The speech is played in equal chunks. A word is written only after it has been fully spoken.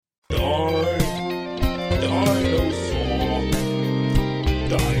Dinosaur.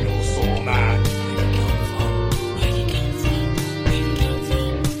 Dinosaur man. Where'd he come from? Where'd he come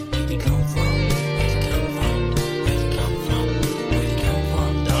from? Where'd he come from? Where'd he come from? Where'd he come from? Where'd he come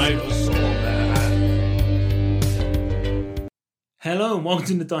from? Dinosaur man. Hello and welcome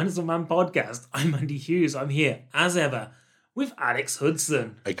to the Dinosaur Man podcast. I'm Andy Hughes. I'm here, as ever, with Alex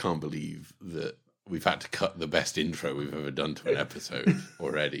Hudson. I can't believe that we've had to cut the best intro we've ever done to an episode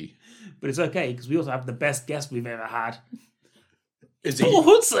already. But it's okay, because we also have the best guest we've ever had. Is Paul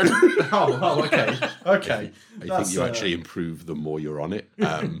Hudson! okay. Okay. I think you actually improve the more you're on it.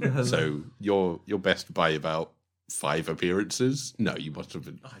 So you're best by about 5 appearances. No, you must have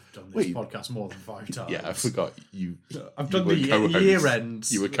been. I've done this podcast more than 5 times. Yeah, I forgot you. I've done were the co-host. year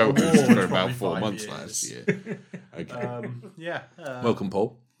ends. You were co-host award for about probably 4 5 months years. last year. Okay. Welcome. Welcome,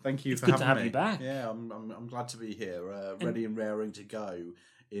 Paul. Thank you It's for good to having have me. you back. Yeah, I'm glad to be here, ready and raring to go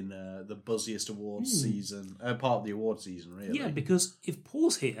in the buzziest awards season, part of the award season, really. Yeah, because if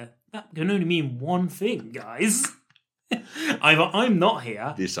Paul's here, that can only mean one thing, guys. Either I'm not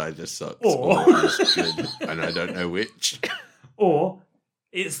here, This either sucks Or- or is good, and I don't know which. or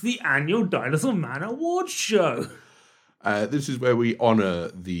it's the annual Dinosaur Man Awards show. This is where we honour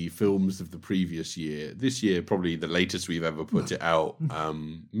the films of the previous year. This year, probably the latest we've ever put it out,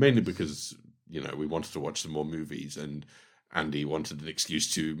 mainly because, we wanted to watch some more movies and Andy wanted an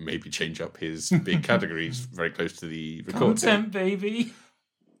excuse to maybe change up his big categories very close to the record date. Content, baby.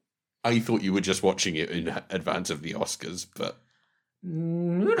 I thought you were just watching it in advance of the Oscars, but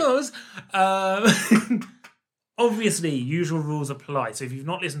Who knows? Obviously, usual rules apply. So if you've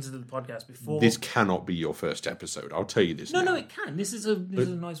not listened to the podcast before, this cannot be your first episode. I'll tell you this now. no, it can. This is a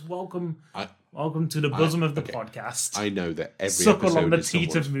nice welcome. I- Welcome to the bosom of the okay. podcast. I know that every Suckle episode on the is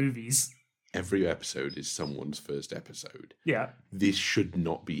teat someone's, of movies. every episode is someone's first episode. Yeah, This should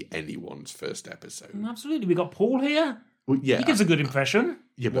not be anyone's first episode. absolutely. We got Paul here. Well, yeah, He gives a good impression.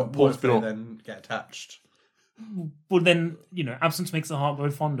 yeah, but What Paul's if been they on. then get attached? But then, absence makes the heart grow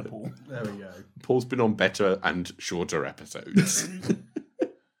fonder, Paul. There we go. Paul's been on better and shorter episodes,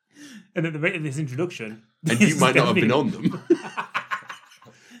 And at the rate of this introduction, and you might not have been on them.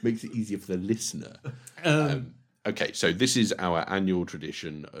 Makes it easier for the listener. Okay, so this is our annual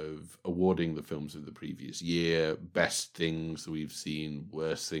tradition of awarding the films of the previous year, best things we've seen,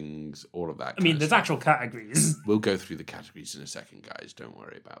 worst things, all of that. I mean, kind of there's stuff. actual categories. We'll go through the categories in a second, guys. Don't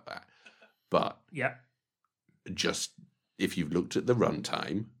worry about that. But Yeah. just if you've looked at the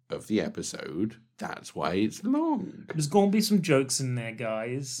runtime of the episode, that's why it's long. There's going to be some jokes in there,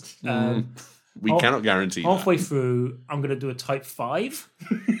 guys. We cannot guarantee Halfway through, I'm going to do a type 5.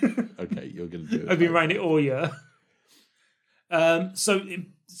 that. Okay, you're going to do it. I've been writing it all year.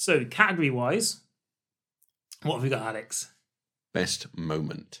 So category-wise, what have we got, Alex? Best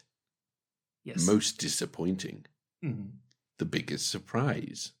moment. Yes. Most disappointing. Mhm. The biggest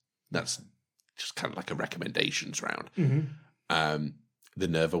surprise. That's just kind of like a recommendations round. Mhm. The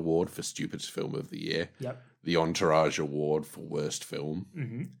Nerve Award for Stupidest Film of the Year. Yep. The Entourage Award for Worst Film.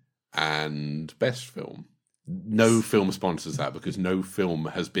 Mm-hmm. And Best Film. No film sponsors that because no film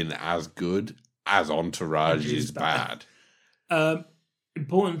has been as good as Entourage Is is bad.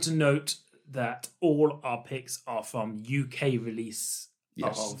 Important to note that all our picks are from UK release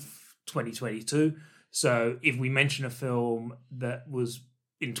Yes. of 2022. So if we mention a film that was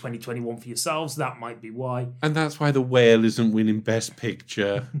in 2021 for yourselves, that might be why. And that's why The Whale isn't winning Best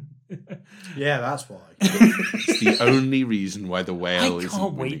Picture. Yeah, that's why. It's the only reason why The I Whale isn't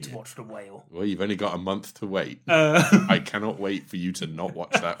can't winning wait to it. watch The Whale. Well, you've only got a month to wait. I cannot wait for you to not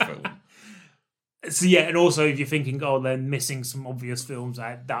watch that film. So yeah, and also if you're thinking, oh, they're missing some obvious films,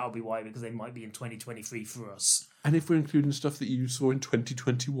 that'll be why, because they might be in 2023 for us. And if we're including stuff that you saw in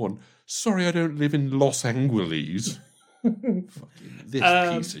 2021, sorry I don't live in Los Angeles. Fucking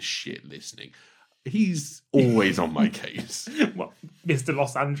this piece of shit listening. He's always on my case. Well, Mr.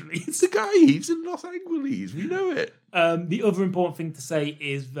 Los Angeles. It's the guy, he's in Los Angeles. We know it. The other important thing to say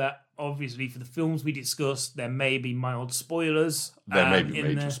is that obviously for the films we discussed, there may be mild spoilers. There may be in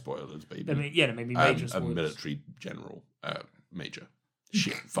major there. spoilers, baby. There may be major A spoilers. military general. Major.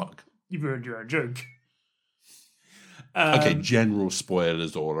 Shit, fuck. You've ruined your own joke. Okay, general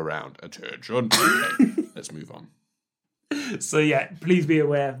spoilers all around. Attention. Okay, let's move on. So yeah, please be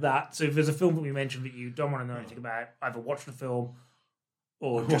aware of that. So if there's a film that we mentioned that you don't want to know anything about, either watch the film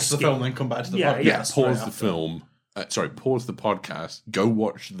or Watch just the skip. film, then come back to the Yeah, podcast. Yeah, straight pause the after. film. Pause the podcast. Go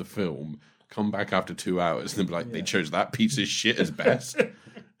watch the film. Come back after 2 hours and be like, they chose that piece of shit as best.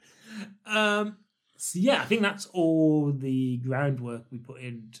 So yeah, I think that's all the groundwork we put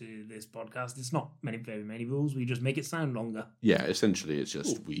into this podcast. It's not very many rules. We just make it sound longer. Yeah, essentially, it's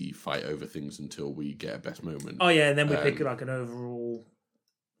just we fight over things until we get a best moment. Oh yeah, and then we pick like an overall.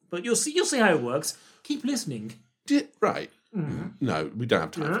 But you'll see how it works. Keep listening. Right. No, we don't have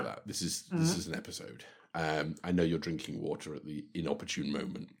time for that. This is an episode. I know you're drinking water at the inopportune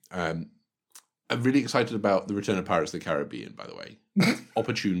moment. I'm really excited about the return of Pirates of the Caribbean, by the way.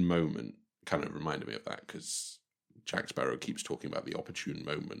 Opportune moment kind of reminded me of that because Jack Sparrow keeps talking about the opportune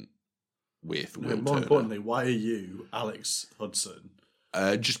moment with Will More Turner. importantly, why are you Alex Hudson?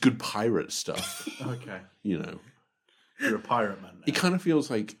 Just good pirate stuff. Okay. You know. You're a pirate man now. It kind of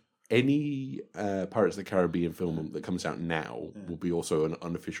feels like any Pirates of the Caribbean film that comes out now will be also an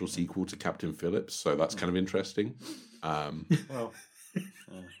unofficial sequel to Captain Phillips, so that's kind of interesting. Well,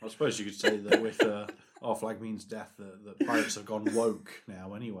 I suppose you could say that with Our Flag Means Death, that pirates have gone woke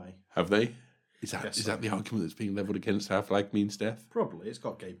now anyway. Have they? Is Guess so. that the argument that's being levelled against Our Flag Means Death? Probably. It's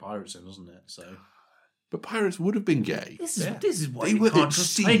got gay pirates in, doesn't it? So But pirates would have been gay. This is why They we were can't at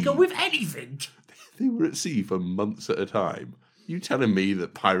just sea. take her with anything. They were at sea for months at a time. You telling me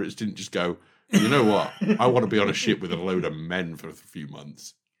that pirates didn't just go, you know what? I want to be on a ship with a load of men for a few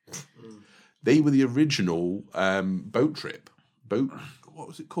months. They were the original boat trip. What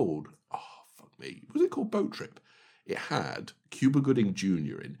was it called? Oh, fuck me. Was it called Boat Trip? It had Cuba Gooding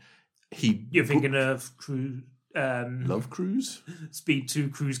Jr. in. You're thinking of cruise, Love Cruise? Speed 2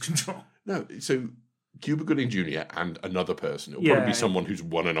 Cruise Control. No, so Cuba Gooding Jr. and another person. It'll Yeah. probably be someone who's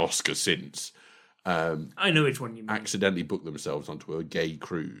won an Oscar since. I know which one you mean. Accidentally booked themselves onto a gay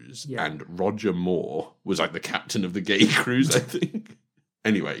cruise, Yeah. and Roger Moore was like the captain of the gay cruise, I think.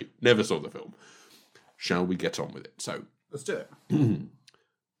 Anyway, never saw the film. Shall we get on with it? So, let's do it.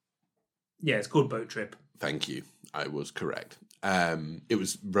 Yeah, it's called Boat Trip. thank you. I was correct. It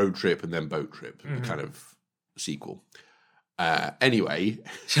was Road Trip and then Boat Trip, the kind of sequel. Anyway,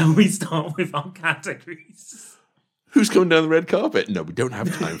 Shall we start with our categories? who's coming down the red carpet? No, we don't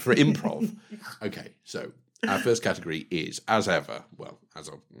have time for improv. Okay, so our first category is, as ever, well, as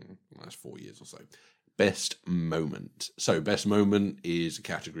of the last 4 years or so, best moment. So best moment is a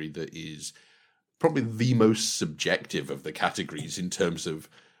category that is probably the most subjective of the categories in terms of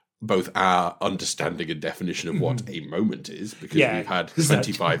both our understanding and definition of what a moment is, because Yeah, we've had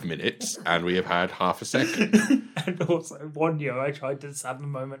exactly. 25 minutes and we have had half a second. And also, 1 year I tried to have the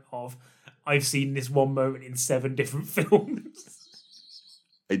moment of, I've seen this one moment in 7 different films.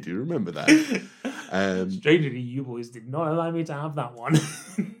 I do remember that. Strangely, you boys did not allow me to have that one.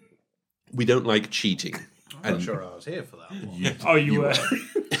 We don't like cheating. I'm not sure I was here for that one. Oh, you were.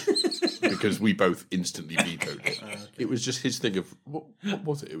 Because we both instantly vetoed it. It was just his thing of, what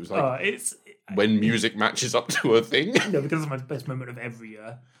was it? It was like, It's when music matches up to a thing. no, because it's my best moment of every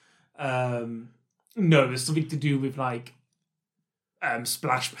year. No, there's something to do with like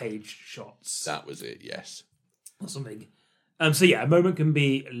splash page shots That was it, yes. or something. So yeah, a moment can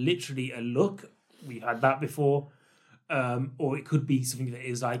be literally a look. We've had that before. Or it could be something that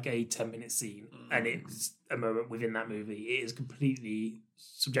is like a 10-minute scene and it's a moment within that movie. It is completely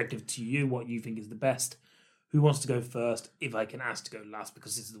subjective to you, what you think is the best. Who wants to go first? If I can ask to go last,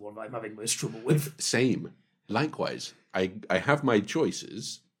 because this is the one that I'm having most trouble with. Same. Likewise, I have my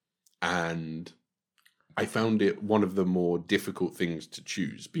choices, and I found it one of the more difficult things to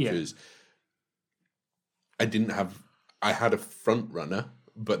choose because I had a front runner,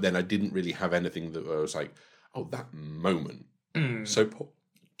 but then I didn't really have anything that I was like, oh, that moment. So, Paul,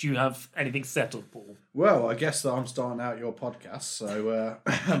 Do you have anything settled, Paul? Well, I guess that I'm starting out your podcast, so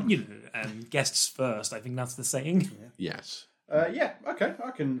You know, guests first. I think that's the saying. yes. yeah, okay,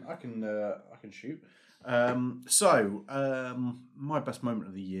 I can shoot. My best moment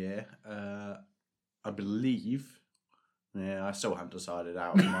of the year, I believe. Yeah, I still haven't decided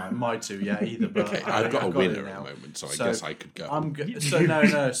out my two yet either. But Okay, I I've got a it winner at now. the moment, so I So, guess I could go.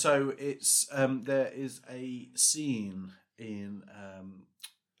 No. So it's there is a scene in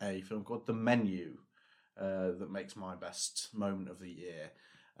a film called The Menu that makes my best moment of the year.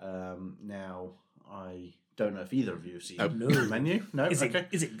 Now I don't know if either of you have seen No. The Menu. No, Is okay.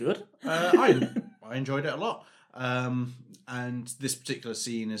 it good? I enjoyed it a lot, and this particular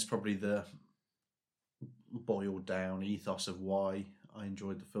scene is probably the boiled down ethos of why I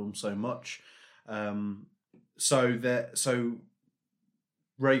enjoyed the film so much. So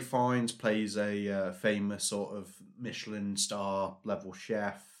Ray Fiennes plays a famous sort of Michelin star level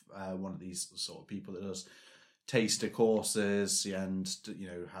chef, one of these sort of people that does taster courses and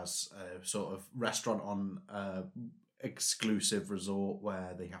has a sort of restaurant on exclusive resort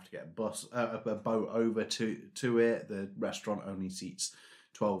where they have to get a boat over to it. The restaurant only seats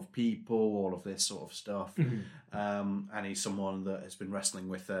 12 people, all of this sort of stuff. And he's someone that has been wrestling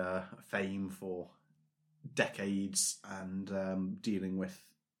with fame for decades and dealing with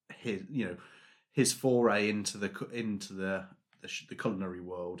his foray into the culinary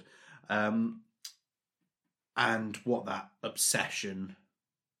world, and what that obsession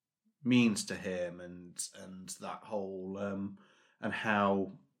means to him, and that whole and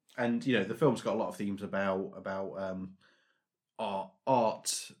how, and the film's got a lot of themes about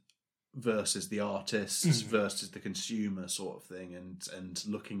art versus the artists versus the consumer sort of thing, and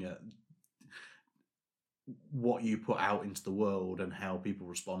looking at what you put out into the world and how people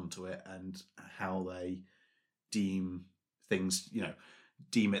respond to it, and how they deem things,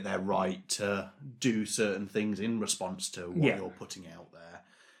 deem it their right to do certain things in response to what you're putting out there,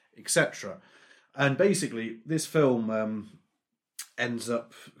 etc. And basically, this film ends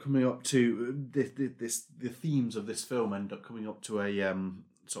up coming up to the themes of this film end up coming up to a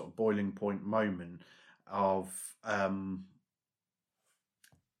sort of boiling point moment of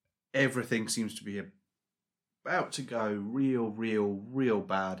everything seems to be about to go real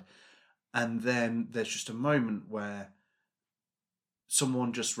bad, and then there's just a moment where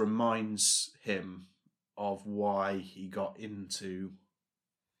someone just reminds him of why he got into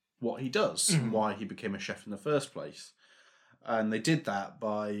what he does, and why he became a chef in the first place. And they did that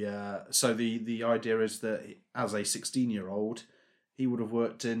by so the idea is that as a 16-year-old, he would have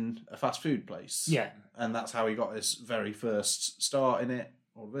worked in a fast food place, and that's how he got his very first start in it,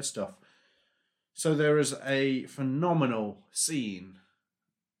 all this stuff. So there is a phenomenal scene,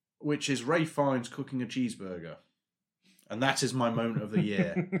 which is Ralph Fiennes cooking a cheeseburger. And that is my moment of the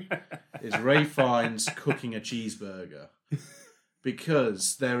year, is Ralph Fiennes cooking a cheeseburger.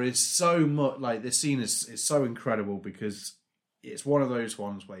 Because there is so much, like, this scene is so incredible, because it's one of those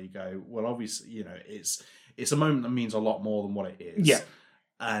ones where you go, well, obviously, it's a moment that means a lot more than what it is. Yeah.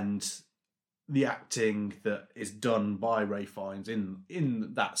 And the acting that is done by Ralph Fiennes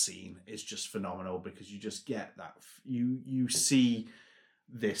in that scene is just phenomenal, because you just get that, you see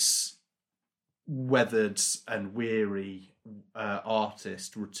this weathered and weary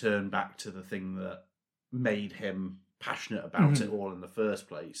artist return back to the thing that made him passionate about it all in the first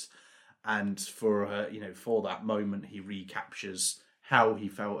place. And for that moment, he recaptures how he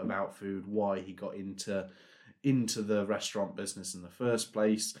felt about food, why he got into the restaurant business in the first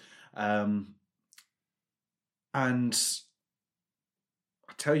place. And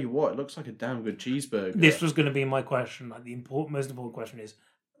I tell you what, it looks like a damn good cheeseburger. This was going to be my question. Like, the most important question is,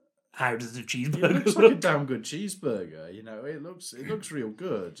 how does the cheeseburger It looks like a damn good cheeseburger. It looks real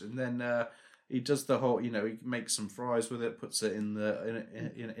good. And then he does the whole, he makes some fries with it, puts it in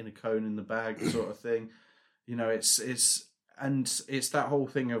a cone in the bag, sort of thing. It's that whole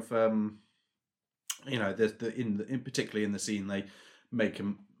thing of particularly in the scene, they make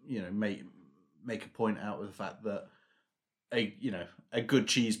him make a point out of the fact that a good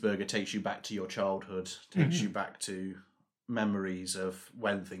cheeseburger takes you back to your childhood, takes you back to memories of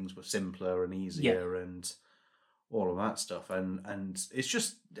when things were simpler and easier, and all of that stuff, and it's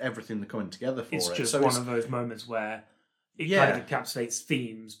just everything coming together for it. It's just so one of those moments where it kind of encapsulates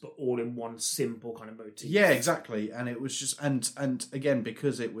themes, but all in one simple kind of motif. Yeah, exactly. And it was just, and again,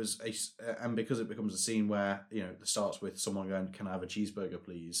 because it was because it becomes a scene where it starts with someone going, "Can I have a cheeseburger,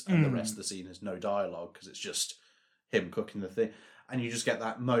 please?" and the rest of the scene is no dialogue, because it's just him cooking the thing, and you just get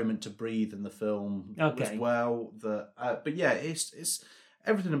that moment to breathe in the film as well. But yeah, it's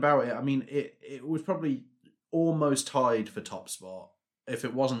everything about it. I mean, it was probably almost tied for top spot if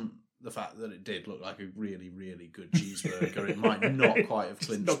it wasn't the fact that it did look like a really, really good cheeseburger. It might not quite have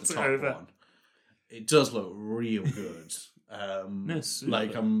clinched the top one. It does look real good.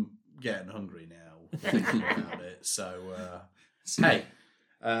 Like, I'm getting hungry now thinking about it. So, hey.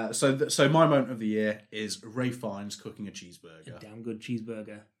 So my moment of the year is Ralph Fiennes cooking a cheeseburger. A damn good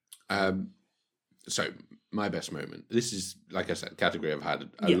cheeseburger. So my best moment. This is, like I said, a category I've had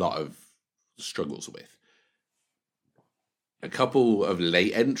a lot of struggles with. A couple of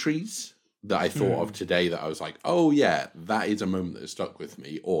late entries that I thought of today that I was like, oh yeah, that is a moment that has stuck with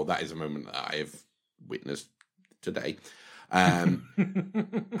me, or that is a moment that I have witnessed today.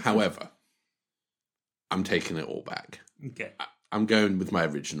 However, I'm taking it all back. Okay. I'm going with my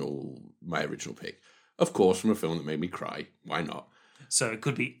original pick. Of course, from a film that made me cry. Why not? So it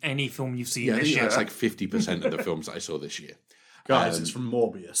could be any film you've seen Yeah, I this think year. that's like 50% of the films that I saw this year. Guys, it's from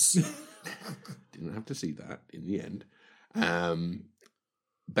Morbius. Didn't have to see that in the end.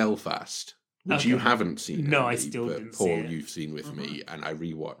 Belfast, which you haven't seen. No, Andy, I still but didn't Paul, see it. you've seen with me, and I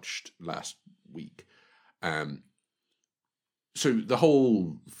rewatched last week. So the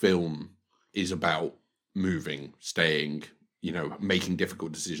whole film is about moving, staying, making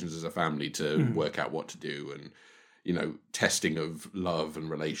difficult decisions as a family to work out what to do, and testing of love and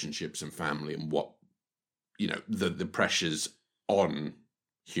relationships and family, and what the pressures on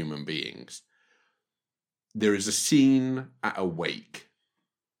human beings. There is a scene at a wake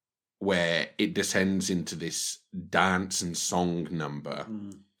where it descends into this dance and song number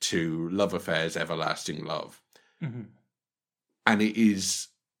to Love Affair's Everlasting Love. Mm-hmm. And it is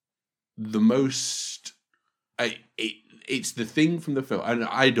the most... it's the thing from the film. And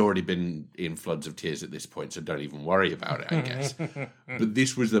I'd already been in floods of tears at this point, so don't even worry about it, I guess. But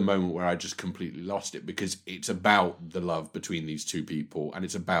this was the moment where I just completely lost it, because it's about the love between these two people, and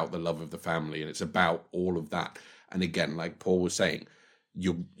it's about the love of the family, and it's about all of that. And again, like Paul was saying,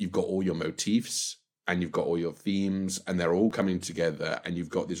 you've got all your motifs and you've got all your themes, and they're all coming together, and you've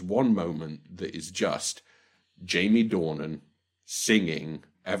got this one moment that is just Jamie Dornan singing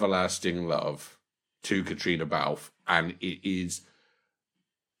Everlasting Love to Katrina Balfe, and it's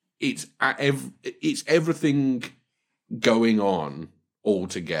everything going on all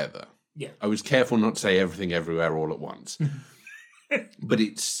together. Yeah. I was careful not to say everything everywhere all at once. But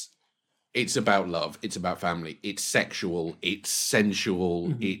it's about love, it's about family, it's sexual, it's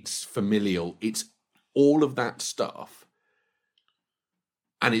sensual, it's familial, it's all of that stuff.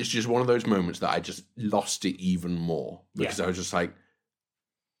 And it's just one of those moments that I just lost it even more, because I was just like,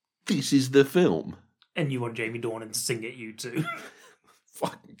 this is the film. And you want Jamie Dornan to sing at you too.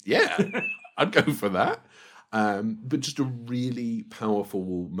 Fuck yeah, I'd go for that. But just a really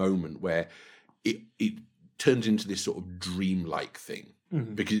powerful moment where it turns into this sort of dreamlike thing,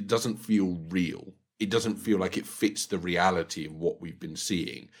 because it doesn't feel real. It doesn't feel like it fits the reality of what we've been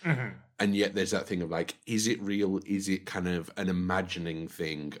seeing. And yet there's that thing of like, is it real? Is it kind of an imagining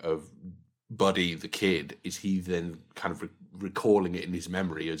thing of Buddy, the kid? Is he then kind of recalling it in his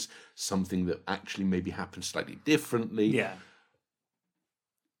memory as something that actually maybe happened slightly differently? Yeah.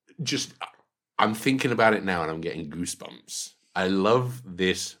 Just, I'm thinking about it now and I'm getting goosebumps. I love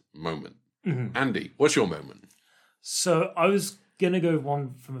this moment. Andy, what's your moment? So I was going to go with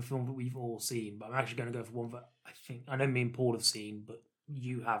one from a film that we've all seen, but I'm actually going to go for one that I know me and Paul have seen, but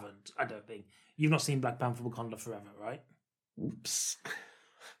you haven't, I don't think. You've not seen Black Panther Wakanda Forever, right? Oops.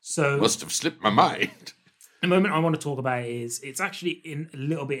 So Must have slipped my mind. the moment I want to talk about is, it's actually in a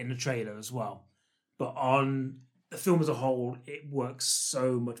little bit in the trailer as well, but on the film as a whole, it works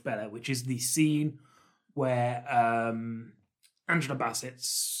so much better, which is the scene where Angela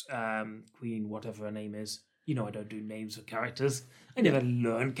Bassett's Queen, whatever her name is, I don't do names of characters. I never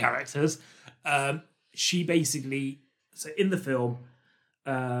learn characters. She basically, so in the film,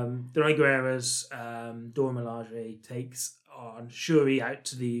 Danai Gurira's Dora Milaje takes on Shuri out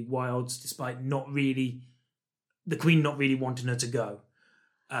to the wilds, despite the Queen not really wanting her to go.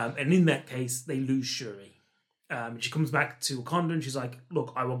 And in that case, they lose Shuri. She comes back to Wakanda and she's like,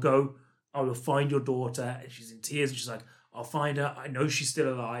 look, I will go. I will find your daughter. And she's in tears and she's like, I'll find her. I know she's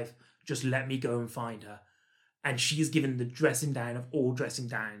still alive. Just let me go and find her. And she is given the dressing down of all dressing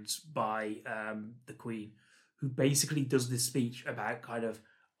downs by the Queen, who basically does this speech about kind of,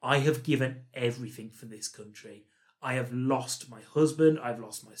 I have given everything for this country. I have lost my husband, I've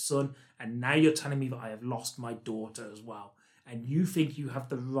lost my son, and now you're telling me that I have lost my daughter as well. And you think you have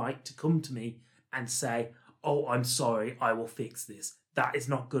the right to come to me and say, oh, I'm sorry, I will fix this. That is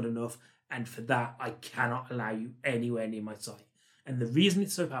not good enough. And for that, I cannot allow you anywhere near my sight. And the reason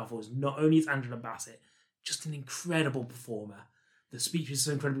it's so powerful is not only is Angela Bassett just an incredible performer, the speech is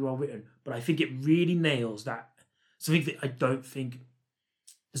so incredibly well written, but I think it really nails that, something that I don't think,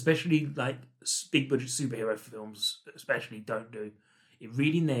 especially like big budget superhero films especially don't do. It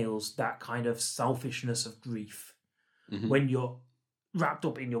really nails that kind of selfishness of grief. When you're wrapped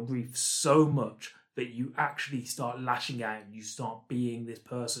up in your grief so much that you actually start lashing out and you start being this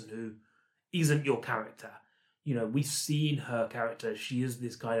person who isn't your character. We've seen her character. She is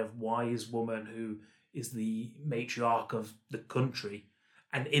this kind of wise woman who is the matriarch of the country.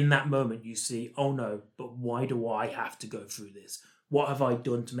 And in that moment you see, oh no, but why do I have to go through this? What have I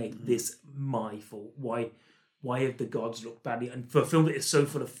done to make this my fault? Why have the gods looked badly? And for a film that is so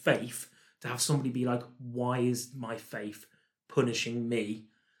full of faith, to have somebody be like, why is my faith punishing me?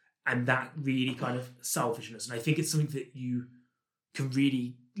 And that really kind of selfishness. And I think it's something that you can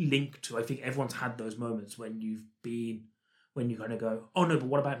really link to. I think everyone's had those moments when you kind of go, oh no, but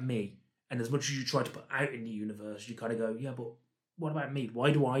what about me? And as much as you try to put out in the universe, you kind of go, yeah, but what about me? Why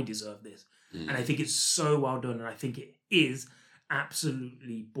do I deserve this? And I think it's so well done. And I think it is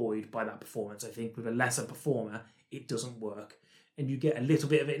absolutely buoyed by that performance. I think with a lesser performer, it doesn't work. And you get a little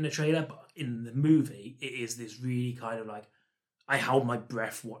bit of it in the trailer, but in the movie, it is this really kind of like, I held my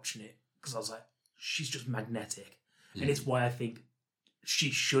breath watching it because I was like, she's just magnetic. and it's why I think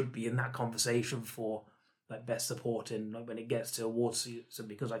she should be in that conversation for like best supporting, like when it gets to awards season,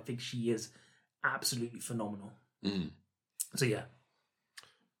 because I think she is absolutely phenomenal. So yeah,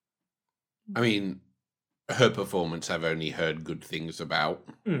 I mean, her performance I've only heard good things about.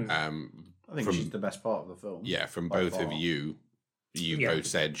 I think she's the best part of the film. Yeah, from by both far. of you. You Yeah. both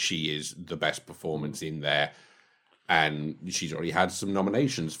said she is the best performance in there. And she's already had some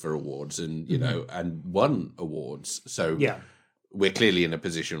nominations for awards and, you know, and won awards. So yeah, we're clearly in a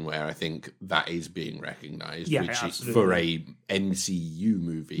position where I think that is being recognised, Yeah, which is, absolutely. for a MCU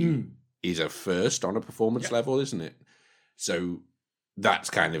movie is a first on a performance level, isn't it? So that's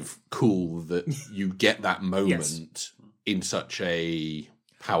kind of cool that you get that moment in such a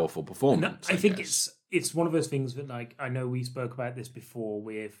powerful and performance. I think guess. it's one of those things that, like, I know we spoke about this before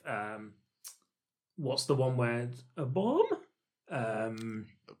with what's the one where a bomb?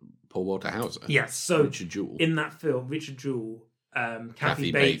 Paul Walter Hauser. Yes, so Richard Jewell. in that film, Richard Jewell,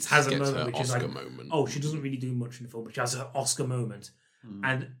 Kathy Bates has a gets moment her which is Oscar like, moment. oh, she doesn't really do much in the film, but she has her Oscar moment.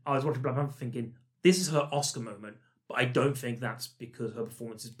 And I was watching Black Panther thinking, this is her Oscar moment, but I don't think that's because her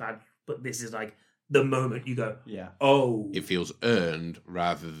performance is bad, but this is like the moment you go, Yeah. oh. It feels earned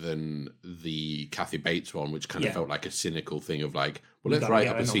rather than the Kathy Bates one, which kind of Yeah. felt like a cynical thing of like, well, You let's gotta write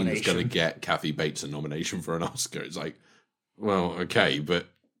get up a a scene that's going to nomination. get Kathy Bates a nomination for an Oscar. It's like, well, okay, but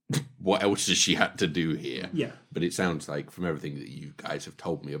what else has she had to do here? Yeah. But it sounds like from everything that you guys have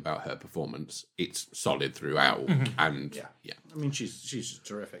told me about her performance, it's solid throughout. And yeah. I mean, she's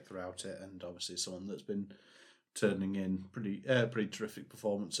terrific throughout it, and obviously someone that's been turning in pretty terrific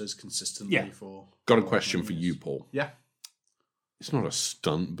performances consistently Yeah. for. Got a for question for years. you, Paul. Yeah. It's not a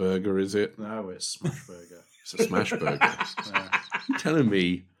stunt burger, is it? No, it's Smashburger. It's a smash burger.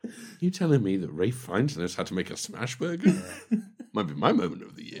 You telling me that Ray Fiennes knows how to make a smash burger? Might be my moment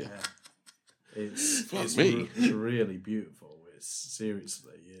of the year. Yeah. It's me. it's really beautiful. It's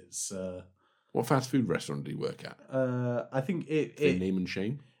What fast food restaurant do you work at? I think Their it name and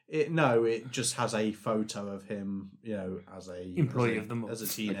shame? it just has a photo of him, as a Employee of the month. as a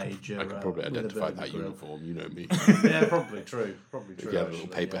teenager. I could probably with a bit identify of a that grill. uniform. You know me. Yeah, probably true. He had a little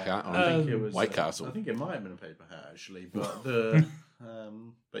paper hat on. I think it was White Castle. I think it might have been a paper hat actually, but the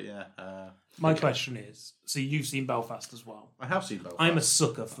but yeah, My question is, so you've seen Belfast as well. I have seen Belfast. I'm a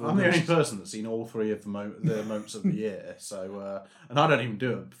sucker for I'm the only those- person that's seen all three of the moments of the year. So, and I don't even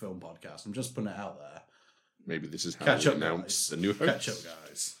do a film podcast. I'm just putting it out there. Maybe this is how Catch we up, announce guys. the new Catch host. up,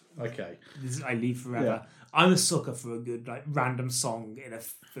 guys. Okay. This is I Leave Forever. Yeah. I'm a sucker for a good like random song in a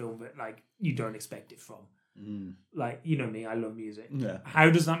film that like you don't expect it from. Like, you know me, I love music. Yeah. How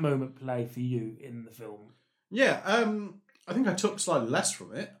does that moment play for you in the film? Yeah, I think I took slightly less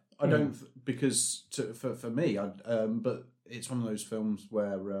from it. I don't because for me, but it's one of those films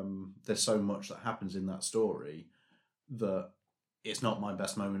where there's so much that happens in that story that it's not my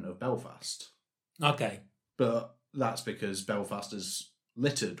best moment of Belfast. Okay, But that's because Belfast is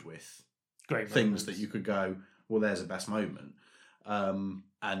littered with great things moments. that you could go, well, there's a best moment.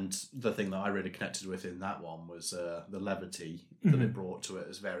 And the thing that I really connected with in that one was the levity that it brought to it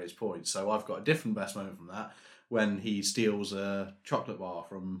at various points. So I've got a different best moment from that when he steals a chocolate bar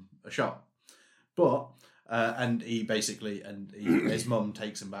from a shop. But and he basically his mum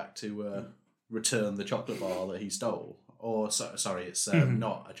takes him back to return the chocolate bar that he stole. Or sorry, it's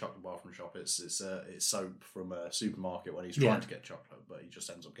not a chocolate bar from a shop. It's soap from a supermarket when he's trying to get chocolate, but he just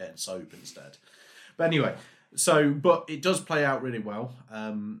ends up getting soap instead. But anyway, but it does play out really well.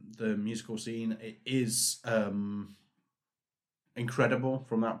 The musical scene, it is incredible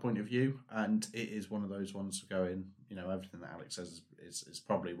from that point of view, and it is one of those ones going, everything that Alex says is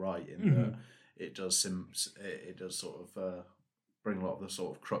probably right in that it does sort of bring a lot of the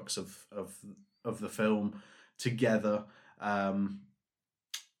sort of crux of the film together, and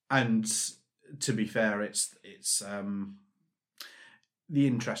to be fair, it's the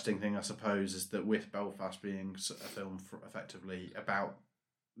interesting thing, I suppose, is that with Belfast being a film effectively about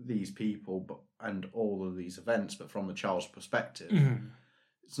these people and all of these events, but from the child's perspective,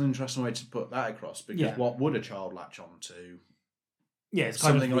 it's an interesting way to put that across, because what would a child latch on to? Yeah, it's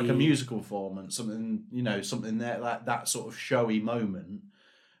kind Something of like a musical performance, something there, like that sort of showy moment,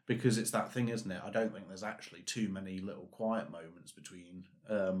 because it's that thing, isn't it? I don't think there's actually too many little quiet moments between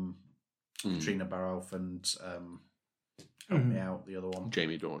Katrina Barrowf and help me out, the other one,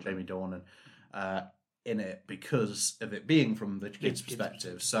 Jamie Dornan. in it, because of it being from the kids'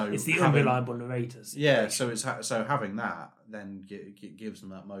 perspective. So it's the unreliable narrators. Yeah, so it's so having that then gives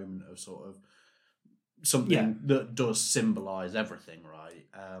them that moment of sort of something that does symbolise everything, right?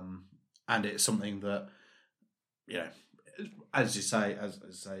 And it's something that, as you say,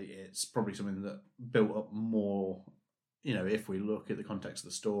 it's probably something that built up more if we look at the context of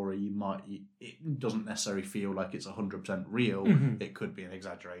the story, it doesn't necessarily feel like it's 100% real. It could be an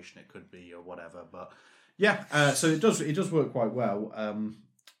exaggeration, it could be or whatever. But yeah, so it does work quite well.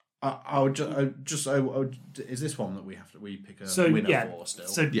 Is this one that we pick a winner for still?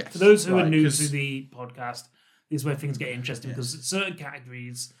 So Yes. for those who are Right, new 'cause- to the podcast, this is where things get interesting because certain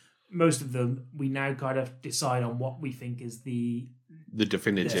categories, most of them, we now kind of decide on what we think is the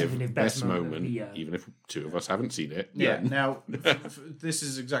definitive best moment, of the year. even if two of us haven't seen it. Yeah. then- Now, this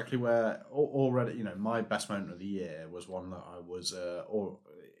is exactly where already, my best moment of the year was one that I was, or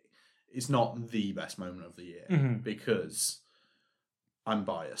it's not the best moment of the year because I'm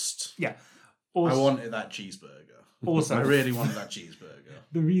biased. Yeah. I Also, wanted that cheeseburger. Also- I really wanted that cheeseburger.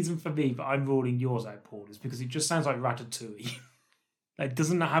 the reason for me, but I'm ruling yours out, Paul, is because it just sounds like Ratatouille. Like,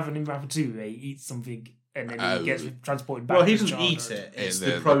 doesn't that happen in Ratatouille? He eats something and then he gets transported back. Well, he to his doesn't eat childhood. it. It's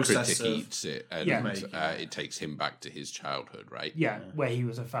And the process critic of eats it, and Yeah. it takes him back to his childhood, right? Yeah, where he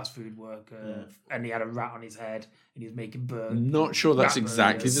was a fast food worker and he had a rat on his head and he was making burgers. Not sure that's rat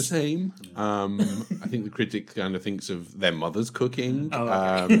exactly burgers. the same. I think the critic kind of thinks of their mother's cooking.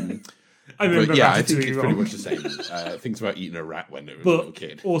 Oh, okay. I remember But yeah, I Ratatouille think it's pretty wrong. much the same. Thinks about eating a rat when they were a But little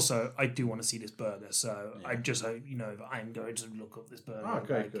kid. also, I do want to see this burger, so I just hope that I'm going to look up this burger.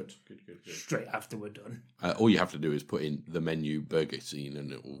 Okay, like, good. Straight after we're done. All you have to do is put in the menu burger scene,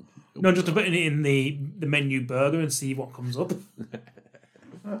 and it'll No, just to put it in the menu burger and see what comes up.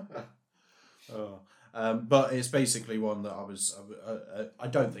 But it's basically one that I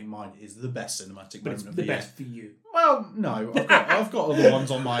don't think mine is the best cinematic But it's moment of the the year. best for you. Well, no, I've got other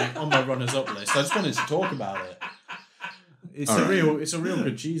ones on my runners up list. I just wanted to talk about it. It's a real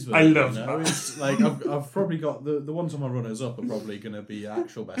good cheeseburger. I love that. It's like I've probably got the ones on my runners up are probably going to be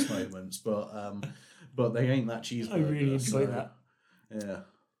actual best moments, but they ain't that cheeseburger. I really enjoy so, that. Yeah.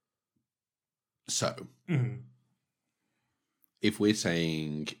 So, Mhm. if we're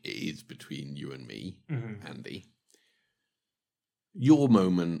saying it is between you and me, Mhm. Andy, your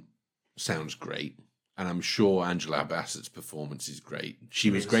moment sounds great. And I'm sure Angela Bassett's performance is great. She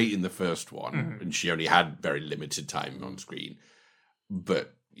was great in the first one, and she only had very limited time on screen.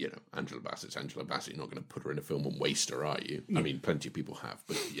 But, Angela Bassett's Angela Bassett. You're not going to put her in a film and waste her, are you? I mean, plenty of people have,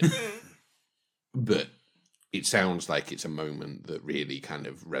 but, But it sounds like it's a moment that really kind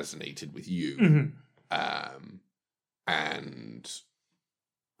of resonated with you. Mhm. And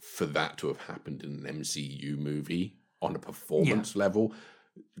for that to have happened in an MCU movie on a performance level,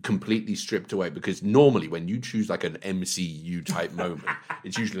 completely stripped away, because normally when you choose like an MCU type moment,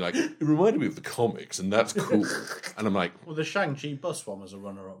 it's usually like, it reminded me of the comics and that's cool. And I'm like, Well, the Shang-Chi bus one was a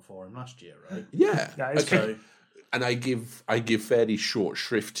runner-up for him last year, right? yeah. That is Okay. true. And I give fairly short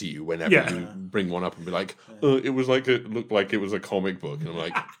shrift to you whenever you bring one up and be like, it looked like it was a comic book. And I'm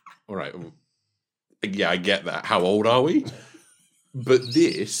like, all right, well, yeah, I get that. How old are we? But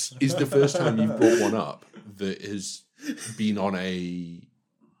this is the first time you've brought one up that has been on a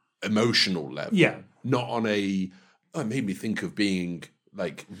emotional level. Yeah. Not on it made me think of being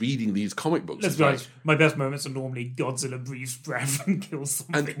like reading these comic books. Let's It's be like, honest, my best moments are normally Godzilla breathes breath and kills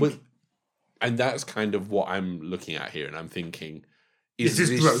something. and that's kind of what I'm looking at here, and I'm thinking, is This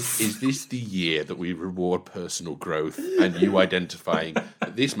is growth. Is this the year that we reward personal growth and you identifying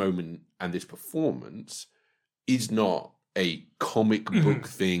that this moment and this performance is not a comic book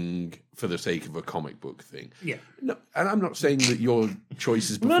thing for the sake of a comic book thing? Yeah. No, and I'm not saying that your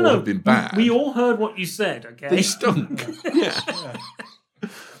choices before No. have been bad. We all heard what you said, okay? They stunk. Yeah.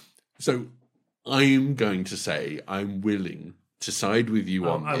 So I'm going to say I'm willing to side with you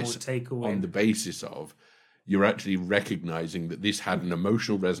on I will this take away. on the basis of you're actually recognizing that this had an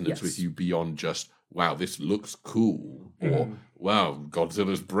emotional resonance Yes. with you beyond just, wow, this looks cool, or Mm. wow,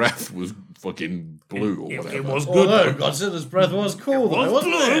 Godzilla's breath was fucking blue, or whatever. It was good. Although though. Godzilla's breath was cool, though,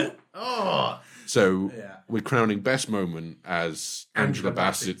 wasn't it? Oh, So Yeah. we're crowning best moment as Angela Angela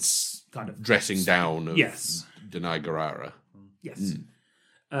Bassett's kind of dressing down of Yes. Denai Guerrera. Yes.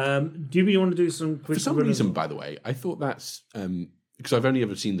 Do we want to do some quick For some runners reason, up? by the way, I thought that's because I've only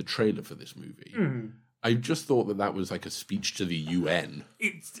ever seen the trailer for this movie. I just thought that was like a speech to the UN.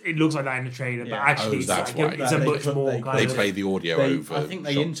 It looks like that in the trailer, but Yeah. actually Oh, it's, that's like why. it's a They much put- more they- kind They of... play the audio over. I think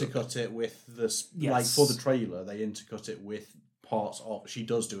they shots of- intercut it with the Yes. like for the trailer. They intercut it with parts of. She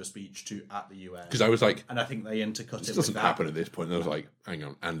does do a speech at the UN, because I was like, and I think they intercut this it. doesn't with happen at this point. And I was like, hang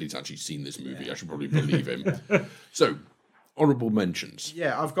on, Andy's actually seen this movie. I should probably believe him. So, honourable mentions.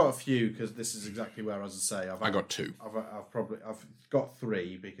 Yeah, I've got a few because this is exactly where, as I say, I got two. I've got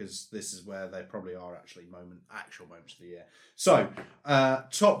three because this is where they probably are actually actual moments of the year. So,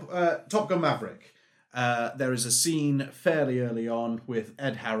 Top Gun Maverick. There is a scene fairly early on with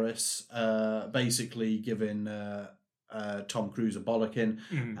Ed Harris basically giving Tom Cruise a bollocking,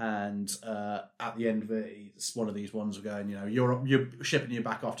 and at the end of it, it's one of these ones of going, you're shipping you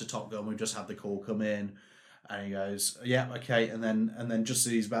back off to Top Gun. We've just had the call come in, and he goes, yeah, okay, and then just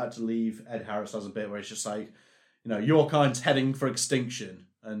as he's about to leave, Ed Harris has a bit where it's just like, your kind's heading for extinction,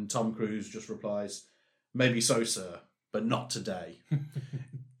 and Tom Cruise just replies, maybe so, sir, but not today.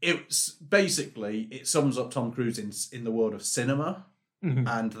 It's basically, it sums up Tom Cruise in the world of cinema.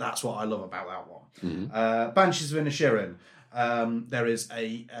 And that's what I love about that one. Banshees of Inisherin. There is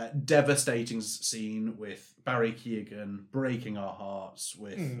a devastating scene with Barry Keoghan breaking our hearts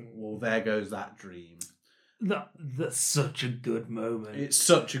with, well, there goes that dream. That's such a good moment. It's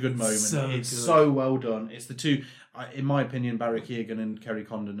such a good moment. It's so well done. It's the two, in my opinion, Barry Keoghan and Kerry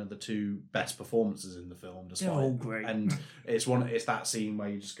Condon are the two best performances in the film. Despite, They're all great. And it's that scene where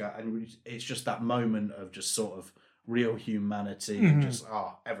you just go, and it's just that moment of just sort of real humanity, and just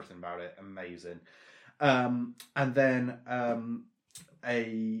everything about it amazing. And then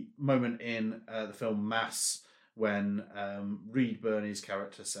a moment in the film Mass when Reed Birney's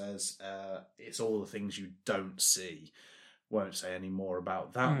character says, "It's all the things you don't see." Won't say any more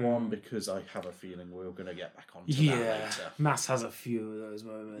about that one because I have a feeling we're going to get back onto that later. Mass has a few of those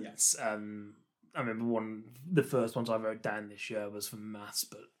moments. I remember the first ones I wrote down this year was from Mass,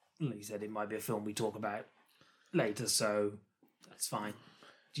 but like you said, it might be a film we talk about later, so that's fine.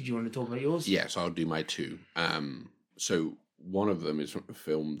 Did you want to talk about yours? Yes, I'll do my two. So one of them is from a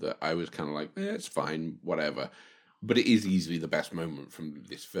film that I was kind of like, it's fine, whatever. But it is easily the best moment from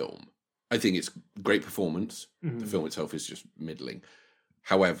this film. I think it's great performance. The film itself is just middling.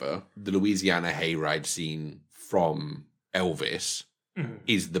 However, the Louisiana hayride scene from Elvis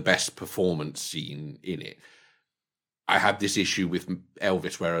is the best performance scene in it. I had this issue with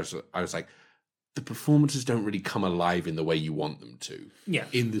Elvis where I was like, the performances don't really come alive in the way you want them to. Yeah.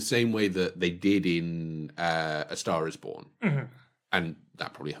 In the same way that they did in A Star is Born. And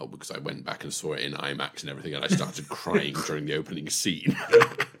that probably helped because I went back and saw it in IMAX and everything, and I started crying during the opening scene.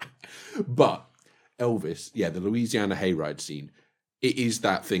 But Elvis, the Louisiana hayride scene, it is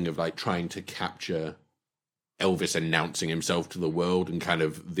that thing of like trying to capture Elvis announcing himself to the world, and kind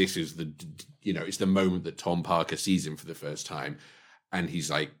of this is the, it's the moment that Tom Parker sees him for the first time, and he's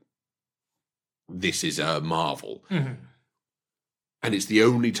like, this is a marvel. And it's the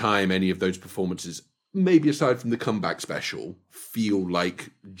only time any of those performances, maybe aside from the comeback special, feel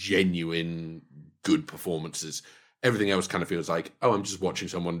like genuine good performances. Everything else kind of feels like, I'm just watching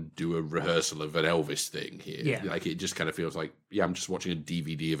someone do a rehearsal of an Elvis thing here. Yeah. Like, it just kind of feels like, I'm just watching a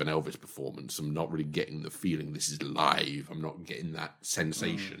DVD of an Elvis performance. I'm not really getting the feeling this is live. I'm not getting that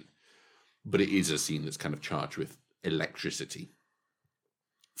sensation. But it is a scene that's kind of charged with electricity.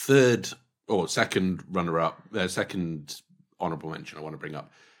 Second honourable mention I want to bring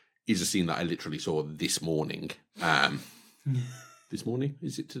up is a scene that I literally saw this morning. This morning?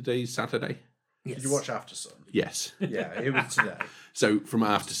 Is it today's Saturday? Yes. Did you watch After Sun? Yes. Yeah, it was today. So from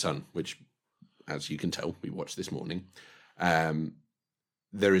After Sun, which, as you can tell, we watched this morning,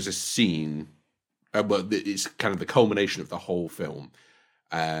 there is a scene, it's kind of the culmination of the whole film,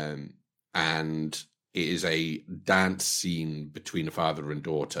 and it is a dance scene between a father and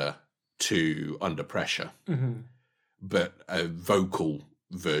daughter to Under Pressure, but a vocal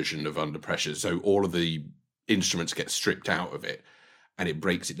version of Under Pressure. So all of the instruments get stripped out of it, and it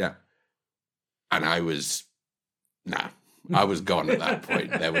breaks it down. And I was gone at that point.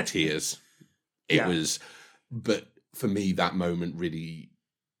 There were tears. But for me, that moment really,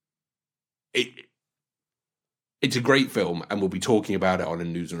 it's a great film, and we'll be talking about it on a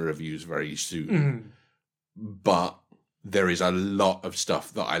News and Reviews very soon. But there is a lot of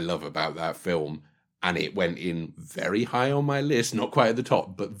stuff that I love about that film, and it went in very high on my list, not quite at the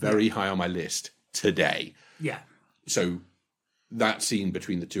top, but very high on my list today. Yeah. So that scene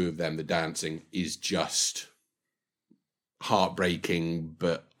between the two of them, the dancing, is just heartbreaking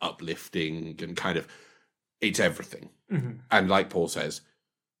but uplifting, and kind of, it's everything. And like Paul says,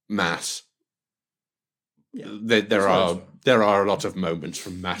 Mass, there are a lot of moments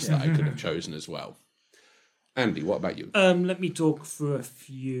from Mass that I could have chosen as well. Andy, what about you? Let me talk through a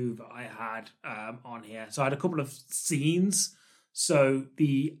few that I had on here. So I had a couple of scenes. So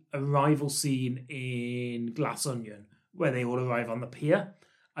the arrival scene in Glass Onion, where they all arrive on the pier,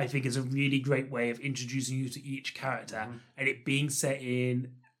 I think is a really great way of introducing you to each character. And it being set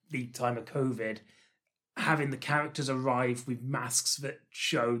in the time of COVID, having the characters arrive with masks that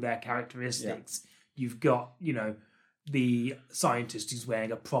show their characteristics. You've got, the scientist who's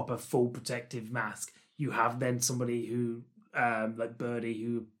wearing a proper full protective mask. You have then somebody who, like Birdie,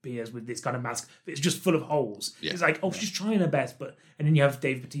 who appears with this kind of mask that's just full of holes. It's like, she's trying her best, and then you have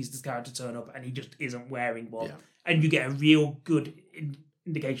Dave Bautista's character turn up and he just isn't wearing one. and you get a real good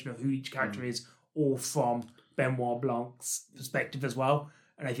indication of who each character is, all from Benoit Blanc's perspective as well.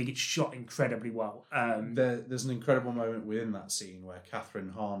 And I think it's shot incredibly well. There's an incredible moment within that scene where Catherine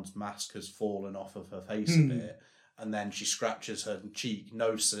Hahn's mask has fallen off of her face a bit, and then she scratches her cheek,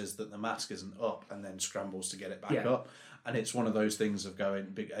 notices that the mask isn't up, and then scrambles to get it back up. And it's one of those things of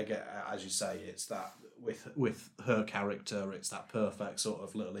going, again, as you say, it's that with her character, it's that perfect sort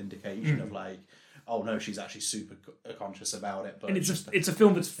of little indication of like, oh no, she's actually super conscious about it. But and it's a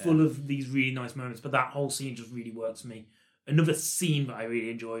film that's full of these really nice moments, but that whole scene just really works for me. Another scene that I really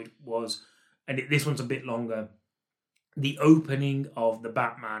enjoyed was, and this one's a bit longer, the opening of the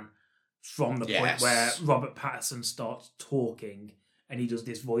Batman from the point where Robert Pattinson starts talking and he does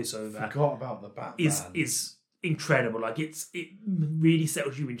this voiceover. Forgot about the Batman. Is incredible. Like it really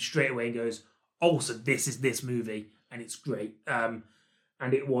settles you in straight away and goes, oh, so this is this movie, and it's great. And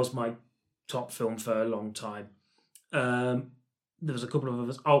it was my top film for a long time. There was a couple of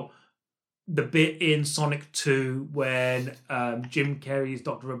others. Oh, the bit in Sonic 2 when Jim Carrey's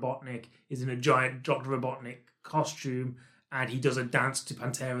Dr. Robotnik is in a giant Dr. Robotnik costume and he does a dance to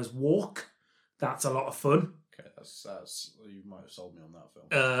Pantera's Walk. That's a lot of fun. Okay, that's you might have sold me on that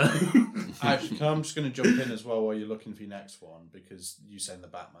film. Actually, I'm just going to jump in as well while you're looking for your next one, because you saying the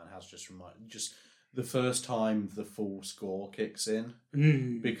Batman has just reminded just the first time the full score kicks in,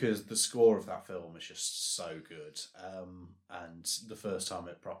 because the score of that film is just so good. And the first time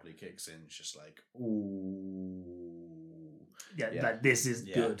it properly kicks in, it's just like, ooh. Like, this is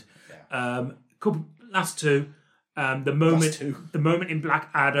good. Yeah. Last two. The moment in Black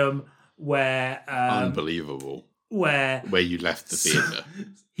Adam where Unbelievable. Where you left the theatre.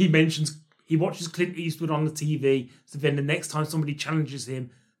 He watches Clint Eastwood on the TV, so then the next time somebody challenges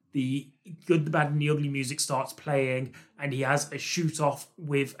him, the Good, the Bad and the Ugly music starts playing, and he has a shoot-off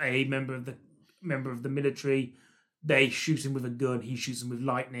with a member of the military. They shoot him with a gun, he shoots him with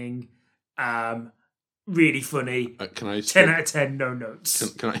lightning. Really funny. Can I 10 out of 10, no notes.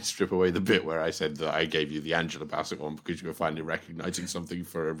 Can I strip away the bit where I said that I gave you the Angela Bassett one because you were finally recognising something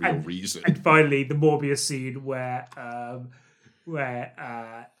for a real reason? And finally, the Morbius scene where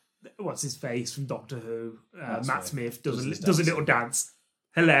what's his face from Doctor Who, Matt Smith does a little dance.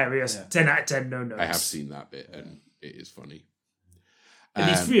 Hilarious. Yeah. 10 out of 10, no notes. I have seen that bit and it is funny. At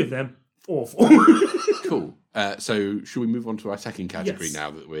least 3 of them, awful. Cool. So should we move on to our second category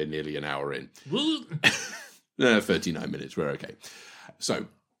now that we're nearly an hour in? 39 minutes, we're okay. So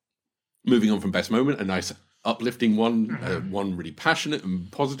moving on from best moment, a nice uplifting one, one really passionate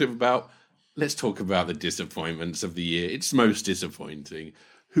and positive about. Let's talk about the disappointments of the year. It's most disappointing.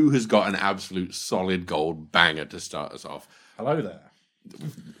 Who has got an absolute solid gold banger to start us off? Hello there.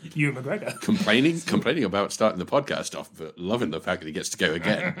 Ewan McGregor. Complaining about starting the podcast off, but loving the fact that he gets to go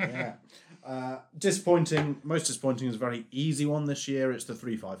again. Yeah. Most disappointing is a very easy one this year. It's the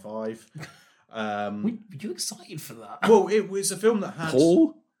 355. Were you excited for that? Well, it was a film that had...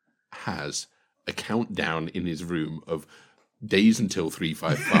 Paul has a countdown in his room of days until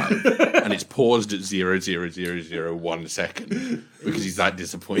 355, and it's paused at 0.0001 second because he's that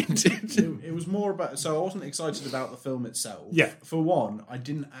disappointed. It was more about... So I wasn't excited about the film itself. Yeah. For one, I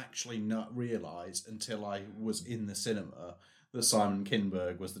didn't actually not realise until I was in the cinema that Simon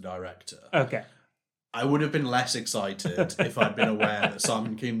Kinberg was the director. Okay. I would have been less excited if I'd been aware that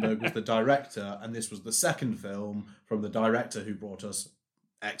Simon Kinberg was the director, and this was the second film from the director who brought us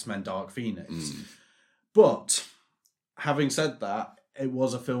X-Men Dark Phoenix. But having said that, it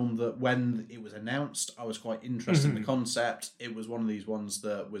was a film that when it was announced, I was quite interested in the concept. It was one of these ones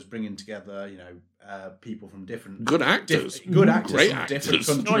that was bringing together, people from different... Good actors. Good actors Great from actors. different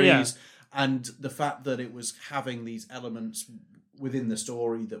countries. Oh, yeah. And the fact that it was having these elements within the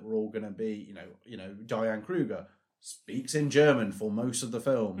story that were all going to be, Diane Kruger speaks in German for most of the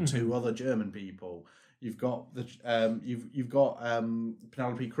film. 2 other German people. You've got you've got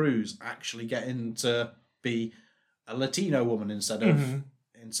Penelope Cruz actually getting to be a Latino woman instead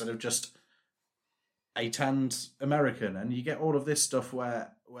of just a tanned American, and you get all of this stuff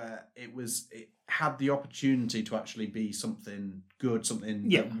where it had the opportunity to actually be something good, something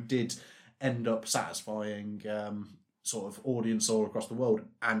that did end up satisfying sort of audience all across the world,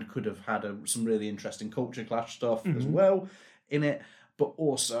 and could have had some really interesting culture clash stuff as well in it. But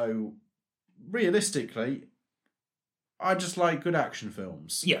also, realistically, I just like good action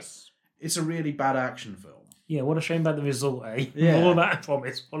films. Yes. It's a really bad action film. Yeah, what a shame about the result, eh? Yeah. All that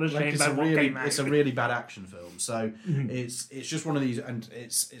promise. What a shame about what came out. It's a really bad action film. So it's just one of these, and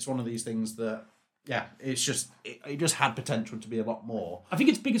it's one of these things that yeah, it's just it just had potential to be a lot more. I think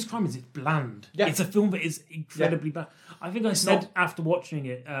its biggest crime is it's bland. Yeah. It's a film that is incredibly bland. I think I said not- after watching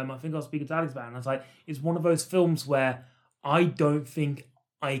it, I think I was speaking to Alex about it, and I was like, it's one of those films where I don't think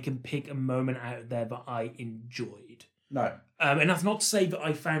I can pick a moment out of there that I enjoyed. No, And that's not to say that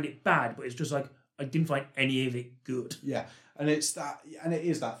I found it bad, but it's just like I didn't find any of it good. yeah, and it is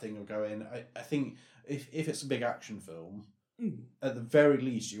that thing of going. I think if it's a big action film, at the very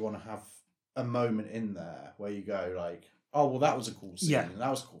least you want to have a moment in there where you go like, oh well, that was a cool scene, Yeah. and that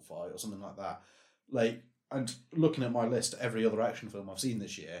was a cool fight, or something like that. Like, and looking at my list, every other action film I've seen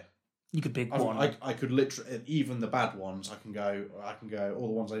this year, You could pick one. I could literally, even the bad ones, I can go, all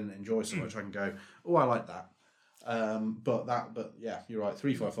the ones I didn't enjoy so much, I can go, oh, I like that. But yeah, you're right.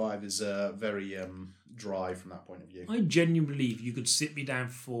 355 is very dry from that point of view. I genuinely believe you could sit me down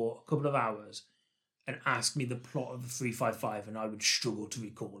for a couple of hours and ask me the plot of the 355 and I would struggle to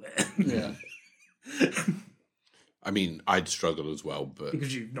recall it. Yeah, I mean, I'd struggle as well, but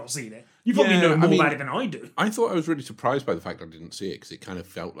Because you've not seen it. You probably Yeah, know I more mean- about it than I do. I thought I was really surprised by the fact I didn't see it because it kind of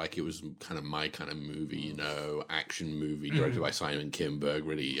felt like it was kind of my kind of movie, you know, action movie directed by Simon Kinberg,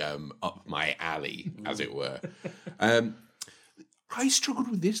 really up my alley, as it were. I struggled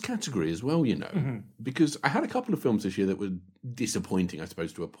with this category as well, you know, because I had a couple of films this year that were disappointing, I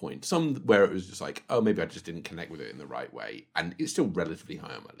suppose, to a point. Some where it was just like, oh, maybe I just didn't connect with it in the right way, and it's still relatively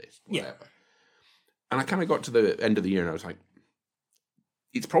high on my list, whatever. Yeah. And I kind of got to the end of the year and I was like,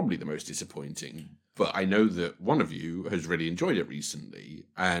 it's probably the most disappointing, but I know that one of you has really enjoyed it recently,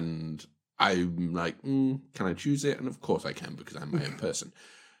 and I'm like, can I choose it? And of course I can, because I'm my own person.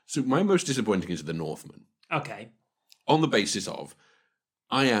 So my most disappointing is The Northman, Okay. on the basis of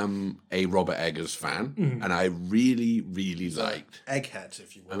I am a Robert Eggers fan, and I really, really liked. egghead,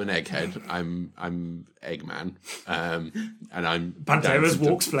 if you will. I'm an egghead. I'm Eggman, and I'm Pantera's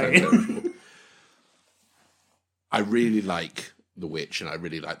Walk's playing. Pantera's Walk. I really like The Witch, and I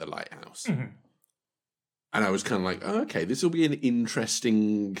really like The Lighthouse. And I was kind of like, oh, okay, this will be an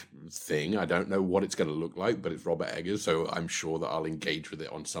interesting thing. I don't know what it's going to look like, but it's Robert Eggers, so I'm sure that I'll engage with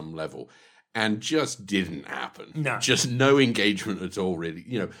it on some level. And just didn't happen. No. Just no engagement at all, really.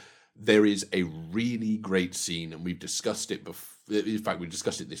 You know, there is a really great scene, and we've discussed it before. In fact, we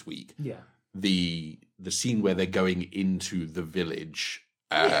discussed it this week. Yeah. The scene where they're going into the village,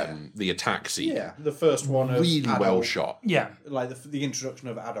 the attack scene. Yeah, the first one of Really adult, well shot. Yeah. like the introduction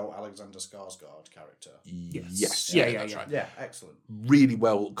of adult Alexander Skarsgård character. Yes. Yeah, that's yeah. right. Yeah, excellent. Really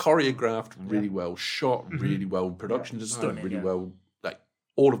well choreographed, really well shot, really well production design, Stunning, really yeah. well, like,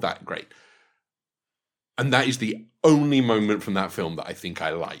 all of that, great. And that is the only moment from that film that I think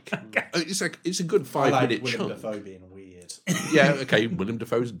I like. It's like, it's a good I like 5-minute Willem chunk. Dafoe being weird. Yeah, okay, Willem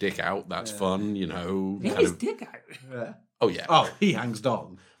Dafoe's dick out, that's fun, you know. Get kind his of- dick out. Yeah. oh, yeah. Oh, he hangs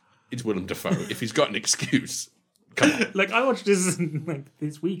dong. It's Willem Dafoe. If he's got an excuse, come on. Like, I watched this like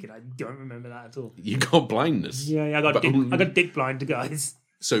this week and I don't remember that at all. You got blindness. Yeah, I But got dick blind, guys.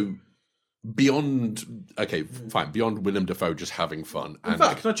 So beyond, okay, fine, beyond Willem Dafoe just having fun. In And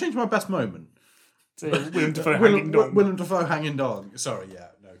fact, can I change my best moment? So, Willem Dafoe hanging dong. Willem Dafoe hanging dong. Sorry, yeah,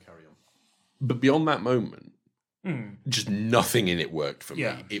 no, carry on. but beyond that moment, just nothing in it worked for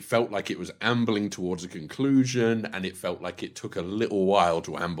Yeah. me. It felt like it was ambling towards a conclusion, and it felt like it took a little while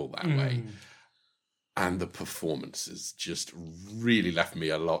to amble that way. And the performances just really left me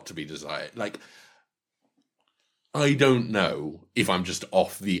a lot to be desired. Like, I don't know if I'm just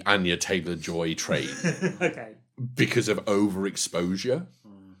off the Anya Taylor-Joy train Okay. because of overexposure,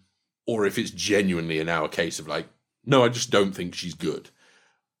 or if it's genuinely now a case of like, no, I just don't think she's good.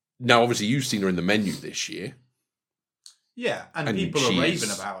 Now, obviously, you've seen her in The Menu this year. Yeah, and And people are she's-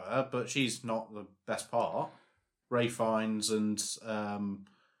 raving about her, but she's not the best part. Ray Fiennes and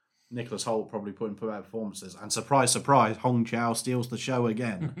Nicholas Hoult probably put in better performances. And surprise, surprise, Hong Chow steals the show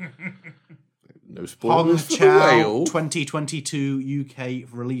again. No Hong spoilers for The Chow Whale. 2022 UK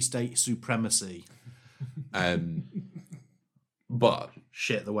release date supremacy. But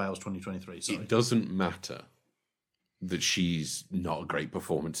Shit, The Whale's 2023, sorry. it doesn't matter that she's not a great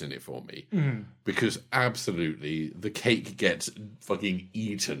performance in it for me. Because absolutely, the cake gets fucking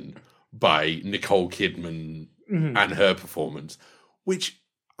eaten by Nicole Kidman and her performance, which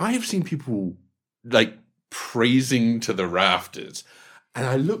I have seen people like praising to the rafters. And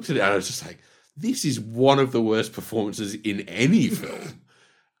I looked at it and I was just like, this is one of the worst performances in any film.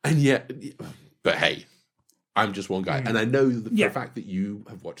 And yet, but hey, I'm just one guy. And I know that for Yeah. the fact that you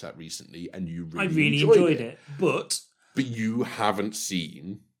have watched that recently and you really, I really enjoyed it. But you haven't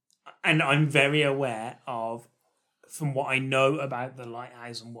seen. and I'm very aware of, from what I know about the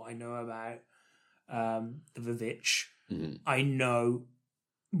Lighthouse and what I know about the Vivitch, I know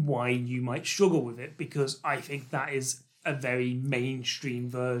why you might struggle with it, because I think that is a very mainstream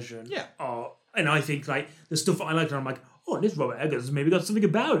version. Yeah. And I think like the stuff that I like, and I'm like, oh, this Robert Eggers has maybe got something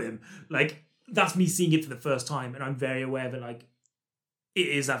about him. Like that's me seeing it for the first time, and I'm very aware that like it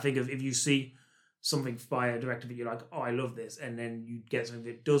is that thing of if you see something by a director that you're like, oh, I love this, and then you get something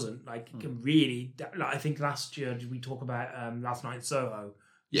that doesn't, like, it can really. Like I think last year did we talk about Last Night in Soho?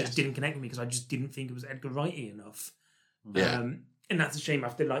 Yes. Just didn't connect with me because I just didn't think it was Edgar Wrighty enough. Yeah. And that's a shame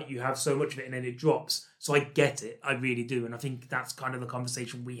after like you have so much of it and then it drops. So I get it, I really do, and I think that's kind of the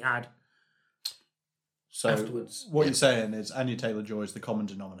conversation we had. So Afterwards. what you're saying is Anya Taylor-Joy is the common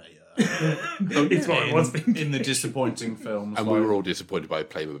denominator It's what I was thinking. in the disappointing films. And we were all disappointed by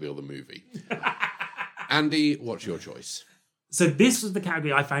Playmobil the movie. Andy, what's your choice? So this was the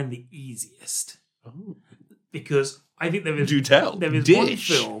category I found the easiest. Because I think there is Do tell. There is Dish. one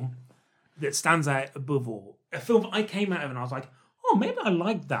film that stands out above all. A film I came out of and I was like, oh, maybe I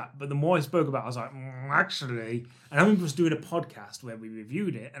liked that. But the more I spoke about it, I was like, actually. And I remember us doing a podcast where we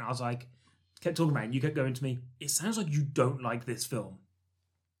reviewed it, and I was like, kept talking about it, and you kept going to me, it sounds like you don't like this film.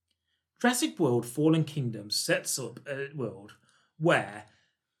 Jurassic World Fallen Kingdom sets up a world where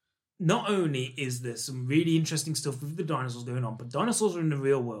not only is there some really interesting stuff with the dinosaurs going on, but dinosaurs are in the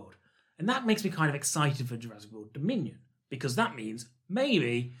real world. And that makes me kind of excited for Jurassic World Dominion, because that means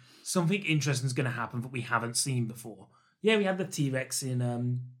maybe something interesting is going to happen that we haven't seen before. Yeah, we had the T-Rex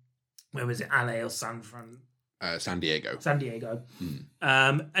in, where was it, LA or San Diego. San Diego.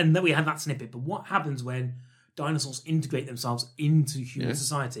 And then we had that snippet. But what happens when dinosaurs integrate themselves into human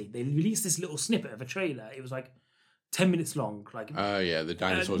society? They released this little snippet of a trailer. It was like 10 minutes long. Like, Yeah, the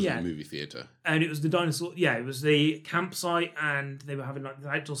dinosaurs yeah. in the movie theatre. and it was the dinosaur. Yeah, it was the campsite, and they were having like the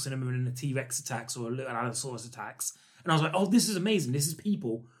outdoor cinema and the T-Rex attacks or little Allosaurus attacks. And I was like, oh, this is amazing. This is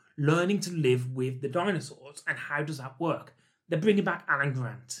people learning to live with the dinosaurs. And how does that work? They're bringing back Alan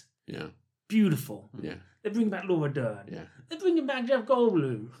Grant. Yeah. Beautiful. Yeah. They're bringing back Laura Dern. Yeah. They're bringing back Jeff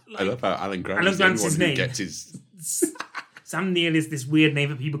Goldblum. I love how Alan Grant Alan is the only Grant's one his who name. gets his... Sam Neill is this weird name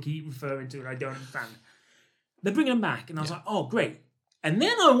that people keep referring to, and I don't understand. They're bringing him back, and I was like, oh, great. And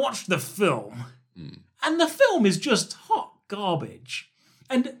then I watched the film, and the film is just hot garbage.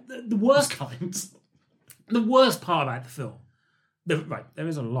 And the worst the worst part about the film, there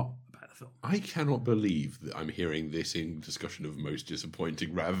is a lot about the film. I cannot believe that I'm hearing this in discussion of most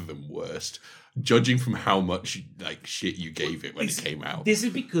disappointing rather than worst, judging from how much like shit you gave it when it came out. This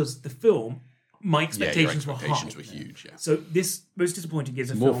is because the film, my Your expectations, expectations were were high. huge, yeah. So this most disappointing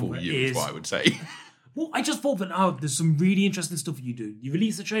is a More film for that you is is what I would say. Well, I just thought that, there's some really interesting stuff you do. You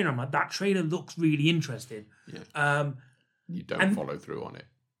release a trailer, I'm like, that trailer looks really interesting. Yeah. You don't follow through on it.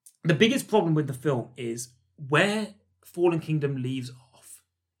 The biggest problem with the film is where Fallen Kingdom leaves off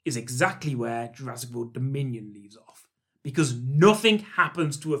is exactly where Jurassic World Dominion leaves off. Because nothing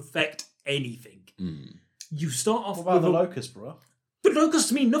happens to affect anything. You start off What about with the locust, bro? The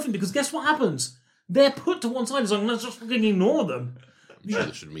locusts mean nothing, because guess what happens? They're put to one side. It's like, let's just fucking ignore them. I'm sure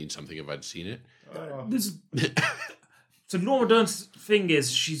this should mean something if I'd seen it. So Laura Dern's thing is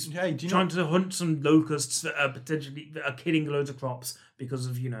she's Hey, do you trying to hunt some locusts that are killing loads of crops because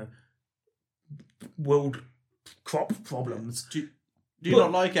of, world crop problems. Do you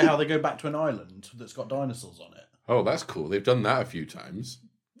not like it how they go back to an island that's got dinosaurs on it? Oh, that's cool. They've done that a few times.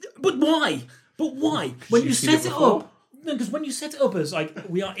 But why? When you you've seen set it it before? up, because when you set it up as like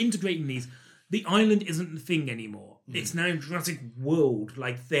we are integrating these, the island isn't the thing anymore. It's now Jurassic World.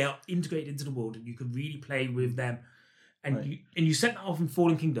 Like they are integrated into the world, and you can really play with them. And you set that off in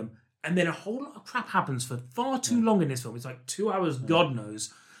Fallen Kingdom, and then a whole lot of crap happens for far too long in this film. It's like 2 hours, God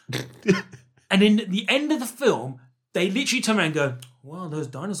knows. And in the end of the film, they literally turn around and go, well, those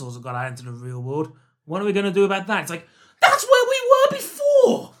dinosaurs have got out into the real world. What are we going to do about that? It's like, that's where we were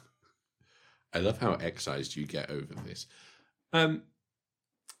before. I love how excised you get over this.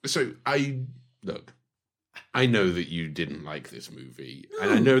 So I know that you didn't like this movie,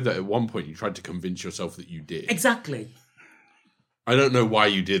 and I know that at one point you tried to convince yourself that you did. Exactly. I don't know why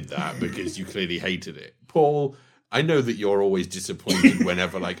you did that, because you clearly hated it. Paul, I know that you're always disappointed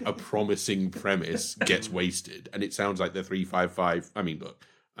whenever like a promising premise gets wasted, and it sounds like the 355. I mean, look,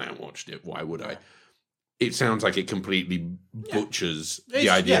 I haven't watched it. Why would I? It sounds like it completely butchers the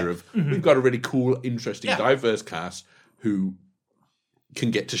idea of we've got a really cool, interesting, diverse cast who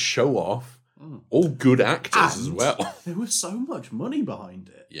can get to show off all good actors as well. There was so much money behind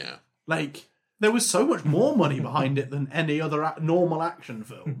it. Yeah. Like, there was so much more money behind it than any other normal action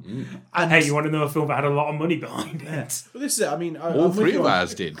film. And Hey, you want to know a film that had a lot of money behind it? yeah. But this is it. I mean, All three of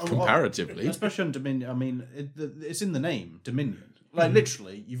ours did, comparatively. Especially on Dominion. I mean, it's in the name, Dominion. Like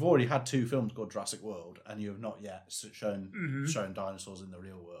literally, you've already had 2 films called Jurassic World, and you have not yet shown dinosaurs in the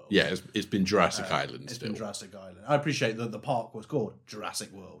real world. Yeah, it's been Jurassic Island It's still. been Jurassic Island. I appreciate that the park was called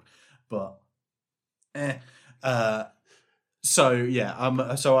Jurassic World, but so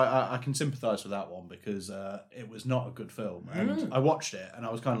yeah, so I can sympathise with that one because it was not a good film, and I watched it and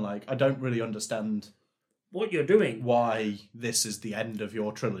I was kind of like, I don't really understand What you're doing. why this is the end of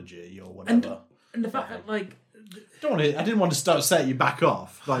your trilogy or whatever. And the fact that, like... I didn't want to start set you back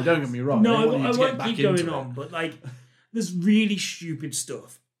off. Like, don't get me wrong. No, I didn't want I you to won't get back keep going into on, it. but, like, there's really stupid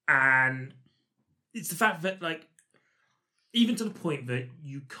stuff. And it's the fact that, like, even to the point that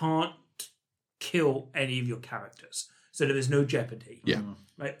you can't kill any of your characters. So there is no jeopardy. Yeah.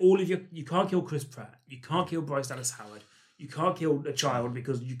 Like, you can't kill Chris Pratt. You can't kill Bryce Dallas Howard. You can't kill a child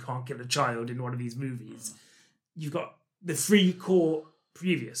because you can't kill a child in one of these movies. You've got the 3 core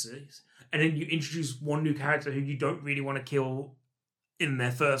previouses, and then you introduce one new character who you don't really want to kill in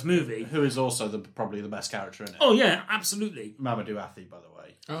their first movie. Who is also probably the best character in it. Oh, yeah, absolutely. Mamadou Athie, by the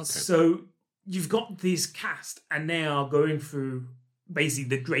way. Okay. So you've got this cast, and they are going through basically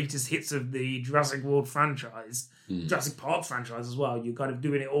the greatest hits of the Jurassic World franchise, Jurassic Park franchise as well. You're kind of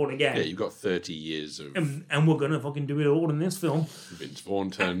doing it all again. Yeah, you've got 30 years of And we're going to fucking do it all in this film. Vince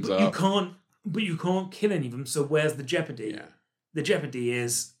Vaughn turns But up. you can't kill any of them, so where's the jeopardy? Yeah, The jeopardy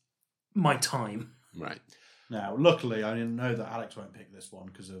is my time. right. Now, luckily, I didn't know that Alex won't pick this one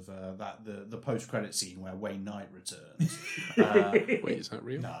because of the post-credit scene where Wayne Knight returns. Wait, is that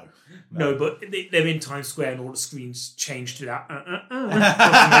real? No, but they're in Times Square and all the screens change to that.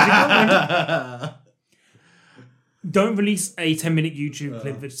 Don't release a 10-minute YouTube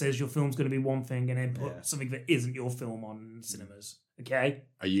clip that says your film's going to be one thing and then put something that isn't your film on cinemas. Okay?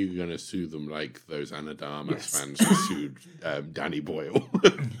 Are you going to sue them like those Anna de Armas Yes. fans who sued Danny Boyle?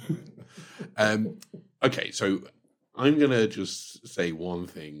 Okay, so I'm going to just say one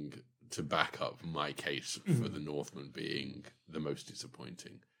thing to back up my case for The Northman being the most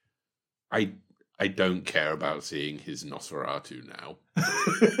disappointing. I don't care about seeing his Nosferatu now.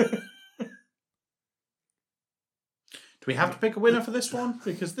 Do we have to pick a winner for this one?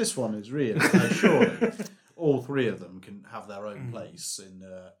 Because this one is really, surely, all 3 of them can have their own place in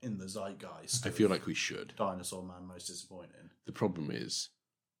the zeitgeist. I feel like we should. Dinosaur Man most disappointing. The problem is,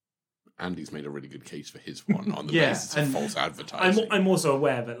 Andy's made a really good case for his one on the Yeah, basis of and false advertising. I'm also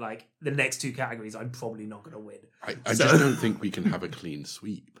aware that, like, the next 2 categories I'm probably not going to win. I just don't think we can have a clean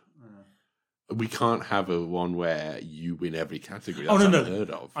sweep. We can't have a one where you win every category. That's unheard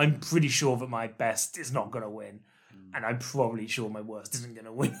of. I'm pretty sure that my best is not going to win. And I'm probably sure my worst isn't going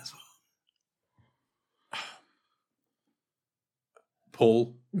to win as well.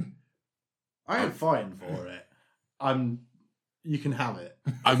 Paul, I am fine for it. You can have it.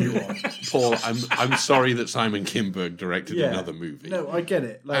 Paul, I'm sorry that Simon Kinberg directed another movie. No, I get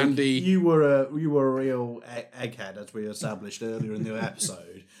it. Like, Andy, you were a real egghead, as we established earlier in the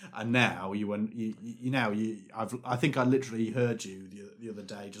episode, and now I think I literally heard you the other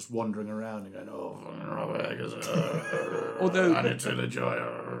day just wandering around and going, "Oh, Robert Eggers." although Anya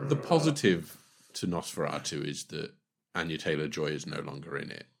Taylor-Joy. the positive to Nosferatu is that Anya Taylor-Joy is no longer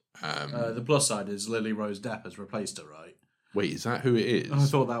in it. The plus side is Lily Rose Depp has replaced her, right? Wait, is that who it is? I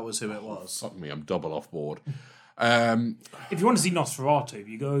thought that was who it was. Fuck me, I'm double off board. If you want to see Nosferatu,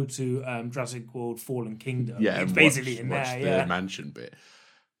 you go to Jurassic World Fallen Kingdom. Yeah, it's and basically watch in the there. Yeah. mansion bit.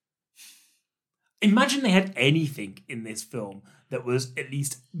 Imagine they had anything in this film that was at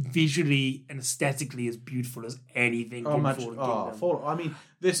least visually and aesthetically as beautiful as anything in Fallen Kingdom. I mean,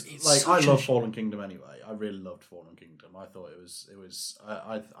 this It's I such love a- Fallen Kingdom anyway. I really loved Fallen Kingdom. I thought it was.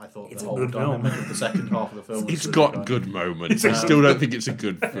 I thought It's the a whole good film. dynamic of the second half of the film. Was It's really got good. good moments. I still don't think it's a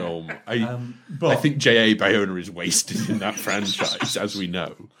good film. I think J.A. Bayona is wasted in that franchise, as we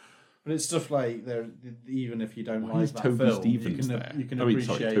know. But it's stuff like even if you don't Why like is that Toby film, Stevens there? you can I mean,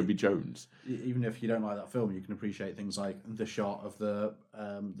 appreciate. sorry, Toby Jones. Even if you don't like that film, you can appreciate things like the shot of the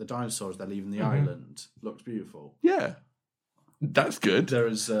dinosaurs they're leaving the island. Looks beautiful. Yeah, that's good. There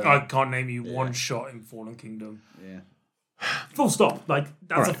is. I can't name you one shot in Fallen Kingdom. Yeah. Full stop. Like,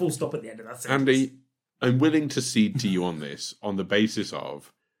 that's All right. a full stop at the end of that sentence. Andy, I'm willing to cede to you on this on the basis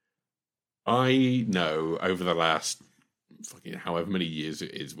of I know over the last fucking however many years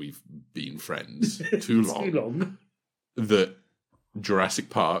it is we've been friends, too long, that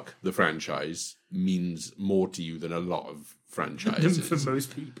Jurassic Park, the franchise, means more to you than a lot of franchises. For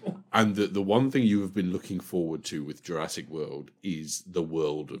most people. And that the one thing you have been looking forward to with Jurassic World is the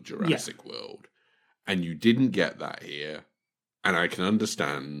world of Jurassic World. And you didn't get that here. And I can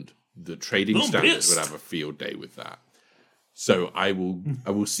understand the trading I'm standards pissed. would have a field day with that. So I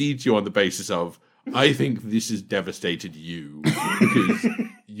will cede to you on the basis of I think this has devastated you because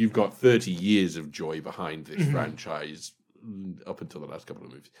you've got 30 years of joy behind this franchise up until the last couple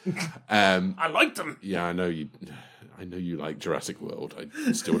of movies. I liked them. Yeah, I know you like Jurassic World.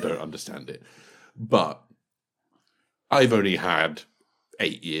 I still don't understand it. But I've only had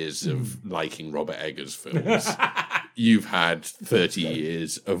 8 years of liking Robert Eggers films. You've had 30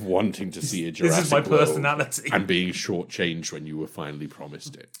 years of wanting to see a Jurassic This is my World personality. and being shortchanged when you were finally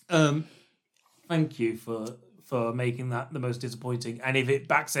promised it. Thank you for making that the most disappointing. And if it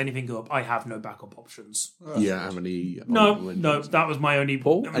backs anything up, I have no backup options. Yeah, how many? No, honourable no, mentions? that was my only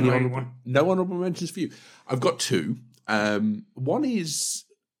Paul, my any only honourable, one. no honourable mentions for you. I've got two. One is,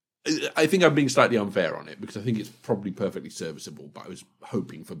 I think I'm being slightly unfair on it because I think it's probably perfectly serviceable, but I was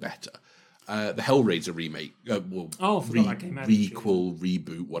hoping for better. The Hellraiser remake, I forgot that came out. requel,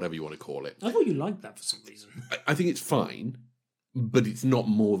 reboot, whatever you want to call it. I thought you liked that for some reason. I think it's fine, but it's not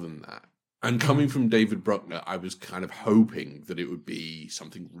more than that. And coming from David Bruckner, I was kind of hoping that it would be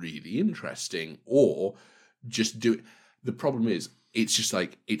something really interesting or just do it. The problem is, it's just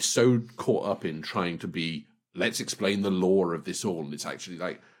like, it's so caught up in trying to be, let's explain the lore of this all. And it's actually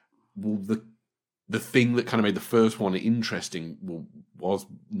like, well, the thing that kind of made the first one interesting was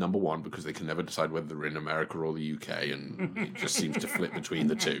number one, because they can never decide whether they're in America or the UK, and it just seems to flip between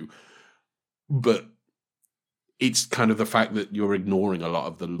the two. But it's kind of the fact that you're ignoring a lot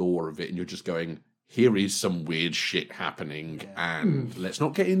of the lore of it, and you're just going, here is some weird shit happening, and let's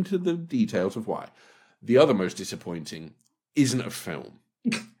not get into the details of why. The other most disappointing isn't a film.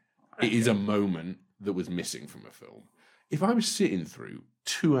 It is a moment that was missing from a film. If I was sitting through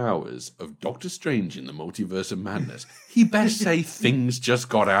 2 hours of Doctor Strange in the Multiverse of Madness, he best say things just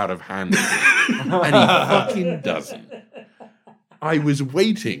got out of hand. And he fucking doesn't. I was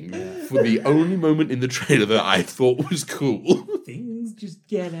waiting for the only moment in the trailer that I thought was cool. Things just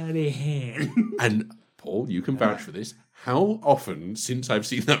get out of hand. And Paul, you can vouch for this. How often since I've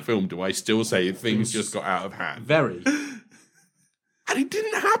seen that film do I still say things just got out of hand? Very. And it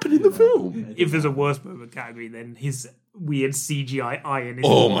didn't happen in the film. If there's a worse moment category, then his weird CGI eye in his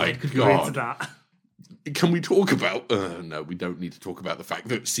Oh forehead my could go into God. that. Can we talk about... no, we don't need to talk about the fact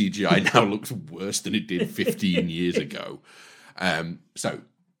that CGI now looks worse than it did 15 years ago. So,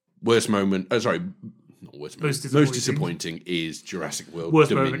 worst moment... not worst moment. Most disappointing is Jurassic World Worst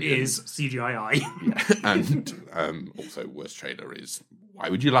Dominion. moment is CGI eye. Yeah. And also, worst trailer is... Why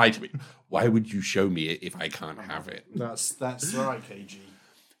would you lie to me? Why would you show me it if I can't have it? That's right, KG.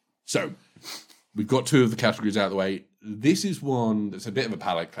 So, we've got two of the categories out of the way. This is one that's a bit of a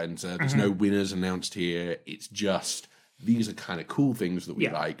palate cleanser. There's no winners announced here. It's just, these are kind of cool things that we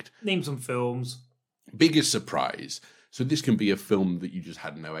liked. Name some films. Biggest surprise. So this can be a film that you just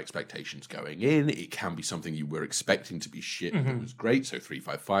had no expectations going in. It can be something you were expecting to be shit that was great. So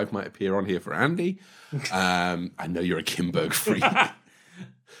 355 might appear on here for Andy. I know you're a Kimberg freak.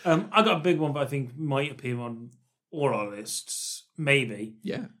 I got a big one, but I think might appear on all our lists, maybe.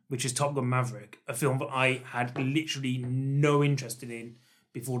 Yeah. Which is Top Gun Maverick, a film that I had literally no interest in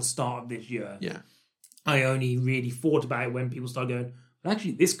before the start of this year. Yeah. I only really thought about it when people started going, well,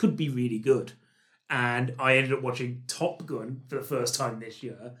 actually, this could be really good. And I ended up watching Top Gun for the first time this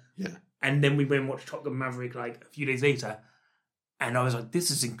year. Yeah. And then we went and watched Top Gun Maverick like a few days later. And I was like,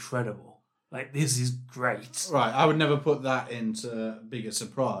 this is incredible. Like, this is great. Right, I would never put that into bigger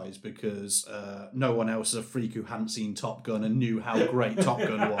surprise because no one else is a freak who hadn't seen Top Gun and knew how great Top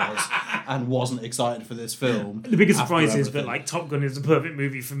Gun was and wasn't excited for this film. The biggest surprise is everything. that, like, Top Gun is the perfect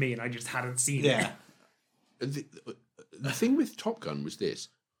movie for me and I just hadn't seen it. The thing with Top Gun was this.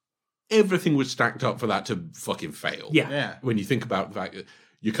 Everything was stacked up for that to fucking fail. Yeah. When you think about the fact that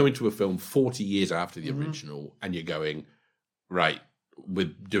you're coming to a film 40 years after the original and you're going, right,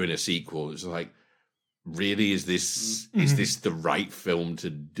 we're doing a sequel. It's like, really, is this the right film to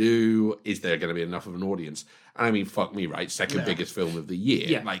do? Is there going to be enough of an audience? And I mean, fuck me, right? Second biggest film of the year.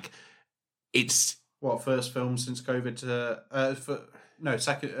 Yeah. Like, it's... What, first film since COVID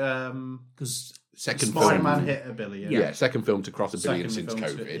second... Because Second Spider-Man film. hit $1 billion. Yeah, second film to cross $1 billion Second since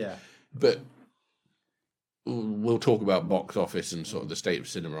film to- COVID. yeah. But we'll talk about box office and sort of the state of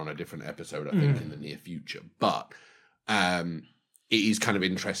cinema on a different episode, I think, in the near future. But it is kind of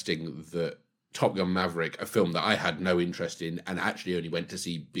interesting that Top Gun Maverick, a film that I had no interest in and actually only went to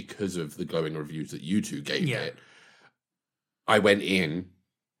see because of the glowing reviews that you two gave it, I went in,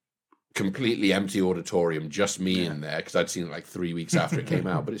 completely empty auditorium, just me in there, because I'd seen it like 3 weeks after it came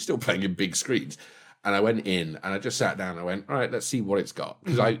out, but it's still playing in big screens. And I went in and I just sat down and I went, all right, let's see what it's got.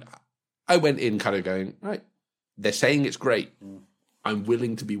 Because I went in kind of going, right, they're saying it's great. I'm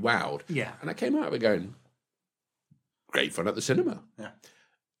willing to be wowed. Yeah. And I came out of it going, great fun at the cinema. Yeah.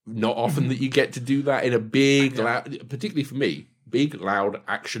 not often that you get to do that in a big, loud, particularly for me, big, loud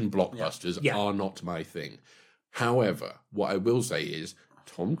action blockbusters Yeah. are not my thing. However, what I will say is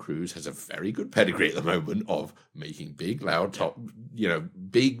Tom Cruise has a very good pedigree at the moment of making big, loud,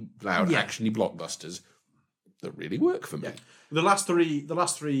 big, loud, Yeah. actiony blockbusters that really work for me. The last three,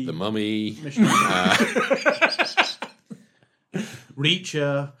 The Mummy, Mission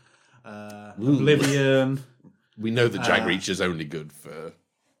Reacher, Oblivion. we know that Jag Reacher's only good for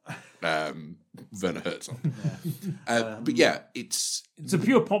Werner Herzog. But yeah, it's It's a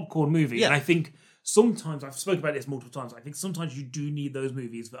pure popcorn movie, Yeah. and I think sometimes I've spoken about this multiple times. I think sometimes you do need those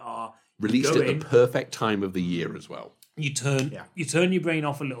movies that are released go at in, the perfect time of the year as well. you turn your brain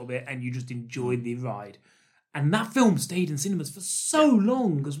off a little bit, and you just enjoy the ride. And that film stayed in cinemas for so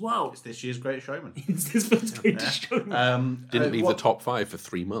long as well. It's this year's Greatest Showman. It's this film's greatest showman. Didn't leave the top 5 for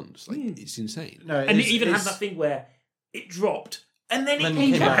 3 months. Like it's insane. No, And it even had that thing where it dropped and then it Then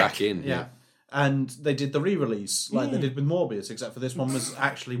came came back. Back in, Yeah. And they did the re-release like they did with Morbius, except for this one was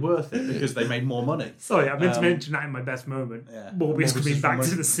actually worth it because they made more money. Sorry, I meant to mention that in my best moment. Yeah. Morbius Morbius coming is back from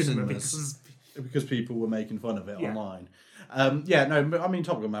to the cinema cinemas. because Because people were making fun of it Yeah. online. I mean,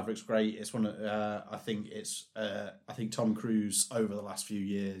 Top Gun Maverick's great. It's one of, I think Tom Cruise over the last few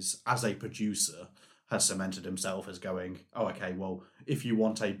years as a producer has cemented himself as going, oh, okay, well, if you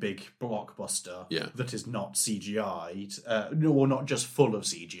want a big blockbuster that is not CGI'd, or not just full of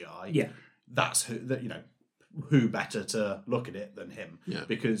CGI, yeah. that's who better to look at it than him? Yeah.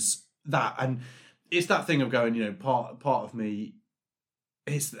 Because and it's that thing of going, part of me.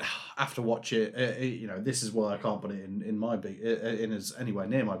 It's after watch it, this is why I can't put it in my big in as anywhere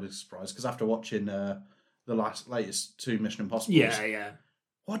near my big surprise, because after watching the latest 2 Mission Impossibles, Yeah.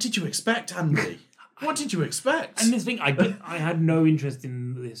 what did you expect, Andy? What did you expect? And this thing, I had no interest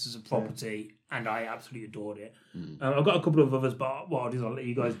in this as a property, and I absolutely adored it. I've got a couple of others, but what I'll do is I'll let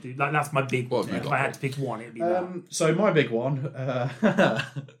you guys do. Like that's my big What one. have you If got? I had to pick one, it'd be that. So my big one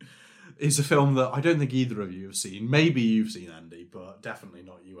is a film that I don't think either of you have seen. Maybe you've seen, Andy, but definitely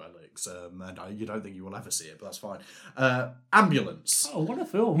not you, Alex. You don't think you will ever see it, but that's fine. Ambulance. Oh, what a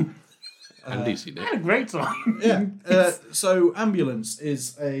film! Andy's seen I had a it. great time. Yeah. So Ambulance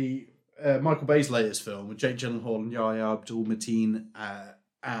is a Michael Bay's latest film with Jake Gyllenhaal and Yahya Abdul-Mateen,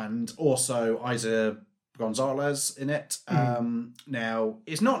 and also Isa Gonzalez in it. Now,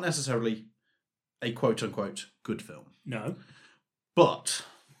 it's not necessarily a quote-unquote good film. No. But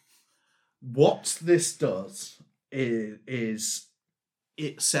what this does is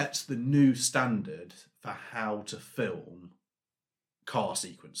it sets the new standard for how to film car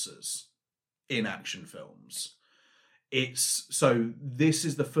sequences in action films. This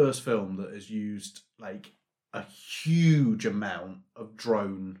is the first film that has used like a huge amount of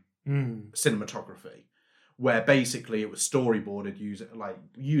drone cinematography, where basically it was storyboarded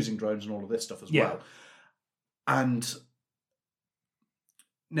using drones and all of this stuff as well. And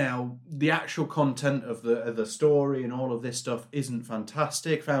now the actual content of the story and all of this stuff isn't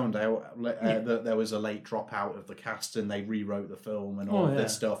fantastic. Found out that there was a late dropout of the cast and they rewrote the film and all of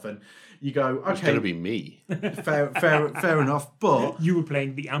this stuff. And you go, It's going okay, to be me. fair enough, but You were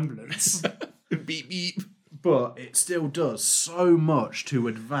playing the ambulance. Beep, beep. but it still does so much to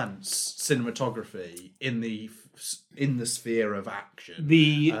advance cinematography in the sphere of action.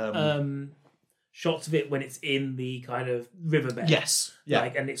 The shots of it when it's in the kind of riverbed. Yes, yeah.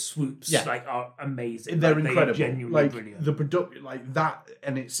 Like, and it swoops, Yeah. like, are amazing. They're Like, incredible. They are genuinely like brilliant. the product, like that,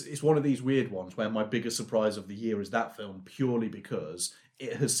 and it's one of these weird ones where my biggest surprise of the year is that film purely because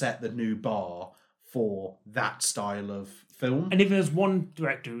it has set the new bar for that style of film. And if there's one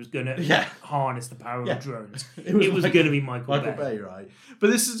director who's going to harness the power Yeah. of drones, It was going to be Michael Bay. Bay, right? But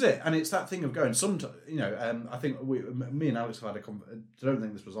this is it, and it's that thing of going. Sometimes, I think me and Alex have had I don't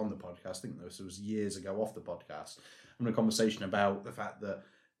think this was on the podcast. I think this was years ago off the podcast. Having a conversation about the fact that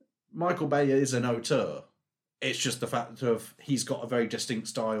Michael Bay is an auteur. It's just the fact of he's got a very distinct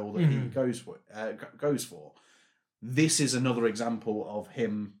style that he goes for. This is another example of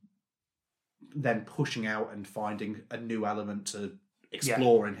him then pushing out and finding a new element to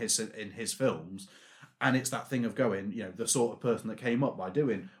explore in his films. And it's that thing of going, the sort of person that came up by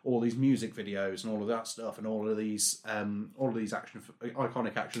doing all these music videos and all of that stuff and all of these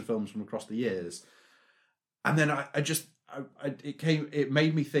iconic action films from across the years. And then it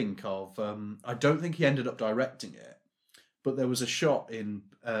made me think of, I don't think he ended up directing it, but there was a shot in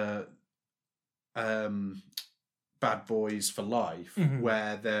Bad Boys for Life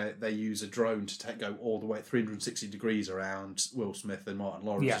where they use a drone to go all the way 360 degrees around Will Smith and Martin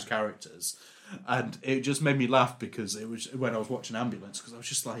Lawrence's characters, and it just made me laugh because it was when I was watching Ambulance, because I was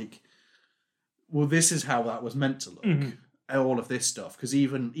just like, well, this is how that was meant to look. all of this stuff, because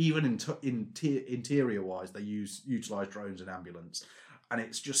even interior wise, they utilize drones and ambulance, and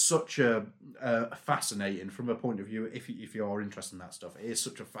it's just such a fascinating, from a point of view, if you are interested in that stuff, it is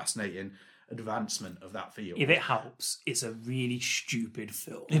such a fascinating advancement of that field. If it helps, it's a really stupid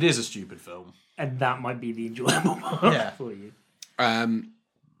film. It is a stupid film, And that might be the enjoyable part Yeah. for you.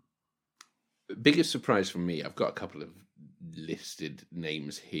 Biggest surprise for me, I've got a couple of listed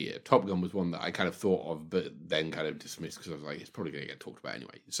names here. Top Gun was one that I kind of thought of, but then kind of dismissed because I was like, it's probably going to get talked about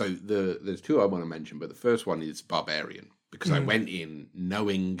anyway. So there's two I want to mention, but the first one is Barbarian, because I went in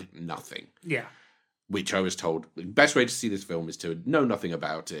knowing nothing. Yeah. Which I was told the best way to see this film is to know nothing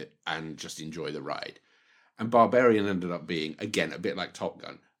about it and just enjoy the ride. And Barbarian ended up being, again, a bit like Top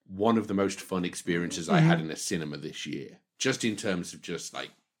Gun, one of the most fun experiences I had in a cinema this year. Just in terms of just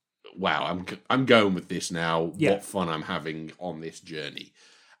like, wow, I'm going with this now. Yeah. What fun I'm having on this journey.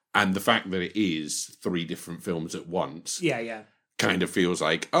 And the fact that it is 3 different films at once Yeah. kind of feels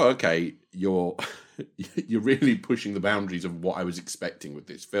like, oh, okay, you're really pushing the boundaries of what I was expecting with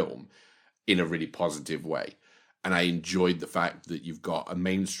this film in a really positive way. And I enjoyed the fact that you've got a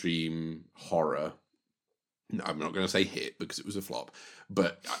mainstream horror. No, I'm not going to say hit because it was a flop,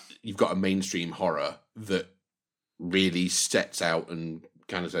 but you've got a mainstream horror that really sets out and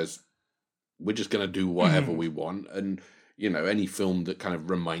kind of says, we're just going to do whatever we want. And, you know, any film that kind of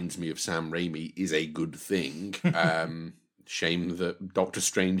reminds me of Sam Raimi is a good thing. Shame that Doctor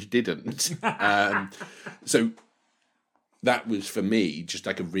Strange didn't. So that was, for me, just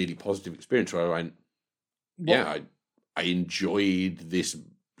like a really positive experience where I went, I enjoyed this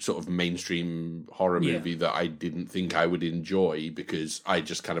sort of mainstream horror movie that I didn't think I would enjoy, because I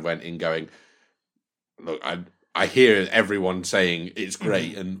just kind of went in going, look, I hear everyone saying it's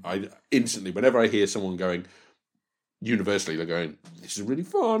great, and I instantly, whenever I hear someone going, universally, they're going, this is really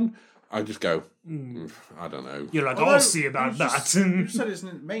fun, I just go, I don't know. You're like, Although, I'll see about that. You said it's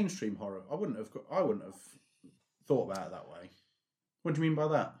mainstream horror. I wouldn't have thought about it that way. What do you mean by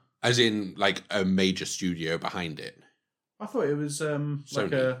that? As in, like, a major studio behind it. I thought it was like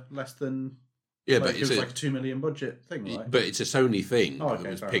Sony. a less than. Yeah, like but it it's was like a $2 million budget thing, right? But it's a Sony thing okay,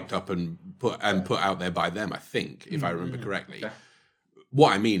 that was fair picked enough. up and put out there by them, I think, if I remember correctly. Okay.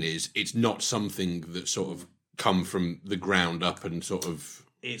 What I mean is, it's not something that sort of come from the ground up and sort of.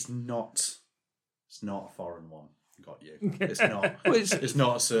 It's not a foreign one. Got you. It's not. Well, It's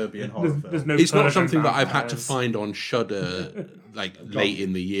not a Serbian horror film. There's no It's not Persian something that I've had to vampires. find on Shudder like late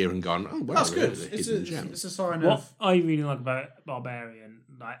in the year and gone, oh, well, That's good. there's a It's hidden gem. a sign What of. I really like about Barbarian,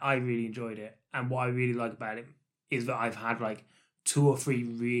 like, I really enjoyed it, and what I really like about it is that I've had like 2 or 3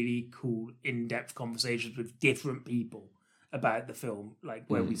 really cool, in-depth conversations with different people about the film, like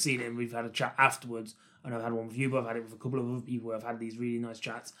where we've seen it and we've had a chat afterwards. And I've had one with you, but I've had it with a couple of other people where I've had these really nice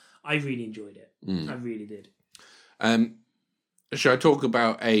chats. I really enjoyed it. I really did. Shall I talk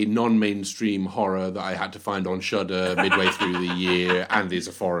about a non-mainstream horror that I had to find on Shudder midway through the year and is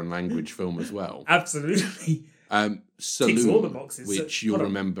a foreign language film as well? Absolutely. Saloon, all the boxes. which So- you'll hold on.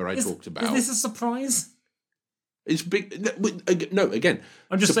 remember I talked about. Is this a surprise? It's big. No, again.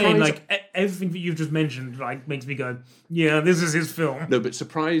 I'm just surprise- saying, like, everything that you've just mentioned, like, makes me go, yeah, this is his film. No, but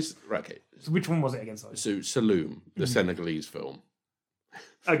surprise. Right, okay. So which one was it again? Sorry. So Saloon, the Senegalese film.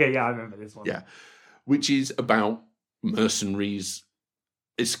 Okay, yeah, I remember this one. Yeah. Which is about mercenaries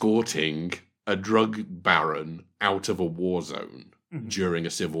escorting a drug baron out of a war zone during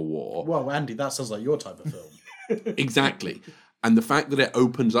a civil war. Well, Andy, that sounds like your type of film. Exactly. And the fact that it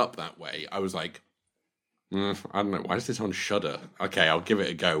opens up that way, I was like, I don't know, why is this on Shudder? Okay, I'll give it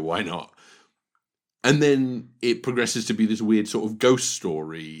a go. Why not? And then it progresses to be this weird sort of ghost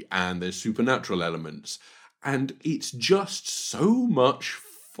story, and there's supernatural elements. And it's just so much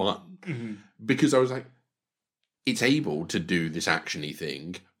fun. Because I was like, it's able to do this action-y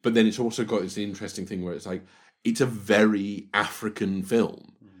thing, but then it's also got this interesting thing where it's like, it's a very African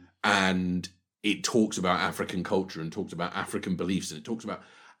film. And it talks about African culture and talks about African beliefs, and it talks about,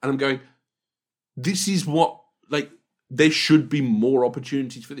 and I'm going, this is what, like, there should be more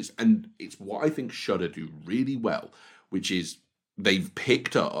opportunities for this. And it's what I think Shudder do really well, which is they've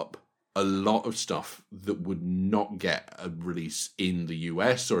picked up a lot of stuff that would not get a release in the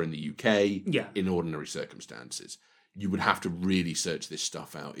US or in the UK in ordinary circumstances. You would have to really search this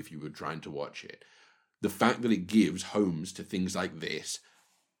stuff out if you were trying to watch it. The fact that it gives homes to things like this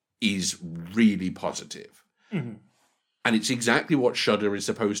is really positive. And it's exactly what Shudder is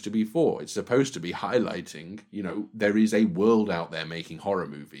supposed to be for. It's supposed to be highlighting, you know, there is a world out there making horror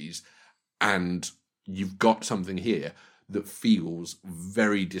movies, and you've got something here that feels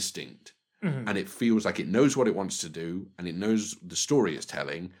very distinct. And it feels like it knows what it wants to do, and it knows the story it's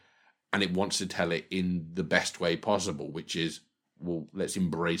telling, and it wants to tell it in the best way possible, which is, well, let's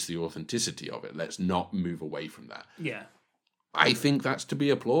embrace the authenticity of it. Let's not move away from that. Yeah. I think that's to be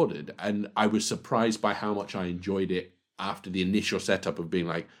applauded. And I was surprised by how much I enjoyed it after the initial setup of being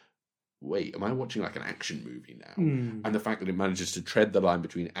like, wait, am I watching like an action movie now? And the fact that it manages to tread the line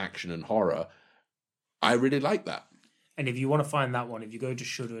between action and horror, I really like that. And if you want to find that one, if you go to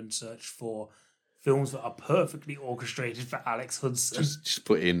Shudder and search for films that are perfectly orchestrated for Alex Hudson. Just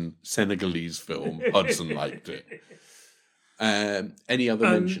put in Senegalese film. Hudson liked it. Any other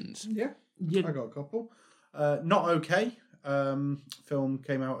mentions? Yeah, Yeah. I got a couple. Not Okay. Film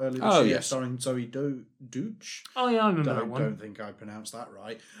came out earlier this year, yes. starring Zoe Deutch. Oh, yeah, I remember that one. Don't think I pronounced that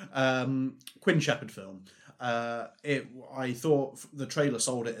right. Quinn Shepherd film. I thought the trailer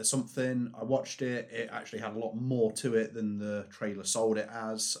sold it as something. I watched it. It actually had a lot more to it than the trailer sold it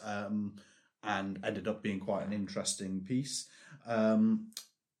as, and ended up being quite an interesting piece.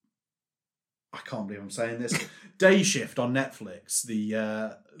 I can't believe I'm saying this. Day Shift on Netflix,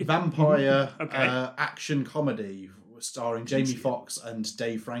 the vampire action comedy starring Jamie Foxx and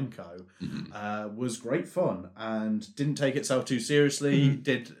Dave Franco, was great fun and didn't take itself too seriously.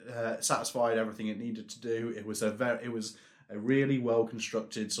 Satisfied everything it needed to do. It was a really well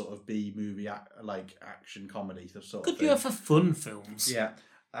constructed sort of B movie like action comedy sort of Good thing. year for fun films. Yeah.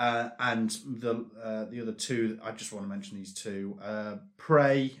 And the other two, I just want to mention these two.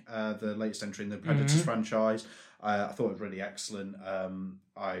 Prey, the latest entry in the Predators franchise, I thought it was really excellent.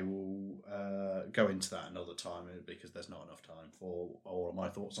 I will go into that another time because there's not enough time for all of my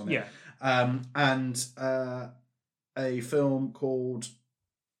thoughts on it. Yeah. And a film called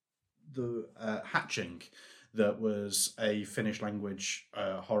The Hatching, that was a Finnish language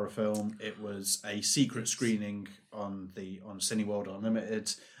horror film. It was a secret screening on Cineworld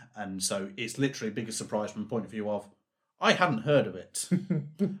Unlimited, and so it's literally biggest surprise from the point of view of I hadn't heard of it.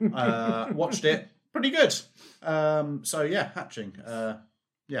 Watched it, pretty good. So yeah, Hatching.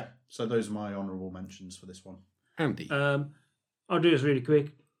 Yeah, so those are my honourable mentions for this one. Andy. I'll do this really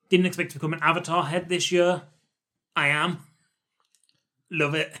quick. Didn't expect to become an Avatar head this year. I am.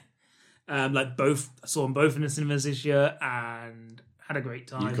 Love it. I saw them both in the cinemas this year and had a great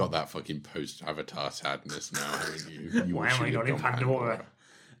time. You've got that fucking post-Avatar sadness now, haven't you? Why am I not in Pandora?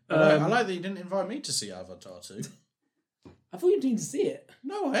 I like that you didn't invite me to see Avatar 2. I thought you needed to see it.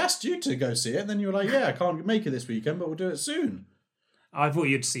 No, I asked you to go see it, and then you were like, yeah, I can't make it this weekend, but we'll do it soon. I thought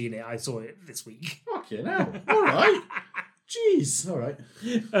you'd seen it. I saw it this week. Fucking hell. All right. Jeez. All right.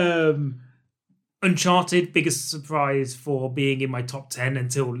 Uncharted, biggest surprise for being in my top 10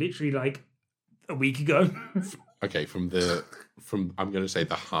 until literally like a week ago. Okay, from I'm going to say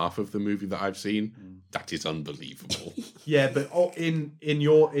the half of the movie that I've seen, that is unbelievable. Yeah, but in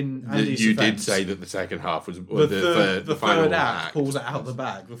Andy's You defense, did say that the second half was the final third act pulls it out of the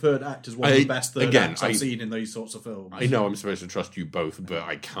bag. The third act is one of the best acts I've seen in those sorts of films. I know I'm supposed to trust you both, but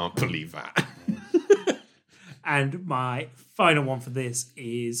I can't believe that. And my final one for this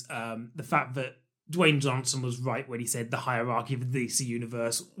is the fact that Dwayne Johnson was right when he said the hierarchy of the DC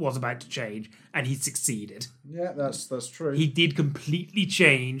universe was about to change, and he succeeded. Yeah, that's true. He did completely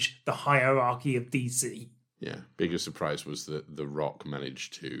change the hierarchy of DC. Yeah, biggest surprise was that The Rock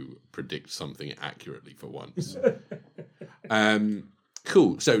managed to predict something accurately for once.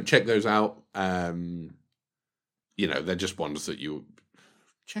 Cool. So check those out. They're just ones that you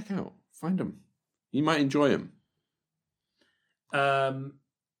check out. Find them. You might enjoy them.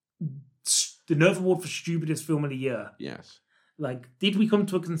 The Nerve Award for Stupidest Film of the Year. Yes. Like, did we come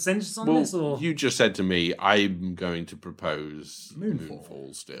to a consensus on this? Or You just said to me, I'm going to propose Moonfall.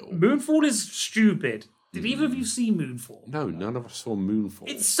 Moonfall still. Moonfall is stupid. Did either of you see Moonfall? No, none of us saw Moonfall.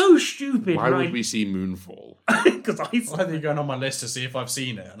 It's so stupid. Why would we see Moonfall? Because I I think you're going on my list to see if I've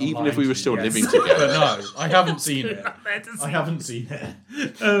seen it. and I'm Even lying if we to were you, still yes. living together. But no, I haven't seen it. there to see I haven't seen it.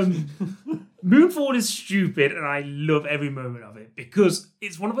 Moonfall is stupid, and I love every moment of it because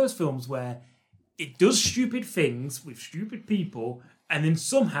it's one of those films where it does stupid things with stupid people, and then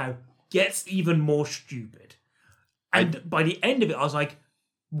somehow gets even more stupid. And by the end of it, I was like,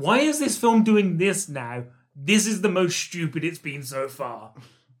 "Why is this film doing this now? This is the most stupid it's been so far."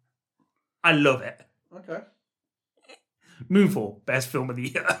 I love it. Okay. Moonfall, best film of the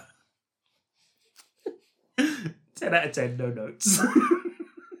year. 10 out of 10, no notes.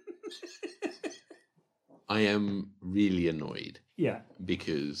 I am really annoyed Yeah.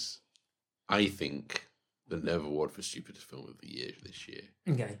 because I think the Nerve Award for Stupidest Film of the Year this year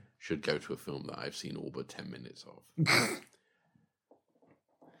Okay. should go to a film that I've seen all but 10 minutes of.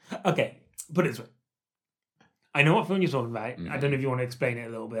 Okay, put it this way. I know what film you're talking about. I don't know if you want to explain it a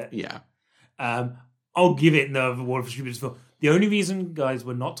little bit. Yeah. I'll give it the award for stupidest film. The only reason, guys,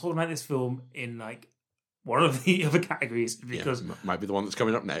 we're not talking about this film in like one of the other categories is because Might be the one that's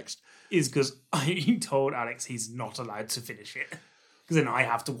coming up next. I told Alex he's not allowed to finish it because then I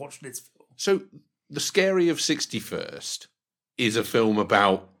have to watch this film. So, The Scary of 61st is a film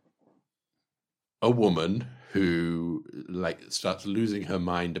about a woman who starts losing her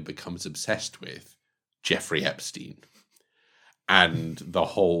mind and becomes obsessed with Jeffrey Epstein and the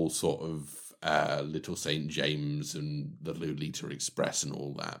whole sort of Little St. James and the Lolita Express and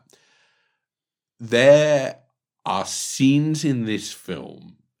all that. There are scenes in this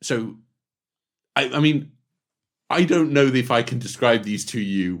film. So, I mean, I don't know if I can describe these to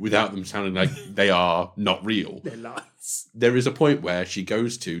you without them sounding like they are not real. They're lies. There is a point where she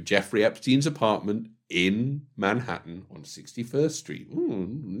goes to Jeffrey Epstein's apartment in Manhattan on 61st Street.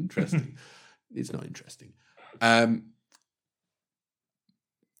 Ooh, interesting. It's not interesting.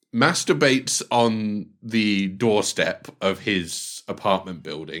 Masturbates on the doorstep of his apartment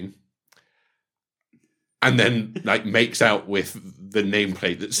building and then makes out with the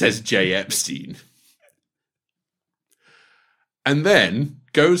nameplate that says J. Epstein. And then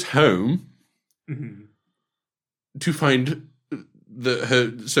goes home to find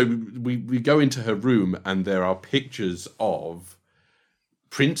so we go into her room and there are pictures of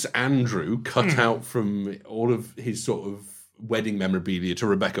Prince Andrew cut out from all of his sort of wedding memorabilia to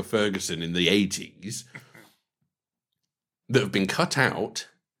Rebecca Ferguson in the 80s that have been cut out,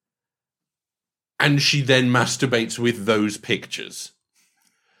 and she then masturbates with those pictures.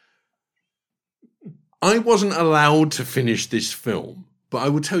 I wasn't allowed to finish this film, but I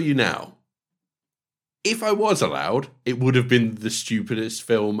will tell you now, if I was allowed, it would have been the stupidest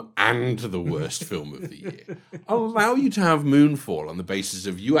film and the worst film of the year. I'll allow you to have Moonfall on the basis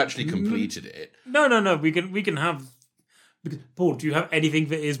of you actually completed it. No. We can have. Paul, do you have anything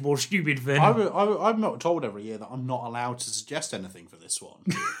that is more stupid than? I'm not told every year that I'm not allowed to suggest anything for this one.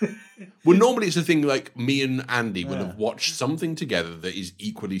 Well, normally it's a thing like me and Andy will have watched something together that is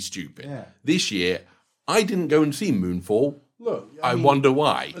equally stupid. Yeah. This year, I didn't go and see Moonfall. Look, I wonder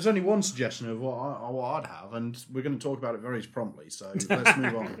why. There's only one suggestion of what I'd have, and we're going to talk about it very promptly, so let's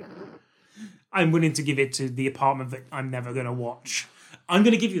move on. I'm willing to give it to The Apartment that I'm never going to watch. I'm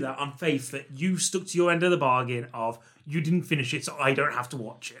going to give you that on faith that you stuck to your end of the bargain of you didn't finish it, so I don't have to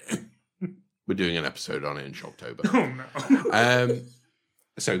watch it. We're doing an episode on it in Shocktober. Oh, no.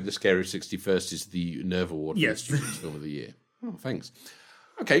 So The Scary 61st is the Nerve Award for the stupidest film of the year. Oh, thanks.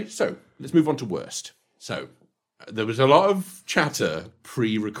 Okay, so let's move on to worst. So there was a lot of chatter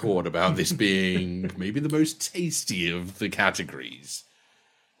pre-record about this being maybe the most tasty of the categories.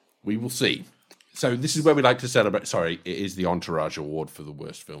 We will see. So this is where we like to celebrate. Sorry, it is the Entourage Award for the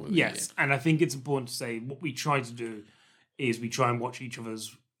worst film of the year. Yes, and I think it's important to say what we try to do is we try and watch each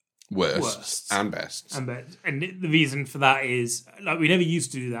other's Worsts and bests. And the reason for that is, like, we never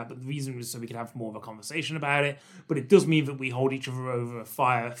used to do that, but the reason was so we could have more of a conversation about it. But it does mean that we hold each other over a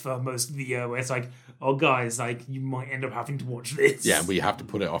fire for most of the year, where it's like, oh, guys, like, you might end up having to watch this. Yeah, we have to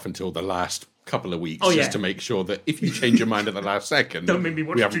put it off until the last couple of weeks Oh, yeah. just to make sure that if you change your mind at the last second, Don't make me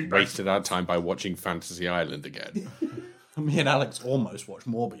watch we haven't Dreamcast. wasted our time by watching Fantasy Island again. Me and Alex almost watched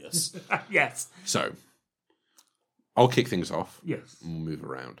Morbius. Yes. So, I'll kick things off. Yes. And we'll move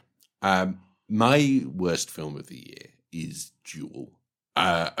around. My worst film of the year is Duel.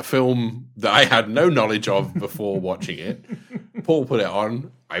 A film that I had no knowledge of before watching it. Paul put it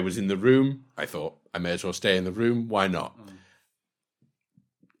on. I was in the room. I thought, I may as well stay in the room. Why not?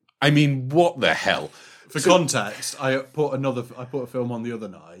 I mean, what the hell? For context, I put a film on the other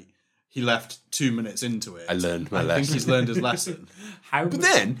night. He left 2 minutes into it. I learned my I lesson. think he's learned his lesson. But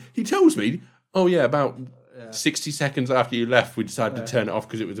then he tells me, oh yeah, about 60 seconds after you left, we decided to turn it off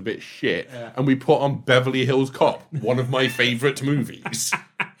because it was a bit shit. And we put on Beverly Hills Cop, one of my favourite movies.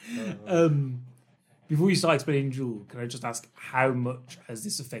 Before you start explaining Jewel, can I just ask how much has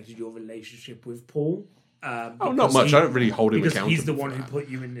this affected your relationship with Paul? Oh, not much. I don't really hold him because accountable. he's the one for who that. put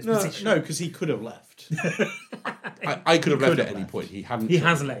you in this No, position. because he could have left. I could have left at have any left. point. He hadn't. He tried.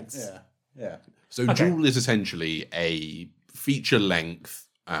 has legs. Yeah. So Jewel is essentially a feature-length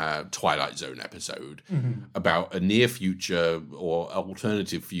Twilight Zone episode about a near future or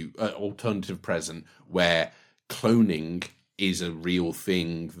alternative present where cloning is a real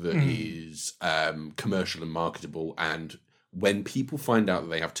thing that is commercial and marketable, and when people find out that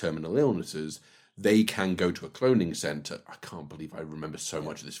they have terminal illnesses, they can go to a cloning center. I can't believe I remember so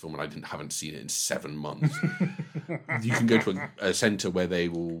much of this film and I haven't seen it in 7 months. You can go to a center where they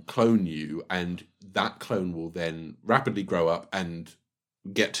will clone you, and that clone will then rapidly grow up and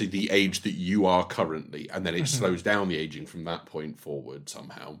get to the age that you are currently, and then it slows down the aging from that point forward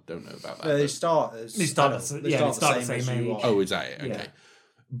somehow. Don't know about that. They but- start as They start adults. at- They yeah, start they start the the same as same you age. are. Oh, is that it? Okay. Yeah.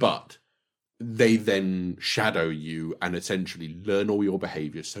 But they then shadow you and essentially learn all your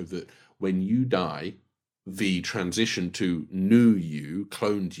behaviors so that when you die, the transition to new you,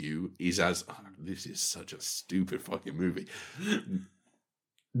 cloned you, is as... oh, this is such a stupid fucking movie.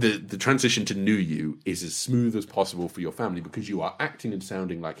 The transition to new you is as smooth as possible for your family because you are acting and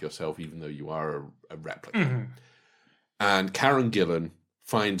sounding like yourself even though you are a replica. And Karen Gillan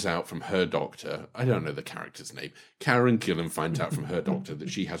finds out from her doctor, I don't know the character's name, Karen Gillan finds out from her doctor that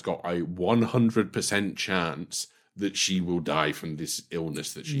she has got a 100% chance that she will die from this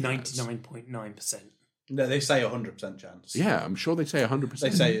illness that she has. 99.9%. No, they say 100% chance. Yeah, I'm sure they say 100%. They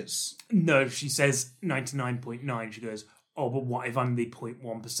say it's... No, she says 99.9. She goes, oh, but what if I'm the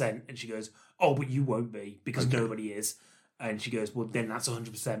 0.1%? And she goes, oh, but you won't be because nobody is. And she goes, well, then that's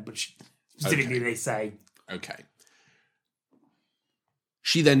 100%. But specifically, they say... Okay.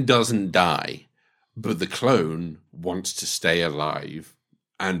 She then doesn't die, but the clone wants to stay alive.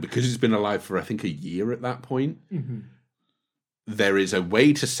 And because it's been alive for, I think, a year at that point, there is a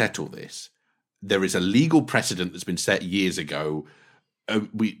way to settle this. There is a legal precedent that's been set years ago.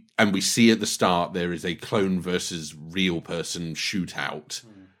 We see at the start there is a clone versus real person shootout.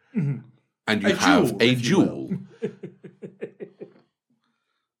 And you have a duel.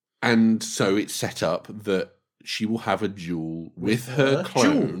 And so it's set up that she will have a duel with her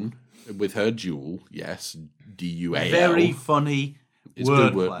clone. With her duel, yes. DUAL. Very funny It's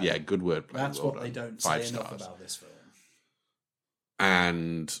good wordplay. word. Yeah, good word. That's Well what they done. don't 5 say enough stars. about this film.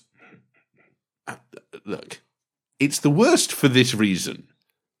 And look, it's the worst for this reason.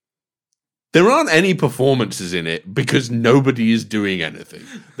 There aren't any performances in it because nobody is doing anything.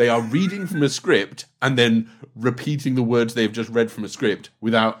 They are reading from a script and then repeating the words they've just read from a script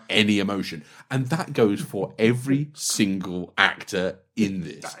without any emotion. And that goes for every single actor in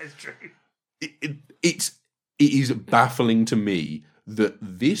this. That is true. It is baffling to me that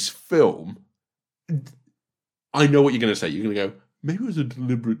this film... I know what you're going to say. You're going to go, maybe it was a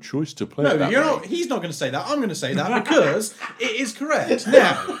deliberate choice to play it No, that you're way. not. He's not going to say that. I'm going to say that because it is correct.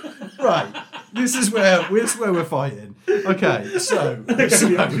 Now, right, this is where we're fighting. Okay, so It's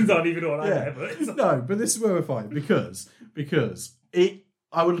not even all I yeah. know, but it's No, but this is where we're fighting because it.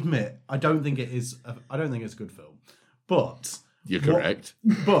 I will admit, I don't think it's a good film, but You're correct.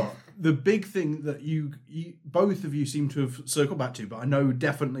 But the big thing that you both of you seem to have circled back to, but I know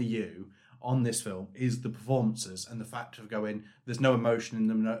definitely you on this film, is the performances and the fact of going, there's no emotion in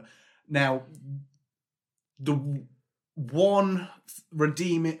them. Now, the one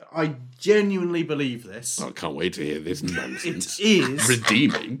redeeming, I genuinely believe this. I can't wait to hear this nonsense. It is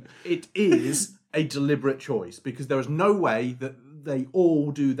Redeeming. It is a deliberate choice because there is no way that they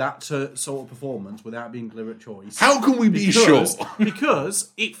all do that sort of performance without being deliberate choice. How can we be sure?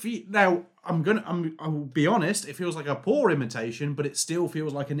 Because now I will be honest. It feels like a poor imitation, but it still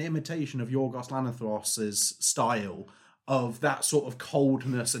feels like an imitation of Yorgos Lanthimos' style of that sort of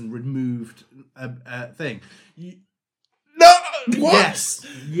coldness and removed thing. No! What?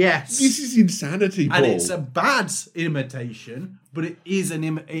 Yes. This is insanity, Paul. And it's a bad imitation, but it is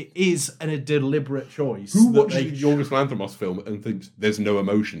a deliberate choice. Who that watches they- a Yorgos Lanthimos film and thinks there's no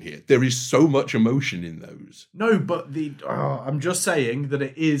emotion here? There is so much emotion in those. No, but I'm just saying that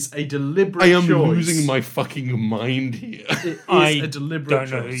it is a deliberate I am choice. losing my fucking mind here. It is I a deliberate don't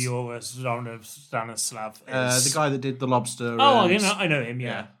know choice. who your Stanislav is. The guy that did The Lobster. Oh, and- I know him.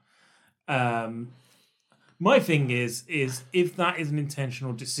 Yeah. My thing is if that is an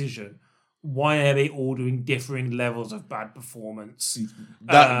intentional decision, why are they all doing differing levels of bad performance?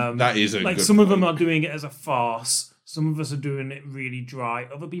 That is a Like good some of them point. are doing it as a farce. Some of us are doing it really dry.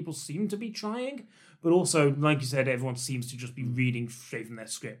 Other people seem to be trying, but also, like you said, everyone seems to just be reading straight from their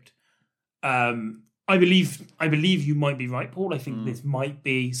script. I believe you might be right, Paul. I think this might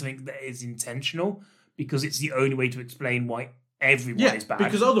be something that is intentional because it's the only way to explain why everyone Yeah, is bad.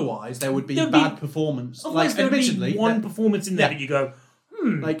 because otherwise there would be There'd bad be- performance. Otherwise, Like, there'd admittedly, be one that- performance in there yeah. that you go,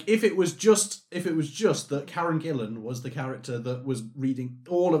 like if it was just that Karen Gillan was the character that was reading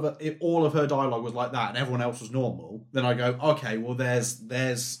all of her dialogue was like that, and everyone else was normal, then I go, okay, well, there's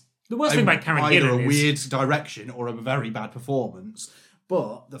the worst thing about Karen either Gillan a is weird direction or a very bad performance.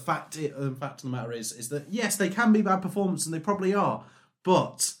 But the fact of the matter is that yes, they can be bad performances, and they probably are.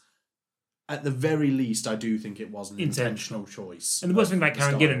 But at the very least, I do think it was an intentional choice. And the worst thing about of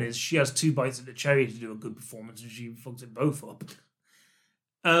Karen style. Gillan is she has 2 bites at the cherry to do a good performance, and she fucks it both up.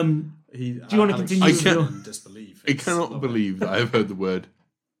 Do you want to continue? I can't- with disbelieve. I cannot believe that I've heard the word.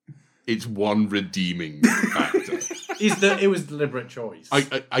 It's one redeeming factor. It was deliberate choice.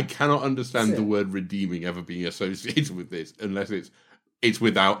 I cannot understand That's the it. word redeeming ever being associated with this unless it's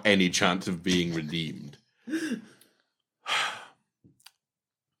without any chance of being redeemed.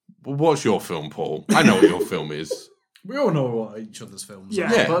 What's your film, Paul? I know what your film is. We all know what each other's films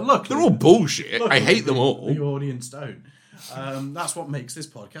Yeah. are. Yeah, But look, they're all bullshit. I hate them all. The audience don't. That's what makes this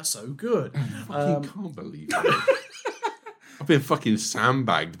podcast so good. I can't believe it. I've been fucking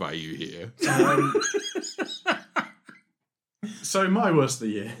sandbagged by you here. So my worst of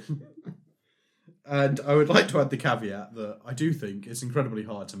the year. And I would like to add the caveat that I do think it's incredibly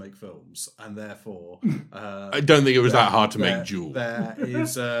hard to make films, and therefore... I don't think it was that hard to make Jewel. There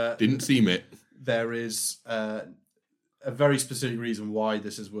is... Didn't seem it. there is a very specific reason why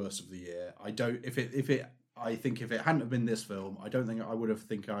this is worst of the year. I think if it hadn't have been this film, I don't think I would have.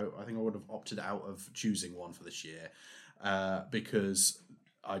 I think I would have opted out of choosing one for this year because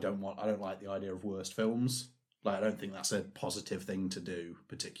I don't like the idea of worst films. Like, I don't think that's a positive thing to do,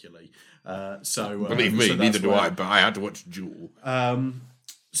 particularly. Believe me, so neither that's do where- I, but I had to watch Jewel.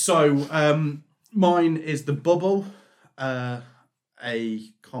 Mine is The Bubble, a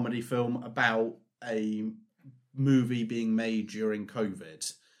comedy film about a movie being made during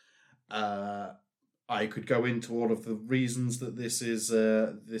COVID. I could go into all of the reasons that this is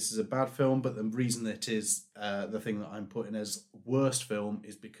a bad film, but the reason it is the thing that I'm putting as worst film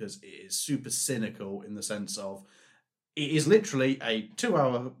is because it is super cynical in the sense of it is literally a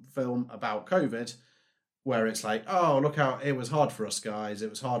 2-hour film about COVID, where it's like, oh, look how it was hard for us guys. It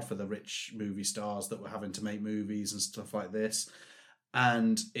was hard for the rich movie stars that were having to make movies and stuff like this.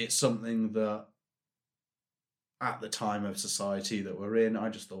 And it's something that at the time of society that we're in, I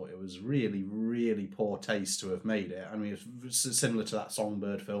just thought it was really, really poor taste to have made it. I mean, it's similar to that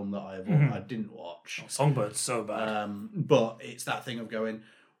Songbird film that I didn't watch. Songbird's so bad. But it's that thing of going,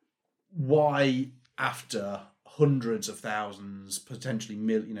 why after hundreds of thousands, potentially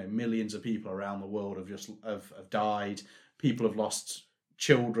millions of people around the world have died, people have lost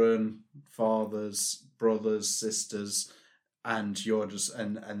children, fathers, brothers, sisters, and you're just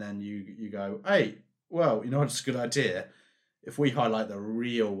and then you go, hey, well, it's a good idea if we highlight the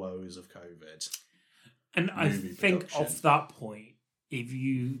real woes of COVID. And I movie think production. off that point, if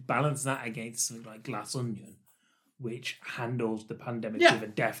you balance that against something like Glass Onion, which handles the pandemic Yeah. with a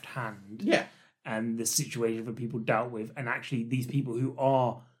deft hand, Yeah. and the situation that people dealt with, and actually these people who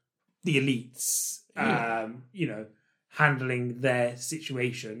are the elites, handling their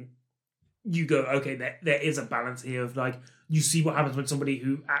situation, you go, okay, there is a balance here of like, you see what happens when somebody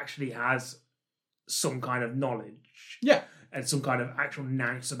who actually has some kind of knowledge Yeah. and some kind of actual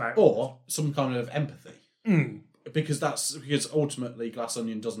nous about Or some kind of empathy. Mm. Because ultimately Glass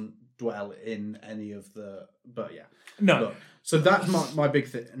Onion doesn't dwell in any of the... But yeah. No. Look, so that's my big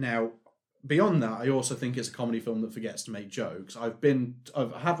thing. Now, beyond that, I also think it's a comedy film that forgets to make jokes. I have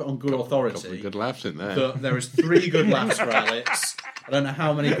it on good Couple authority. of good laughs in there. that there is 3 good laughs for Alex. I don't know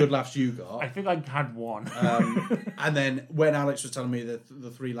how many good laughs you got. I think I had one. And then when Alex was telling me the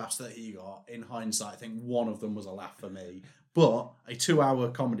 3 laughs that he got, in hindsight, I think one of them was a laugh for me. But a 2-hour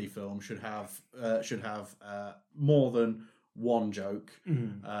comedy film should have more than one joke.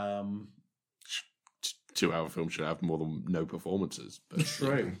 2-hour film should have more than no performances. But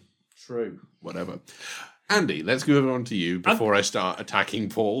True. whatever. Andy, let's go on to you before I start attacking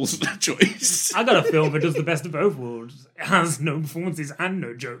Paul's choice. I got a film that does the best of both worlds. It has no performances and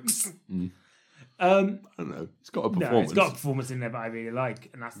no jokes. I don't know. It's got a performance. No, it's got a performance in there that I really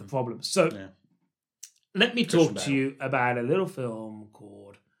like, and that's the problem. So, Yeah. let me Christian talk to Bale. you about a little film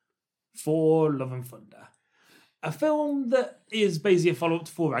called For Love and Thunder. A film that is basically a follow-up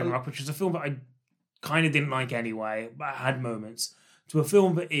to Thor Ragnarok, which is a film that I kind of didn't like anyway, but I had moments, to a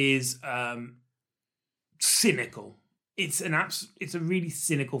film that is cynical. It's a really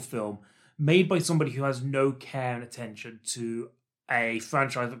cynical film made by somebody who has no care and attention to a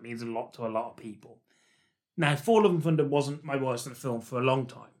franchise that means a lot to a lot of people. Now, For Love and Thunder wasn't my worst of the film for a long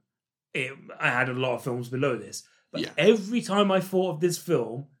time. I had a lot of films below this. But Yeah. every time I thought of this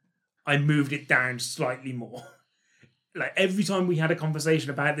film, I moved it down slightly more. Like, every time we had a conversation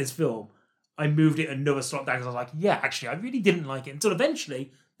about this film, I moved it another slot down because I was like, yeah, actually, I really didn't like it. Until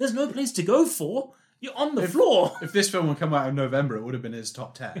eventually, there's no place to go for. You're on the floor. If this film had come out in November, it would have been his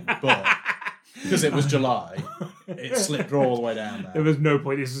top 10. But because it was July, it slipped all the way down There there. was no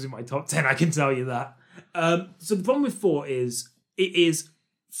point this was in my top 10, I can tell you that. So the problem with Thor is it is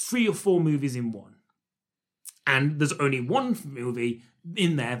 3 or 4 movies in one. And there's only one movie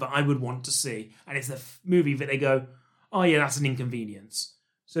in there that I would want to see. And it's the movie that they go, oh yeah, that's an inconvenience.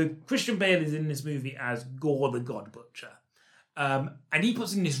 So Christian Bale is in this movie as Gore the God Butcher. And he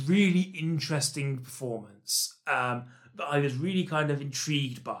puts in this really interesting performance that I was really kind of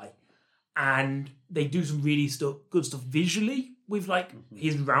intrigued by. And they do some really good stuff visually with like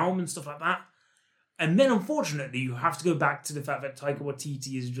his realm and stuff like that. And then unfortunately, you have to go back to the fact that Taika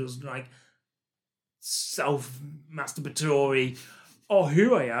Waititi is just like self-masturbatory. Oh,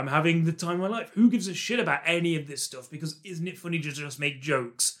 here I am having the time of my life. Who gives a shit about any of this stuff? Because isn't it funny to just make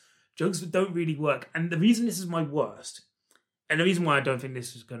jokes? Jokes that don't really work. And the reason this is my worst, and the reason why I don't think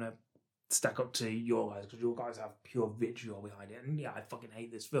this is going to stack up to your guys, because your guys have pure vitriol behind it. And yeah, I fucking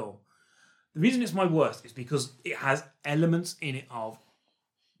hate this film. The reason it's my worst is because it has elements in it of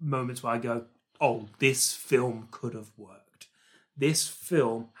moments where I go, oh, this film could have worked. This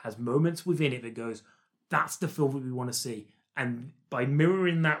film has moments within it that goes, that's the film that we want to see. And by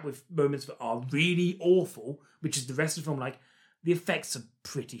mirroring that with moments that are really awful, which is the rest of the film, like, the effects are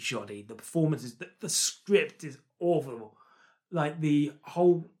pretty shoddy. The performances, the script is awful. Like, the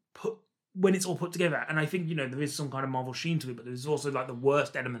whole when it's all put together. And I think, you know, there is some kind of Marvel sheen to it, but there's also, like, the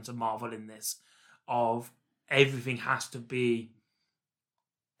worst elements of Marvel in this, of everything's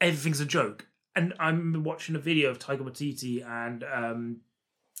a joke. And I remember watching a video of Taika Waititi and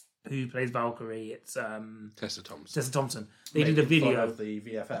who plays Valkyrie. It's Tessa Thompson. Tessa Thompson. They did a Making fun video of the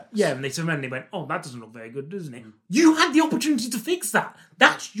VFX. Yeah, and they turned around and they went, "Oh, that doesn't look very good, doesn't it?" You had the opportunity to fix that.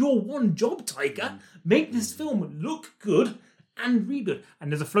 That's your one job, Taika. Make this film look good and read good. And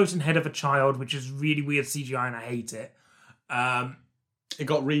there's a floating head of a child, which is really weird CGI, and I hate it. It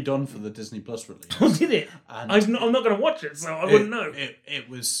got redone for the Disney Plus release. Oh, did it? And I'm not going to watch it, so I wouldn't know. It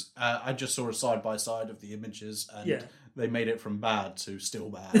was. I just saw a side by side of the images, and Yeah. they made it from bad to still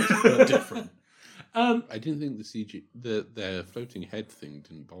bad, but different. I didn't think the floating head thing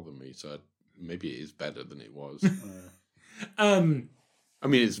didn't bother me, so maybe it is better than it was. I mean,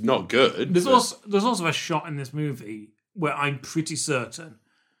 it's not good. There's also a shot in this movie where I'm pretty certain,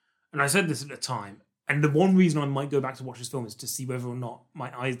 and I said this at the time, and the one reason I might go back to watch this film is to see whether or not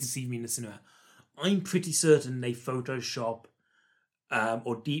my eyes deceive me in the cinema. I'm pretty certain they Photoshop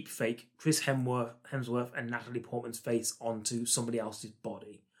or deep fake Chris Hemsworth and Natalie Portman's face onto somebody else's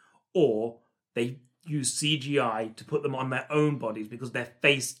body, or they use CGI to put them on their own bodies because their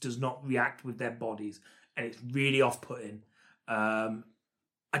face does not react with their bodies, and it's really off-putting. I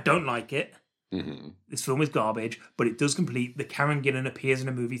don't like it. Mm-hmm. This film is garbage, but it does complete the Karen Gillan appears in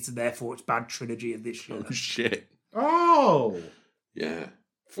a movie, so therefore it's bad trilogy of this year. Oh, shit. Oh, Yeah.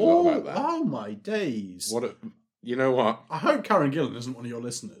 Forgot about that. Oh my days! You know what? I hope Karen Gillan isn't one of your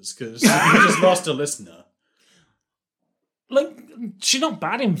listeners, because you just lost a listener. Like, she's not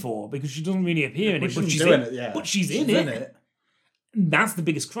bad in 4 because she doesn't really appear in it, but she's in it. Yeah. But she's in it. That's the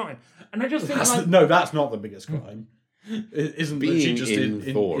biggest crime. And I just think no, that's not the biggest crime. It isn't that she Being just in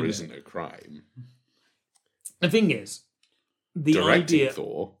Thor in isn't a crime. the thing is, Directing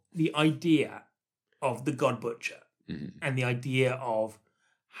Thor. the idea of the God Butcher Mhm. and the idea of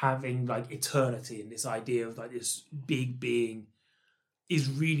having like eternity and this idea of like this big being is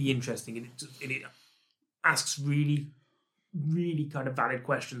really interesting, and it asks really, really kind of valid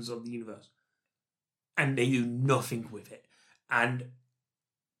questions of the universe, and they do nothing with it. And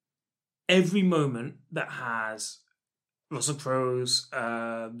every moment that has Russell Crowe's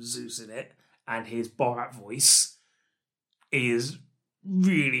Zeus in it and his Borat voice is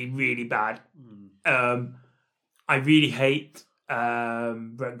really, really bad. I really hate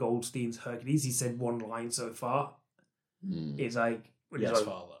Brett Goldstein's Hercules. He said one line so far. It's like, when Yes, he's like,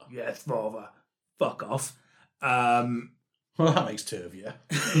 father. Yes, father. Fuck off. Well, that makes two of you.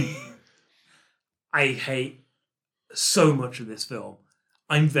 I hate so much of this film.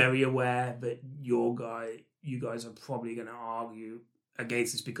 I'm very aware that you guys are probably going to argue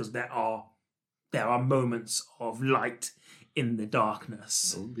against this because there are moments of light in the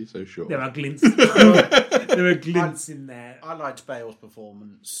darkness. I wouldn't be so sure. There are glints. There are glints in there. I liked Bale's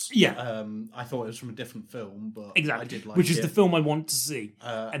performance. Yeah. I thought it was from a different film, but Exactly. I did like Which it. is the film I want to see.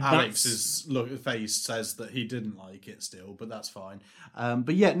 And Alex's face says that he didn't like it still, but that's fine.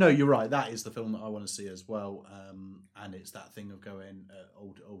 But yeah, no, you're right. That is the film that I want to see as well. And it's that thing of going,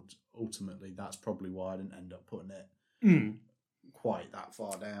 ultimately, that's probably why I didn't end up putting it quite that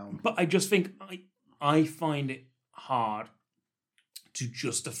far down. But I just think I find it hard to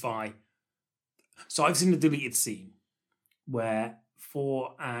justify. So I've seen the deleted scene where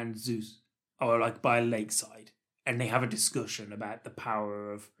Thor and Zeus are like by a lakeside and they have a discussion about the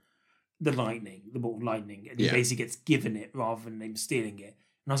power of the lightning, the ball of lightning, and he basically gets given it rather than him stealing it.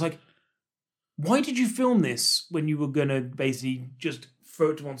 And I was like, why did you film this when you were going to basically just throw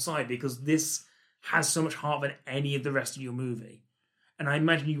it to one side? Because this has so much heart than any of the rest of your movie. And I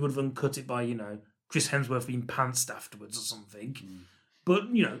imagine you would have uncut it by, Chris Hemsworth being pantsed afterwards or something. But,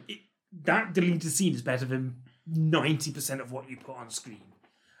 that deleted scene is better than 90% of what you put on screen.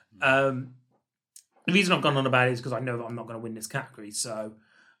 The reason I've gone on about it is because I know that I'm not going to win this category, so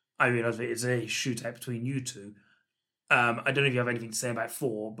I realise that it's a shootout between you two. I don't know if you have anything to say about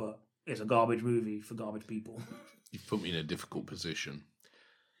 4, but it's a garbage movie for garbage people. You've put me in a difficult position.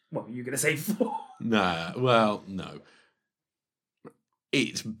 What, were you going to say 4? No.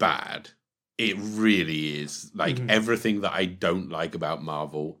 It's bad. It really is. Like, everything that I don't like about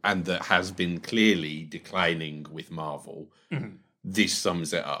Marvel and that has been clearly declining with Marvel, this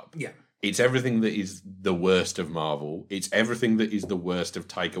sums it up. Yeah. It's everything that is the worst of Marvel. It's everything that is the worst of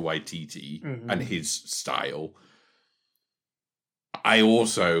Taika Waititi and his style. I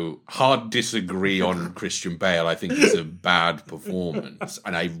also hard disagree on Christian Bale. I think it's a bad performance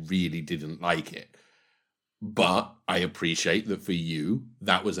and I really didn't like it. But I appreciate that for you,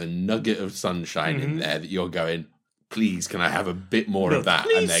 that was a nugget of sunshine in there that you're going, please, can I have a bit more of that?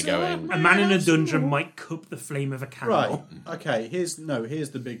 And they're going, A man in a dungeon might cup the flame of a candle. Right. Okay. Here's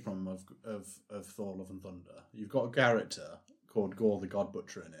the big problem of Thor: Love and Thunder. You've got a character called Gore the God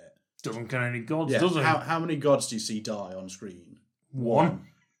Butcher in it. Doesn't kill any gods, Yeah. does it? How many gods do you see die on screen? One.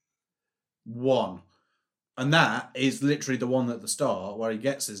 And that is literally the one at the start where he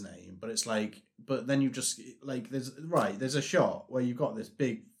gets his name. But it's like, but then you just like there's a shot where you've got this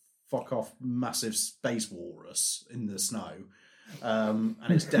big fuck off massive space walrus in the snow, and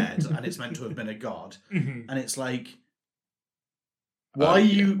it's dead and it's meant to have been a god, and it's like, why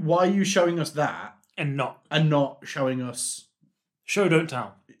are you showing us that And not. showing us Show, don't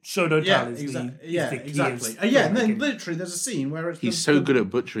tell. Show, don't tell is exactly. the key Exactly. of And then filmmaking. literally there's a scene where it's he's so good at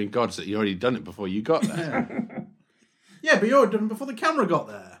butchering gods that he already done it before you got there. Yeah, but you're done before the camera got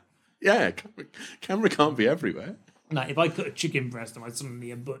there. Yeah, camera can't be everywhere. Like, if I cut a chicken breast, am I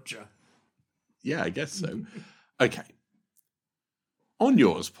suddenly a butcher? Yeah, I guess so. Okay. On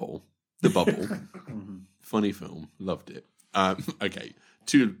yours, Paul, The Bubble. Funny film. Loved it. Okay.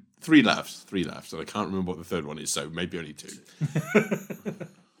 3 laughs. And I can't remember what the third one is, so maybe only 2.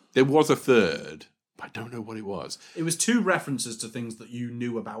 There was a third, but I don't know what it was. It was 2 references to things that you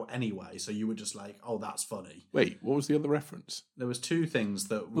knew about anyway, so you were just like, "Oh, that's funny." Wait, what was the other reference? There was 2 things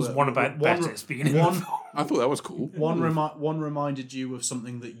that Was were, one about Bettis being in the one, film. I thought that was cool. one reminded you of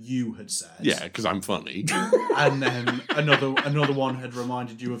something that you had said. Yeah, because I'm funny. And then another one had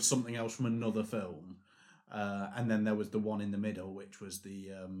reminded you of something else from another film. And then there was the one in the middle, which was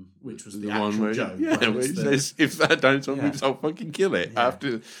the actual one where, joke. yeah, where where it's he the- says, if that dinosaur Yeah. moves, I'll fucking kill it. Yeah.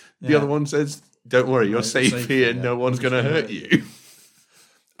 After the Yeah. other one says, don't worry, you're Right, safe safe here, here. no one's going to hurt you.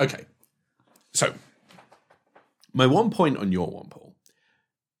 Okay. So, my one point on your one, Paul,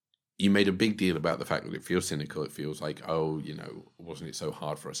 you made a big deal about the fact that it feels cynical. It feels like, wasn't it so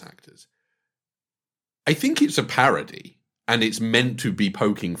hard for us actors? I think it's a parody, and it's meant to be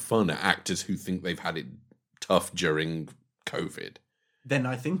poking fun at actors who think they've had it tough during COVID. Then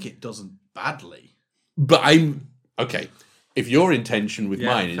I think it doesn't badly. But okay. If your intention with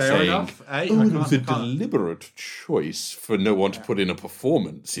mine is fair saying, enough. Hey, oh, I it was a can't- I can't- deliberate choice for no one to put in a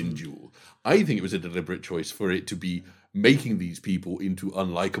performance in Duel, I think it was a deliberate choice for it to be making these people into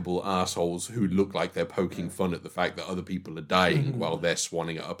unlikable assholes who look like they're poking fun at the fact that other people are dying while they're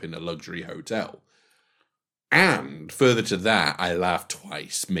swanning it up in a luxury hotel. And further to that, I laughed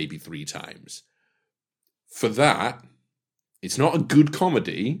twice, maybe 3 times. For that, it's not a good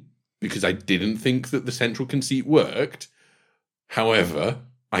comedy because I didn't think that the central conceit worked. However,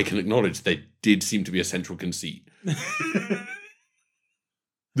 I can acknowledge there did seem to be a central conceit.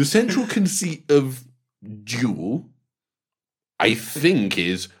 The central conceit of Duel, I think,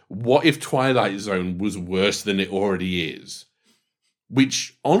 is what if Twilight Zone was worse than it already is?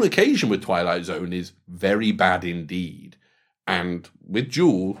 Which, on occasion with Twilight Zone, is very bad indeed. And with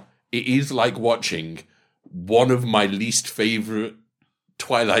Duel, it is like watching one of my least favourite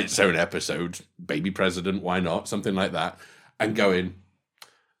Twilight Zone episodes, Baby President, why not? Something like that. And going,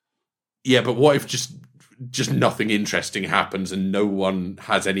 yeah, but what if just nothing interesting happens and no one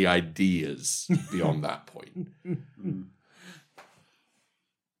has any ideas beyond that point?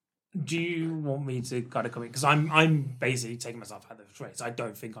 Do you want me to kind of come in? Because I'm basically taking myself out of the race. I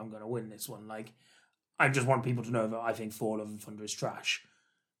don't think I'm going to win this one. Like, I just want people to know that I think Thor: Love and Thunder is trash.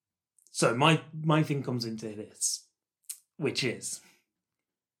 So my thing comes into this, which is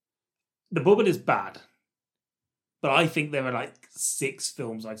The Bubble is bad, but I think there are like 6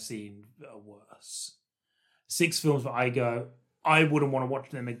 films I've seen that are worse. 6 films that I go, I wouldn't want to watch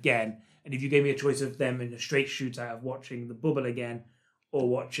them again. And if you gave me a choice of them in a straight shootout of watching The Bubble again or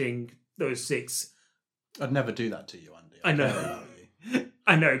watching those 6, I'd never do that to you, Andy. I know. care about you.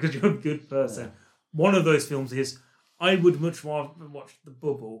 I know, because you're a good person. one of those films is I would much rather watch The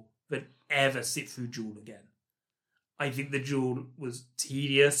Bubble than ever sit through Duel again. I think the Duel was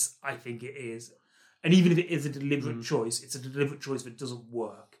tedious. I think it is. And even if it is a deliberate choice, it's a deliberate choice that doesn't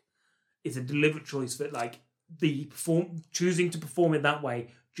work. It's a deliberate choice that, like, choosing to perform it that way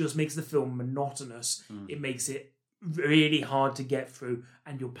just makes the film monotonous. It makes it really hard to get through,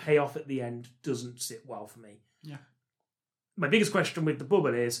 and your payoff at the end doesn't sit well for me. Yeah. My biggest question with The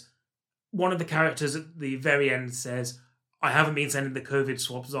Bubble is, one of the characters at the very end says, I haven't been sending the COVID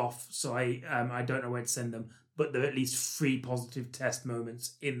swabs off, so I don't know where to send them. But there are at least 3 positive test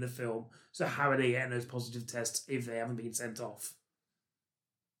moments in the film. So how are they getting those positive tests if they haven't been sent off?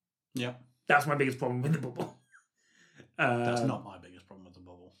 Yeah. That's my biggest problem with The Bubble. That's not my biggest problem with The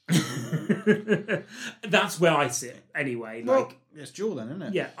Bubble. That's where I sit, anyway. Well, Like, it's Duel then, isn't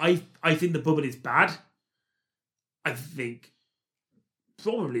it? yeah, I think The Bubble is bad. I think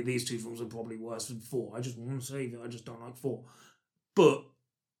probably these 2 films are probably worse than 4. I just want to say that I just don't like 4. But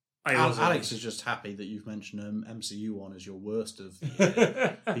Alex is just happy that you've mentioned MCU one as your worst of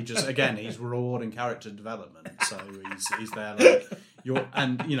the year. He's rewarding character development, so he's there like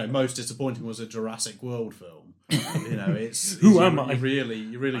most disappointing was a Jurassic World film. You're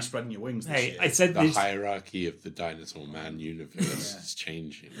really spreading your wings this year. I said The this. hierarchy of the Dinosaur Man universe is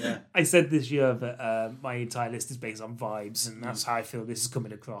changing. Yeah. I said this year that my entire list is based on vibes, and that's how I feel this is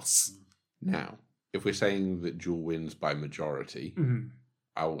coming across. Now, if we're saying that Duel wins by majority,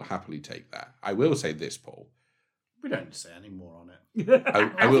 I will happily take that. I will say this, Paul. We don't need to say any more on it.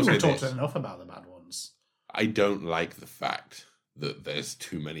 I will say We've talked this. enough about the bad ones. I don't like the fact that there's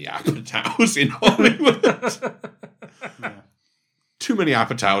too many Apatows in Hollywood. Yeah. Too many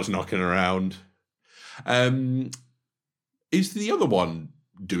Apatows knocking around. Is the other one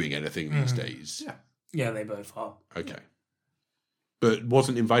doing anything these days? Yeah. Yeah, they both are. Okay. But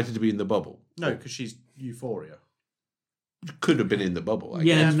wasn't invited to be in the bubble? No, because she's Euphoria. Could have been in the bubble. I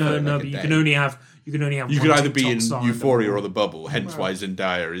Yeah, guess, no, for like a but you day. can only have. You You one could either be TikTok in star Euphoria the or the bubble, hence why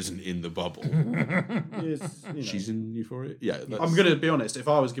Zendaya isn't in the bubble. She's in Euphoria? Yeah. I'm going to be honest, if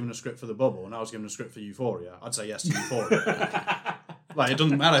I was given a script for The Bubble and I was given a script for Euphoria, I'd say yes to Euphoria. Like, it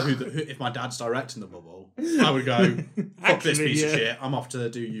doesn't matter who if my dad's directing The Bubble, I would go, fuck this Actually, piece of yeah. shit, I'm off to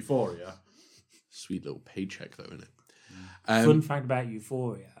do Euphoria. Sweet little paycheck, though, isn't it? Fun fact about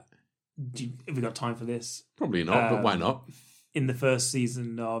Euphoria. Have we got time for this? Probably not, but why not? In the first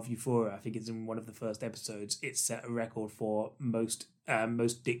season of Euphoria, I think it's in one of the first episodes, it set a record for most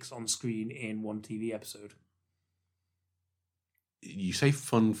dicks on screen in one TV episode. You say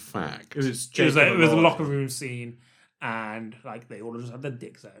fun fact. It was It was a Elordi. locker room scene, and like they all just had their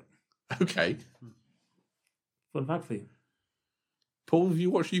dicks out. Okay. Fun fact for you. Paul, have you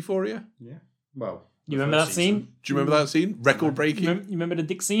watched Euphoria? Yeah. Well, You the remember that first scene? season. Do you remember that scene? Record breaking? You remember the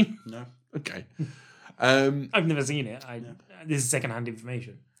dick scene? No. Okay. I've never seen it. This is secondhand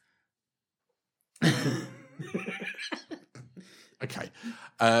information. Okay.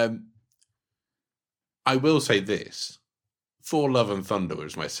 I will say this. Thor Love and Thunder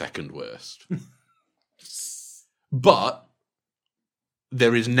was my second worst. But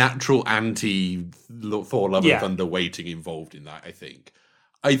there is natural anti-Thor Love Yeah. and Thunder weighting involved in that, I think.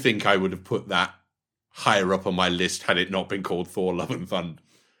 I think I would have put that higher up on my list had it not been called Thor Love and Thunder.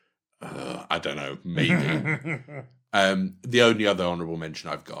 I don't know, maybe. The only other honourable mention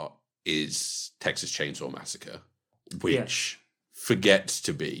I've got is Texas Chainsaw Massacre, which forgets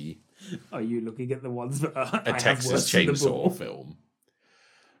to be Are you looking at the ones that are a Texas Chainsaw film.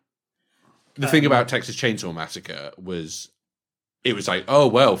 The thing about Texas Chainsaw Massacre was, it was like, oh,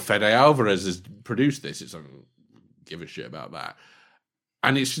 well, Fede Alvarez has produced this. It's like, give a shit about that.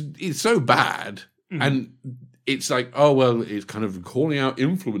 And it's so bad. And it's like, oh, well, it's kind of calling out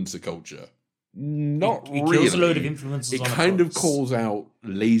influencer culture. Not It really. kills a load of influencers. It on a kind of books. calls out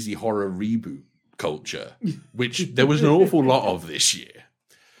lazy horror reboot culture, which there was an awful lot of this year.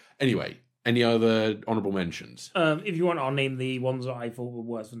 Anyway, any other honourable mentions? If you want, I'll name the ones that I thought were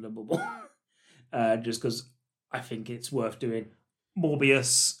worse than The Bubble. Just because I think it's worth doing.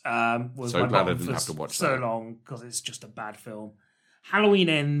 Morbius was So my glad I bottom didn't for have to watch so that. long because it's just a bad film. Halloween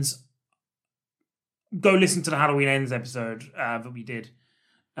Ends. Go listen to the Halloween Ends episode that we did,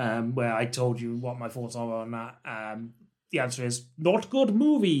 where I told you what my thoughts are on that. The answer is not good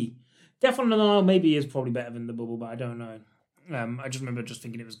movie. Definitely not. Maybe is probably better than The Bubble, but I don't know. I just remember just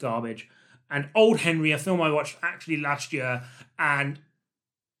thinking it was garbage. And Old Henry, a film I watched actually last year, and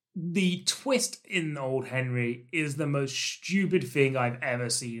the twist in Old Henry is the most stupid thing I've ever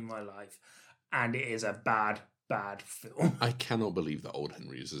seen in my life, and it is a bad film. I cannot believe that Old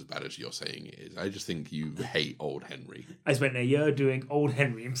Henry is as bad as you're saying it is. I just think you hate Old Henry. I spent a year doing Old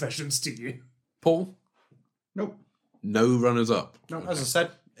Henry impressions to you. Paul, Nope. no runners up. No, as I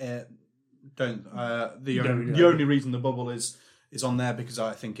said, don't. The Don't- only reason the bubble is on there because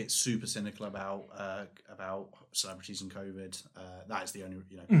I think it's super cynical about celebrities and COVID. That is the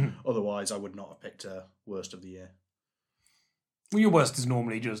only, Otherwise, I would not have picked a worst of the year. Well, your worst is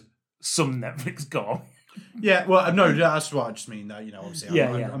normally just some Netflix gone. Yeah, well, no, that's what I just mean. That obviously,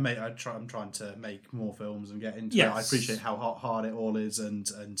 Yeah, I'm trying to make more films and get into Yes. it. I appreciate how hard it all is, and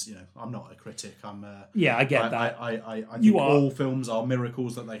I'm not a critic. I'm Yeah, I get that. I think You are. all films are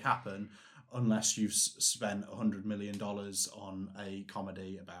miracles that they happen, unless you've spent $100 million on a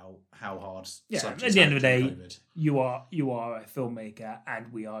comedy about how hard. Yeah, celebrities at the end of the had day, COVID. you are a filmmaker,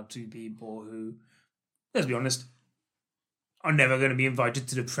 and we are two people who, let's be honest, are never going to be invited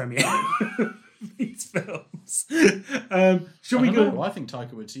to the premiere of these films. Shall we I go? don't know, I think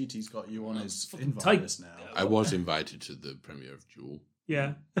Taika Waititi's got you on his invite Taika- list now. I was invited to the premiere of Jewel.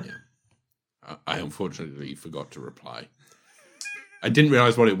 Yeah. I unfortunately forgot to reply. I didn't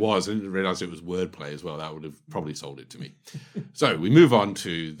realise what it was. I didn't realise it was wordplay as well. That would have probably sold it to me. So we move on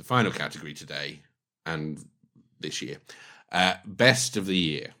to the final category today and this year. Best of the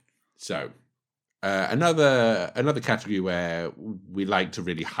year. So another category where we like to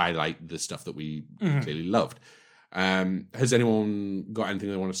really highlight the stuff that we clearly loved. Has anyone got anything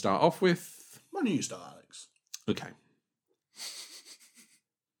they want to start off with? Why don't you start, Alex? Okay.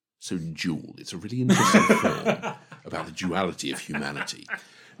 So Jewel, it's a really interesting film about the duality of humanity.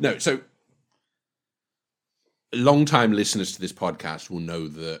 No, so long-time listeners to this podcast will know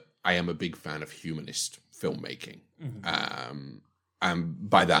that I am a big fan of humanist filmmaking. And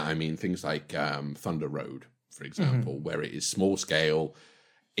by that I mean things like Thunder Road, for example, where it is small scale,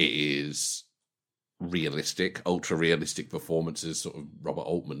 it is realistic, ultra-realistic performances, sort of Robert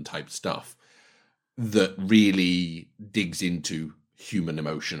Altman type stuff, that really digs into human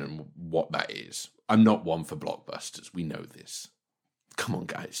emotion and what that is. I'm not one for blockbusters. We know this. Come on,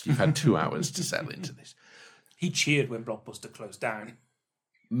 guys. You've had 2 hours to settle into this. He cheered when Blockbuster closed down.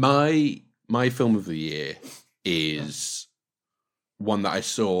 My film of the year is one that I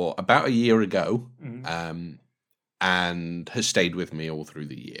saw about a year ago and has stayed with me all through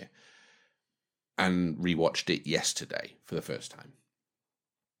the year, and rewatched it yesterday for the first time.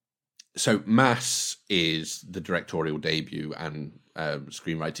 So Mass is the directorial debut and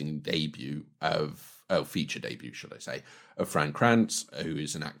screenwriting debut feature debut, should I say, of Fran Kranz, who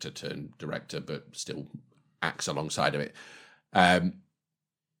is an actor turned director, but still acts alongside of it.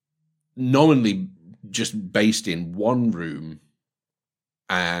 Nominally just based in one room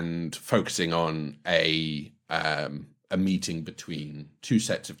and focusing on a meeting between two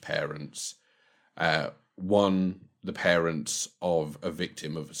sets of parents. One, the parents of a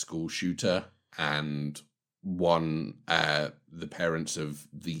victim of a school shooter, and one, the parents of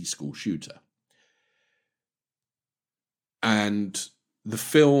the school shooter. And the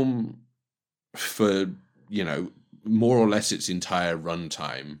film, for, more or less its entire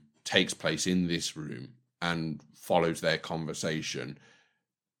runtime, takes place in this room and follows their conversation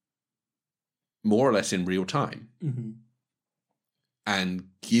more or less in real time, and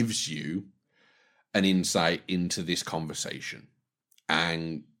gives you an insight into this conversation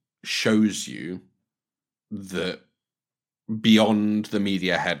and shows you that beyond the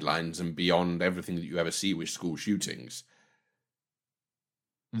media headlines and beyond everything that you ever see with school shootings,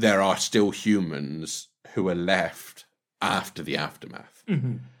 there are still humans who are left after the aftermath.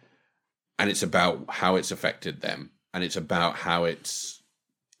 And it's about how it's affected them, and it's about how it's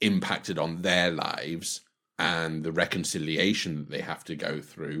impacted on their lives and the reconciliation that they have to go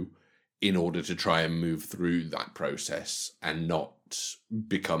through in order to try and move through that process and not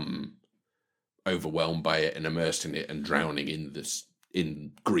become overwhelmed by it and immersed in it and drowning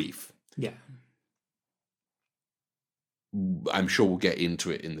in grief. Yeah. I'm sure we'll get into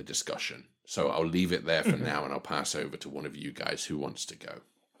it in the discussion. So I'll leave it there for now, and I'll pass over to one of you guys who wants to go.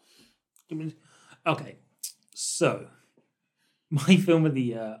 Okay, so my film of the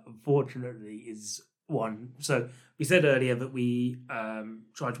year, unfortunately, is one. So we said earlier that we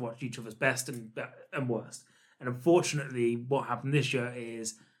tried to watch each other's best and worst. And unfortunately, what happened this year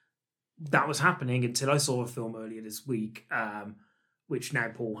is that was happening until I saw a film earlier this week, which now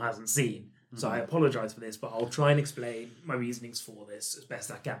Paul hasn't seen. So I apologise for this, but I'll try and explain my reasonings for this as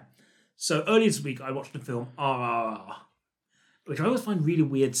best I can. So earlier this week, I watched the film RRR, which I always find really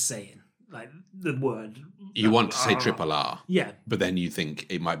weird saying, like the word. You want to say RRR. Triple R, Yeah. but then you think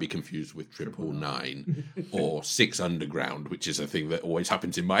it might be confused with 999 or 6 Underground, which is a thing that always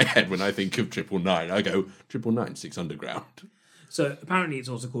happens in my head when I think of 999. I go 999, 6 Underground. So apparently it's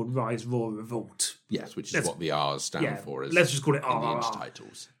also called Rise, Roar, Revolt. Yes, which is Let's- what the R's stand yeah, for as let's just call it in the RRR.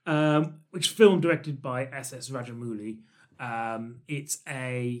 titles. Which is film directed by S.S. Rajamouli. It's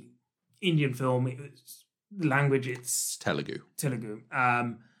a Indian film. The language, it's Telugu. Telugu.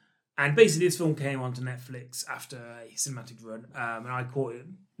 And basically this film came onto Netflix after a cinematic run. And I caught it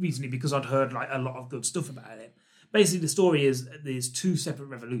recently because I'd heard like a lot of good stuff about it. Basically the story is there's two separate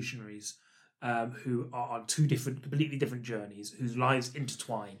revolutionaries who are on two completely different journeys, whose lives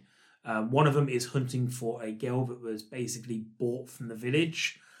intertwine. One of them is hunting for a girl that was basically bought from the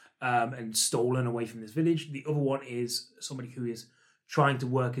village and stolen away from this village. The other one is somebody who is trying to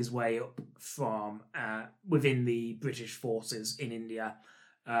work his way up from within the British forces in India.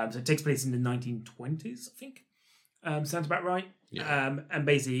 So it takes place in the 1920s, I think. Sounds about right. Yeah. And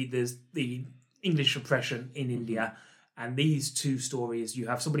basically there's the English oppression in India. And these two stories, you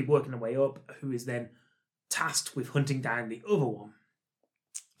have somebody working their way up who is then tasked with hunting down the other one.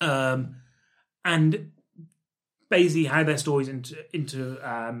 And basically how their stories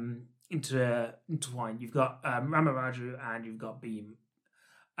intertwine. You've got Ramaraju and you've got Beam.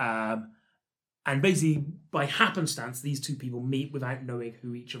 And basically, by happenstance, these two people meet without knowing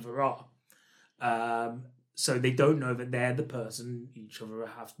who each other are. So they don't know that they're the person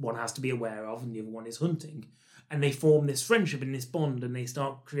one has to be aware of, and the other one is hunting. And they form this friendship and this bond, and they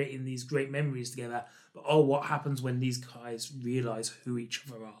start creating these great memories together. But what happens when these guys realize who each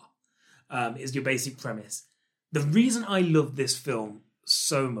other are? Is your basic premise. The reason I love this film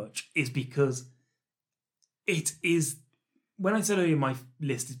so much is because it is, when I said earlier my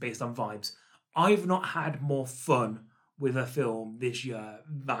list is based on vibes, I've not had more fun with a film this year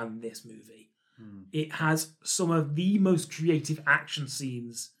than this movie. It has some of the most creative action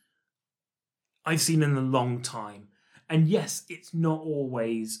scenes I've seen in a long time. And yes, it's not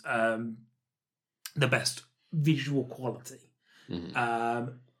always the best visual quality.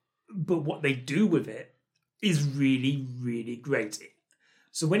 But what they do with it is really, really great.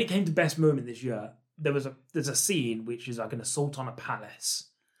 So when it came to best moment this year, there's a scene which is like an assault on a palace,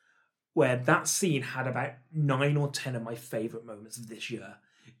 where that scene had about 9 or 10 of my favourite moments of this year.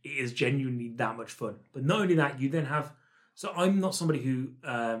 It is genuinely that much fun. But not only that, you then have... So I'm not somebody who...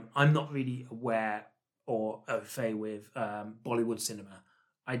 I'm not really aware or au fait with Bollywood cinema.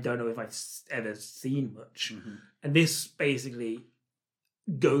 I don't know if I've ever seen much. And this basically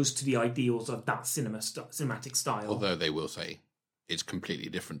goes to the ideals of that cinematic style. Although they will say it's completely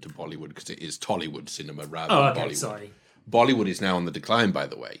different to Bollywood because it is Tollywood cinema rather Oh, than okay, Bollywood. sorry. Bollywood is now on the decline, by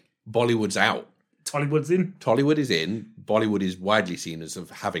the way. Bollywood's out. Tollywood's in. Tollywood is in. Bollywood is widely seen as of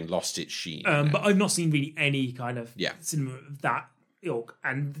having lost its sheen. But I've not seen really any kind of Yeah. cinema of that ilk.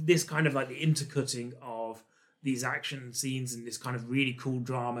 And this kind of like the intercutting of these action scenes and this kind of really cool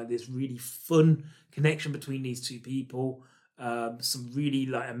drama, this really fun connection between these two people. Some really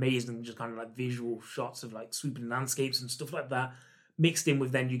like amazing just kind of like visual shots of like swooping landscapes and stuff like that. Mixed in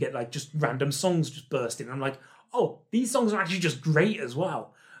with then you get like just random songs just bursting. I'm like, oh, these songs are actually just great as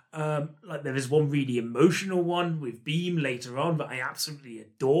well. Like there is one really emotional one with Beam later on that I absolutely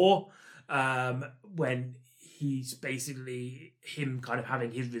adore. When he's basically him kind of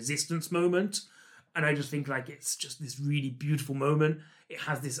having his resistance moment. And I just think like it's just this really beautiful moment. It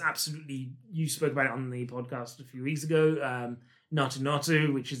has this absolutely, you spoke about it on the podcast a few weeks ago, Natu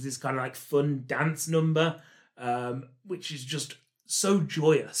Natu, which is this kind of like fun dance number, which is just so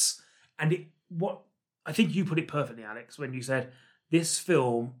joyous. And I think you put it perfectly, Alex, when you said this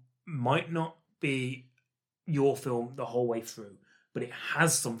film might not be your film the whole way through, but it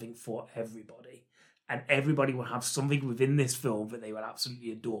has something for everybody. And everybody will have something within this film that they will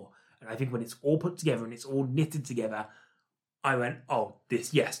absolutely adore. And I think when it's all put together and it's all knitted together, I went, oh,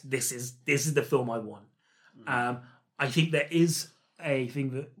 this is the film I want. I think there is a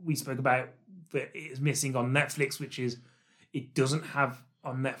thing that we spoke about that is missing on Netflix, which is it doesn't have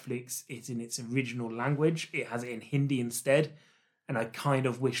on Netflix it in its original language. It has it in Hindi instead. And I kind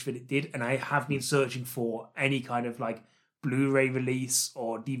of wish that it did. And I have been searching for any kind of like Blu-ray release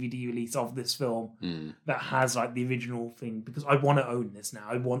or DVD release of this film that has like the original thing, because I want to own this now.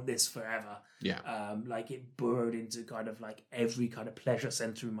 I want this forever. Yeah. Like it burrowed into kind of like every kind of pleasure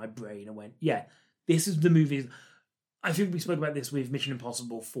center in my brain and went, yeah, this is the movie. I think we spoke about this with Mission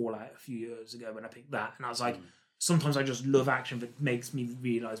Impossible Fallout a few years ago when I picked that. And I was like, sometimes I just love action that makes me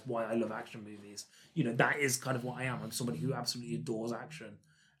realize why I love action movies. You know, that is kind of what I am. I'm somebody who absolutely adores action.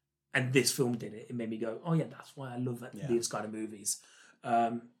 And this film did it. It made me go, oh yeah, that's why I love these kind of movies.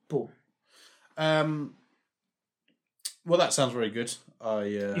 Paul. Well, that sounds very good.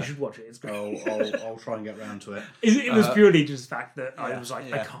 You should watch it. It's great. I'll try and get round to it. It was purely just the fact that I was like,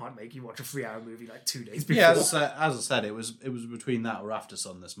 I yeah. can't make you watch a 3-hour movie like 2 days before. Yeah, as I said, it was between that or After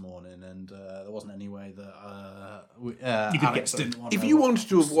Sun this morning, and there wasn't any way that You could Alex get didn't want. If you wanted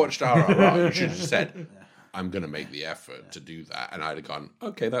to have watched RRR, you should have said, I'm going to make the effort to do that. And I'd have gone,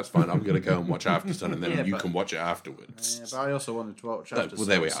 okay, that's fine. I'm going to go and watch After Sun, and then Yeah, you but- can watch it afterwards. Yeah, but I also wanted to watch After Well, Sun.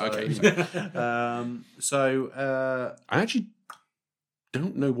 there we are. Okay. I actually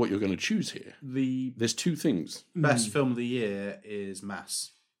don't know what you're going to choose here. The There's two things. best film of the year is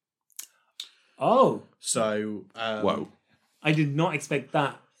Mass. Oh, So, Whoa. I did not expect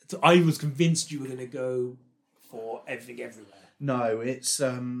that. So I was convinced you were going to go for Everything Everywhere. no, it's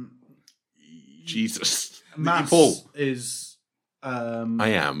Jesus. Mass Paul. is I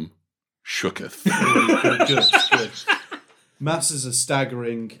am shooketh. good. Mass is a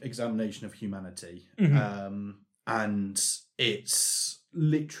staggering examination of humanity, and it's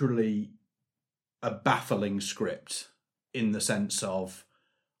literally a baffling script in the sense of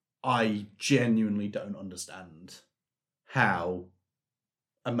I genuinely don't understand how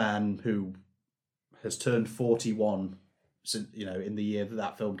a man who has turned 41 since, in the year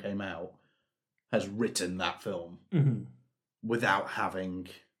that film came out has written that film without having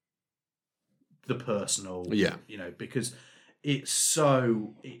the personal, Yeah. because it's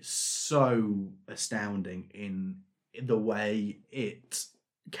so astounding in the way it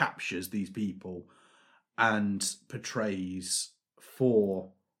captures these people and portrays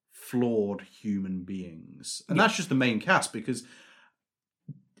 4 flawed human beings. And that's just the main cast, because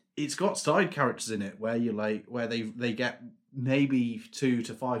it's got side characters in it where they get maybe 2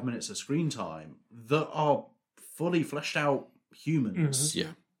 to 5 minutes of screen time that are fully fleshed out humans.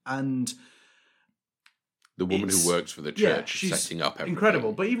 Yeah. And The woman It's- who works for the yeah, church she's setting up everything.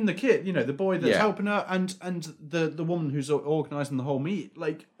 incredible. But even the kid, the boy that's Yeah. helping her, and the woman who's organising the whole meet,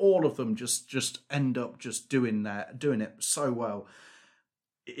 like all of them just end up just doing it so well.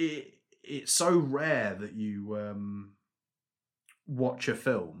 It's so rare that you watch a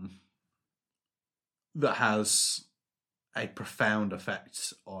film that has a profound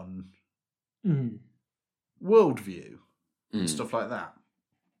effect on worldview and stuff like that.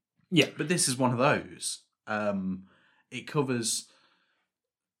 Yeah. But this is one of those. It covers,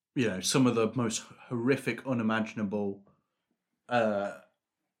 some of the most horrific, unimaginable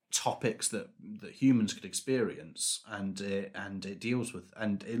topics that humans could experience, and it deals with,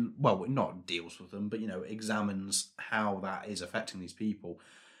 not deals with them, but examines how that is affecting these people.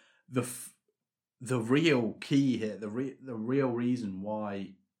 The real key here, the real reason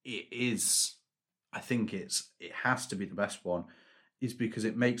why it is, I think it has to be the best one, is because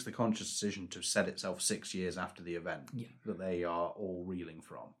it makes the conscious decision to set itself 6 years after the event that they are all reeling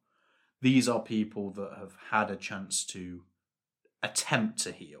from. These are people that have had a chance to attempt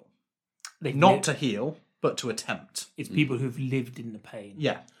to heal. Not to heal, but to attempt. It's people who've lived in the pain.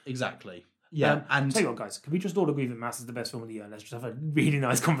 Yeah, exactly. Yeah, and tell you what, guys, can we just all agree that Mass is the best film of the year? Let's just have a really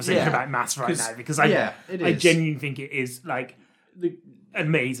nice conversation Yeah. about Mass right 'Cause- now, because yeah, it I is. genuinely think it is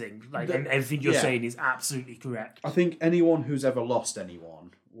amazing. And everything you're yeah. saying is absolutely correct. I think anyone who's ever lost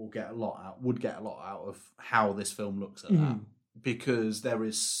anyone would get a lot out of how this film looks at that, because there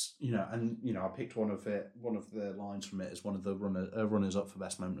is, I picked one of the lines from it as one of the runners up for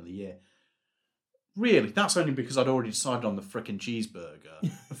best moment of the year. Really, that's only because I'd already decided on the frickin'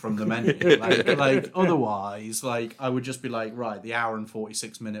 cheeseburger from the menu. like otherwise, I would just be like, right, the hour and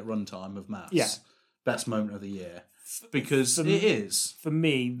 46-minute runtime of Mass, Yeah. best moment of the year, because it is. For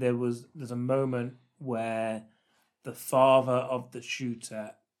me, there's a moment where the father of the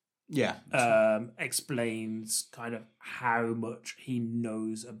shooter Yeah, explains kind of how much he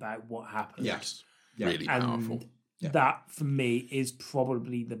knows about what happened. yes, Really And powerful. that, for me, is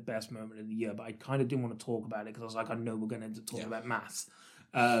probably the best moment of the year. But I kind of didn't want to talk about it because I was like, I know we're going to end up talking about Mass.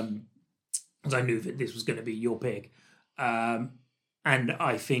 Because I knew that this was going to be your pick. And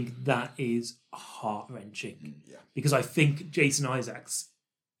I think that is heart-wrenching. Yeah. Because I think Jason Isaacs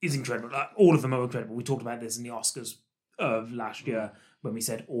is incredible. All of them are incredible. We talked about this in the Oscars of last year when we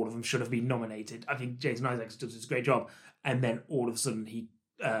said all of them should have been nominated. I think Jason Isaacs does this great job. And then all of a sudden he...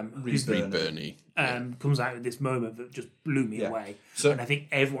 Reed Birney. comes out with this moment that just blew me Yeah. away. So- and I think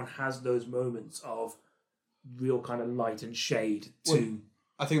everyone has those moments of real kind of light and shade to...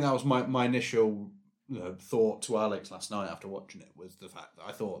 I think that was my initial thought to Alex last night after watching it, was the fact that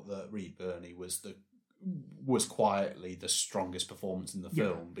I thought that Reed Birney was quietly the strongest performance in the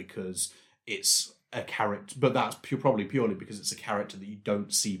film, because it's a character, but that's probably purely because it's a character that you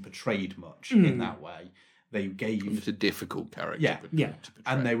don't see portrayed much in that way. They gave It's a difficult character. Yeah. Yeah. to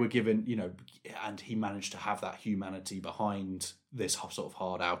portray. and they were given, and he managed to have that humanity behind this sort of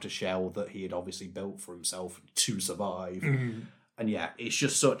hard outer shell that he had obviously built for himself to survive. And yeah, it's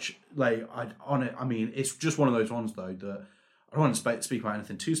just such it's just one of those ones though that I don't want to speak about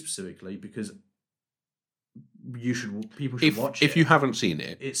anything too specifically because people should watch it. If you haven't seen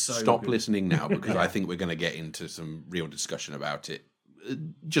it, It's so stop good. listening now because I think we're going to get into some real discussion about it.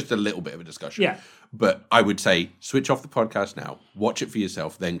 Just a little bit of a discussion. Yeah. But I would say switch off the podcast now, watch it for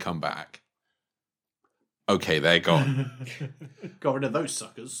yourself, then come back. Okay, they're gone. Got rid of those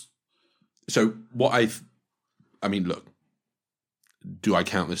suckers. So what look, do I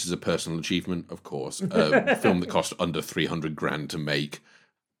count this as a personal achievement? Of course. A film that cost under 300 grand to make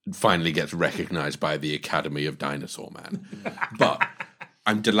finally gets recognized by the Academy of Dinosaur Man. But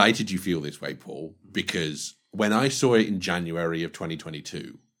I'm delighted you feel this way, Paul, because when I saw it in January of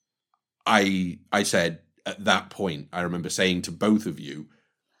 2022, I said at that point, I remember saying to both of you,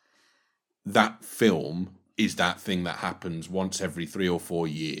 that film is that thing that happens once every 3 or 4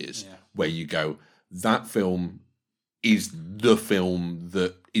 years where you go, that film is the film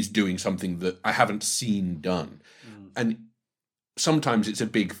that is doing something that I haven't seen done. And sometimes it's a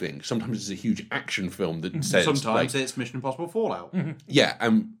big thing. Sometimes it's a huge action film that says... Sometimes it's Mission Impossible Fallout. Yeah,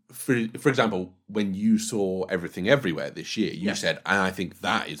 and for example, when you saw Everything Everywhere this year, you said, and I think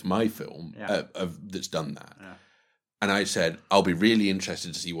that is my film that's done that. Yeah. And I said, I'll be really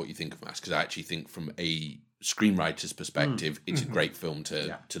interested to see what you think of Mask, because I actually think from a screenwriter's perspective, it's a great film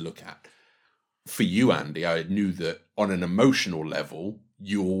to look at. For you, Andy, I knew that on an emotional level,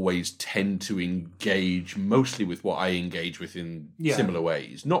 you always tend to engage mostly with what I engage with in similar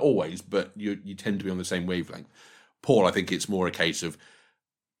ways. Not always, but you tend to be on the same wavelength. Paul, I think it's more a case of,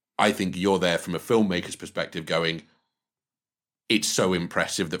 I think you're there from a filmmaker's perspective going, it's so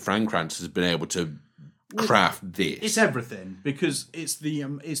impressive that Frank Kranz has been able to craft this. It's everything because it's the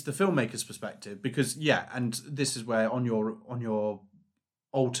filmmaker's perspective. Because and this is where on your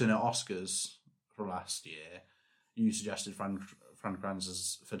alternate Oscars for last year, you suggested Frank Kranz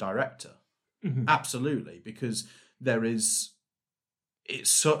as for director. Absolutely, because it's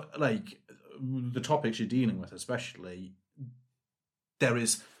so like the topics you're dealing with, especially there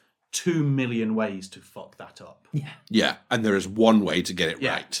is 2 million ways to fuck that up. Yeah, and there is one way to get it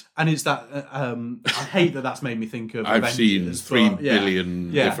right. And it's that I hate that that's made me think of I've Avengers, seen 3 but,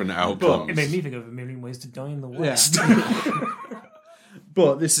 billion different outcomes. It made me think of A Million Ways to Die in the West.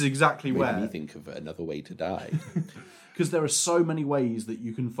 But this is exactly Made where me think of Another Way to Die. because there are so many ways that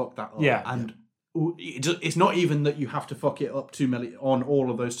you can fuck that up. Yeah. And it's not even that you have to fuck it up 2 million on all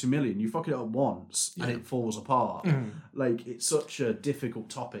of those 2 million. You fuck it up once and it falls apart. Like, it's such a difficult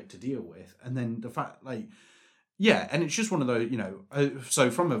topic to deal with. And then the fact, like, and it's just one of those, so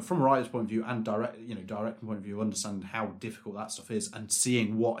from a writer's point of view and directing point of view, understand how difficult that stuff is and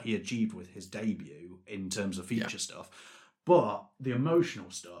seeing what he achieved with his debut in terms of feature stuff. But the emotional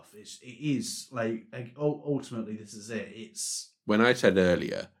stuff is ultimately this is it. It's when I said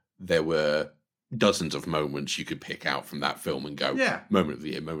earlier there were dozens of moments you could pick out from that film and go, moment of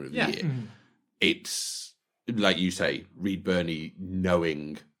the year, moment of the year. It's like you say, Reed Birney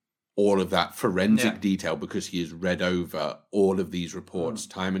knowing all of that forensic detail because he has read over all of these reports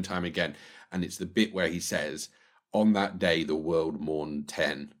time and time again. And it's the bit where he says, on that day, the world mourned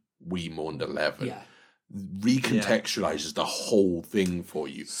 10, we mourned 11. Yeah. Recontextualizes the whole thing for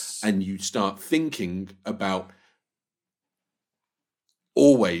you. And you start thinking about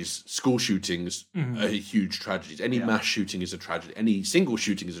always school shootings are huge tragedies. Any mass shooting is a tragedy. Any single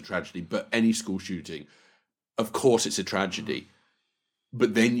shooting is a tragedy. But any school shooting, of course, it's a tragedy.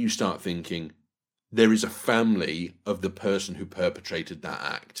 But then you start thinking, there is a family of the person who perpetrated that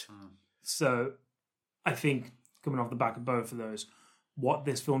act. So I think coming off the back of both of those, what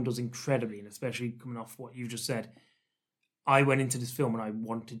this film does incredibly, and especially coming off what you just said, I went into this film and I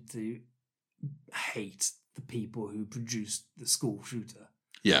wanted to hate the people who produced the school shooter.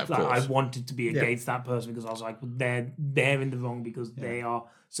 Yeah, of course. I wanted to be against that person because I was like, well, they're in the wrong because they are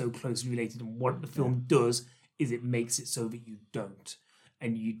so closely related. And what the film does is it makes it so that you don't.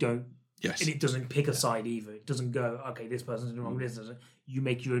 And you don't, and it doesn't pick a side either. It doesn't go, okay, this person's in the wrong, this doesn't. You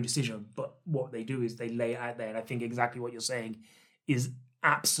make your own decision. But what they do is they lay it out there. And I think exactly what you're saying is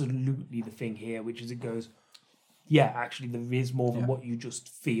absolutely the thing here, which is it goes, actually there is more than what you just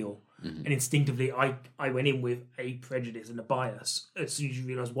feel. And instinctively, I went in with a prejudice and a bias. As soon as you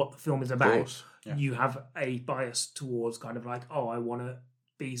realise what the film is about, you have a bias towards kind of like, I want to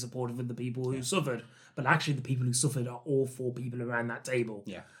be supportive of the people who suffered. But actually the people who suffered are all 4 people around that table.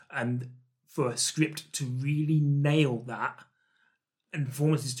 Yeah. And for a script to really nail that, and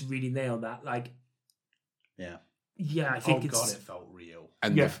performances to really nail that, like, Yeah. Yeah, I think Oh it's... God, it felt real.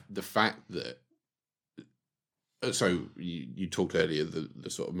 And Yeah. the fact that so you talked earlier the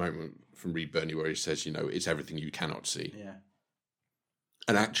sort of moment from Reed Birney where he says, you know, it's everything you cannot see. Yeah.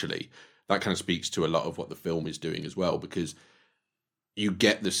 And actually, that kind of speaks to a lot of what the film is doing as well, because you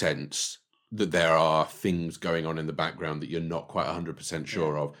get the sense that there are things going on in the background that you're not quite 100%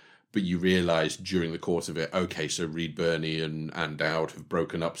 sure of, but you realise during the course of it, okay, so Reed Birney and Dowd have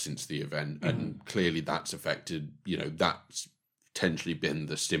broken up since the event, and clearly that's affected, you know, that's potentially been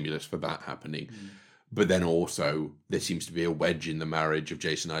the stimulus for that happening. But then also there seems to be a wedge in the marriage of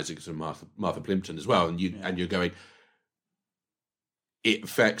Jason Isaacs and Martha Plimpton as well, and you're going, it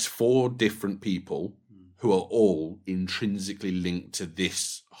affects 4 different people who are all intrinsically linked to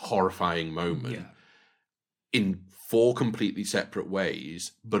this horrifying moment in 4 completely separate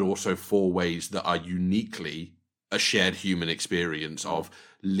ways, but also 4 ways that are uniquely a shared human experience of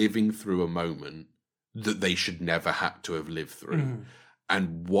living through a moment that they should never have to have lived through.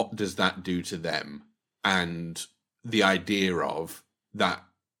 And what does that do to them? And the idea of that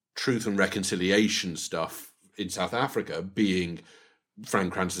truth and reconciliation stuff in South Africa being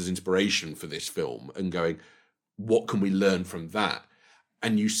Frank Kranz's inspiration for this film, and going, what can we learn from that?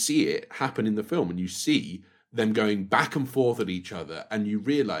 And you see it happen in the film, and you see them going back and forth at each other, and you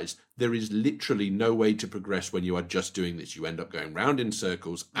realise there is literally no way to progress when you are just doing this. You end up going round in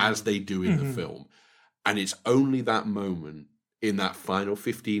circles as they do in the film. And it's only that moment in that final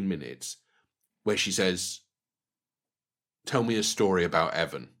 15 minutes where she says, tell me a story about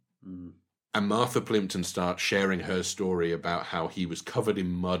Evan. And Martha Plimpton starts sharing her story about how he was covered in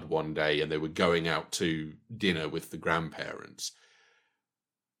mud one day and they were going out to dinner with the grandparents.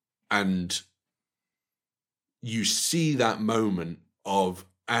 And you see that moment of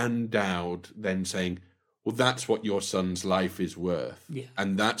Anne Dowd then saying, well, that's what your son's life is worth. Yeah.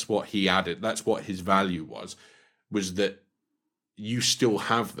 And that's what he added. That's what his value was that you still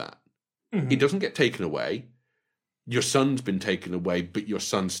have that. It doesn't get taken away. Your son's been taken away, but your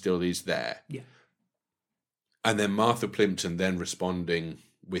son still is there. Yeah. And then Martha Plimpton then responding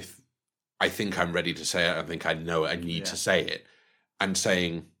with, I think I'm ready to say it. I think I know it. I need to say it. And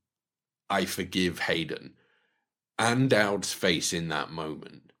saying, I forgive Hayden. Anne Dowd's face in that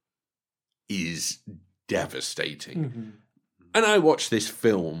moment is devastating. And I watched this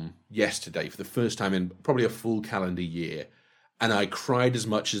film yesterday for the first time in probably a full calendar year. And I cried as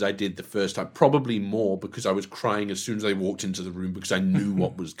much as I did the first time, probably more because I was crying as soon as I walked into the room because I knew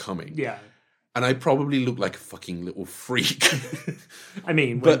what was coming. Yeah. And I probably looked like a fucking little freak. I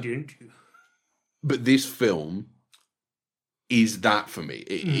mean, when didn't you? But this film is that for me.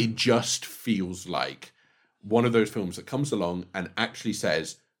 It just feels like one of those films that comes along and actually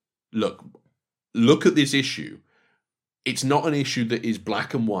says, look at this issue. It's not an issue that is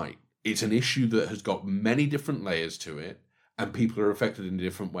black and white. It's an issue that has got many different layers to it. And people are affected in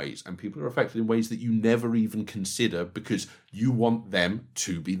different ways. And people are affected in ways that you never even consider because you want them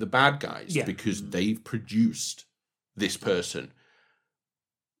to be the bad guys. Yeah. Because they've produced this person.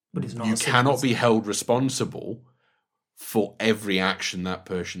 But it's not. You as simple cannot as be that. held responsible for every action that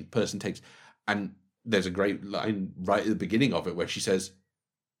person takes. And there's a great line right at the beginning of it where she says,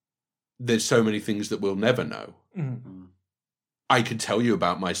 there's so many things that we'll never know. I could tell you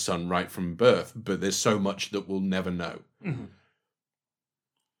about my son right from birth, but there's so much that we'll never know.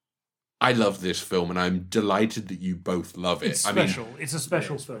 I love this film, and I'm delighted that you both love it. It's special. It's a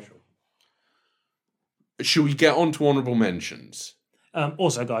special film. Shall we get on to honourable mentions?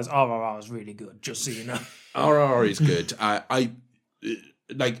 Also, guys, RRR is really good, just so you know. RRR is good. I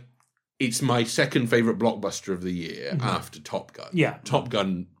like. It's my second favourite blockbuster of the year after Top Gun. Yeah. Top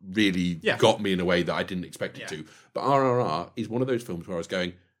Gun really got me in a way that I didn't expect it to. But RRR is one of those films where I was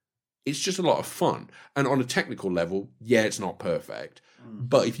going, it's just a lot of fun. And on a technical level, it's not perfect.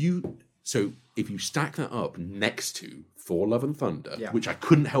 But if you stack that up next to Thor Love and Thunder, which I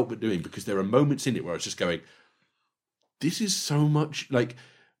couldn't help but doing because there are moments in it where I was just going, this is so much like,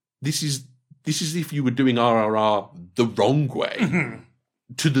 this is if you were doing RRR the wrong way.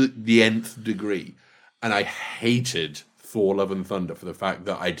 To the nth degree. And I hated Thor Love and Thunder for the fact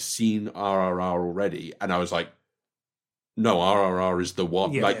that I'd seen RRR already and I was like, no, RRR is the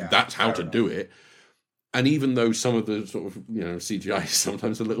one. That's how to do it. And even though some of the sort of, CGI is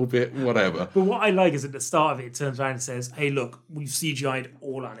sometimes a little bit whatever. But what I like is at the start of it, it turns around and says, hey, look, we've CGI'd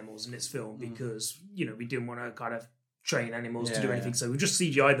all animals in this film because, we didn't want to kind of train animals to do anything. So we just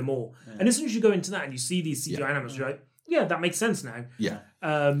CGI'd them all. And as soon as you go into that and you see these CGI animals, you're like, yeah, that makes sense now. Yeah.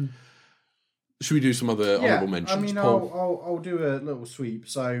 Should we do some other honourable mentions? I mean, Paul? I'll do a little sweep.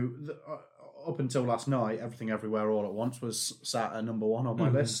 So up until last night, Everything Everywhere All at Once was sat at number 1 on my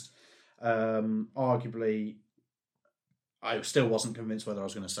list. Arguably, I still wasn't convinced whether I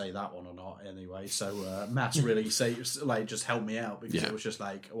was going to say that one or not. Anyway, so Mass really just helped me out because it was just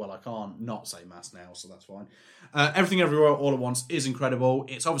like, well, I can't not say Mass now, so that's fine. Everything Everywhere All at Once is incredible.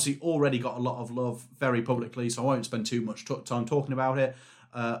 It's obviously already got a lot of love very publicly, so I won't spend too much time talking about it.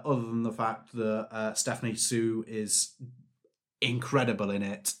 Other than the fact that Stephanie Sue is incredible in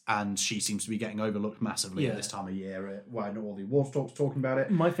it, and she seems to be getting overlooked massively at this time of year when all the awards talk's talking about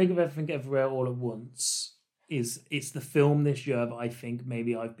it. My thing of Everything Everywhere All at Once is it's the film this year that I think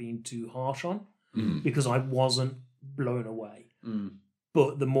maybe I've been too harsh on because I wasn't blown away.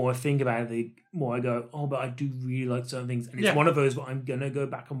 But the more I think about it, the more I go, oh, but I do really like certain things. And it's one of those that I'm going to go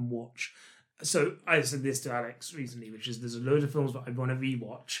back and watch. So I said this to Alex recently, which is there's a load of films that I want to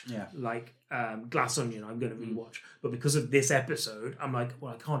rewatch, like Glass Onion I'm going to rewatch. But because of this episode, I'm like,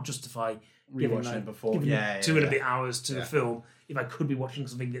 well, I can't justify Rewatching it before. giving 2.5 hours to a film if I could be watching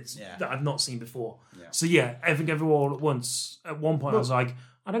something that I've not seen before. So Everything Everywhere All at Once, at one point I was like,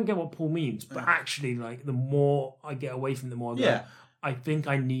 I don't get what Paul means. But actually, like, the more I get away from it, the more I go, I think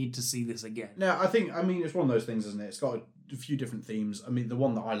I need to see this again. No, I mean, it's one of those things, isn't it? It's got a few different themes. I mean, the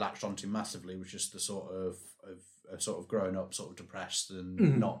one that I latched onto massively was just the sort of growing up, sort of depressed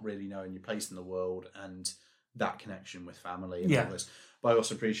and not really knowing your place in the world, and that connection with family and all this. But I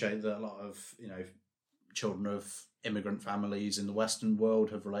also appreciate that a lot of, children of immigrant families in the Western world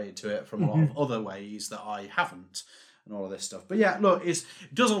have related to it from a lot of other ways that I haven't. And all of this stuff. But yeah, look, it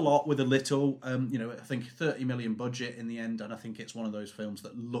does a lot with a little. I think 30 million budget in the end, and I think it's one of those films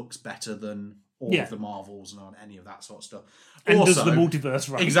that looks better than all of the Marvels and any of that sort of stuff. And also, does the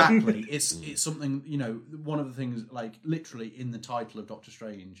multiverse right. Exactly. It's something, one of the things, like, literally in the title of Doctor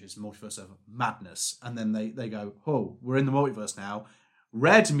Strange is Multiverse of Madness, and then they go, oh, we're in the multiverse now.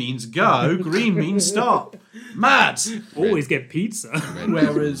 Red means go, green means stop. Mad. Always get pizza.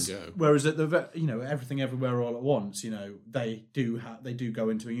 Whereas at the Everything Everywhere All at Once, they do go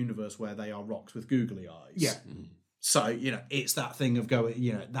into a universe where they are rocked with googly eyes. Yeah. So it's that thing of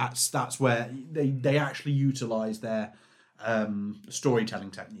going. That's where they actually utilize their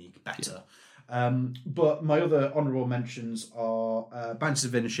storytelling technique better. But my other honourable mentions are Banshees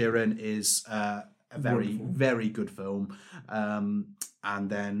of Inisherin is a very, very good film.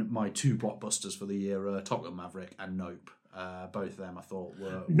 And then my two blockbusters for the year are Top Gun Maverick and Nope. Both of them I thought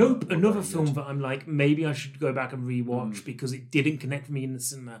were... Nope, another film that I'm like, maybe I should go back and rewatch because it didn't connect with me in the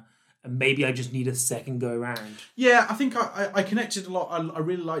cinema. And maybe I just need a second go around. Yeah, I think I connected a lot. I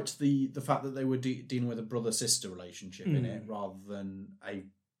really liked the fact that they were dealing with a brother-sister relationship in it rather than a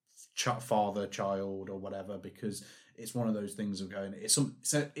father-child or whatever, because it's one of those things of going... It's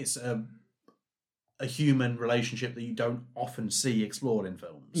a human relationship that you don't often see explored in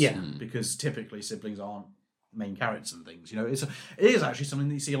films. Yeah. Because typically siblings aren't main characters and things. It is actually something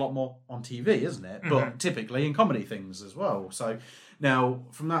that you see a lot more on TV, isn't it? But typically in comedy things as well. So now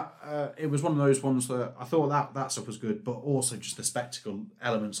from that, it was one of those ones that I thought that stuff was good, but also just the spectacle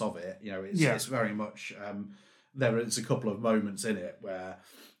elements of it. It's very much. There is a couple of moments in it where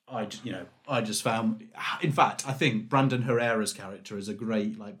I just found. In fact, I think Brandon Herrera's character is a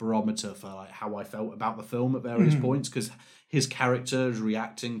great barometer for how I felt about the film at various points, because his character is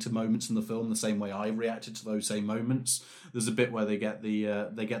reacting to moments in the film the same way I reacted to those same moments. There's a bit where they get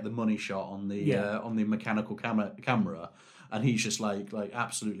the money shot on the mechanical camera, and he's just like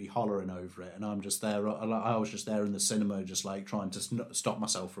absolutely hollering over it, and I'm just there. I was just there in the cinema, just trying to stop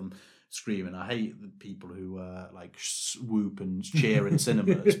myself from screaming. I hate the people who swoop and cheer in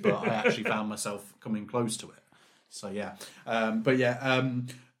cinemas, but I actually found myself coming close to it. So yeah,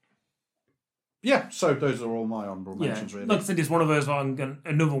 so those are all my honourable mentions, really. Like I said, it's one of those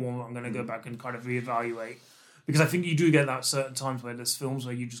another one that I'm going to go back and kind of reevaluate, because I think you do get that certain times where there's films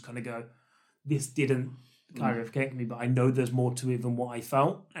where you just kind of go, this didn't kind of connect me, but I know there's more to it than what I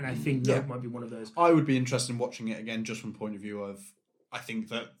felt, and I think that might be one of those. I would be interested in watching it again, just from the point of view of, I think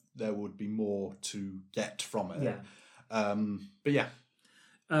that there would be more to get from it. But yeah.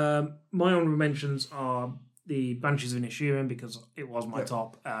 My honourable mentions are the Banshees of Inisherin, because it was my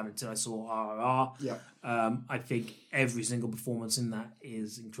top until I saw RRR. Yeah. I think every single performance in that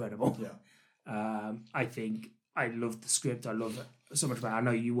is incredible. Yeah. I think I love the script. I love it so much about it. I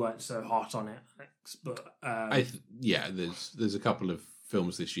know you weren't so hot on it, Alex, but there's a couple of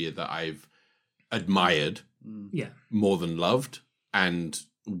films this year that I've admired more than loved, and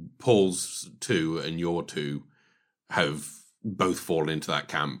Paul's two and your two have both fallen into that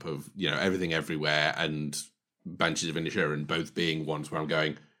camp of Everything Everywhere and Banshees of Inisherin, both being ones where I'm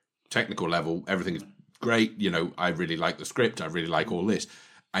going, technical level, everything is great, I really like the script, I really like all this,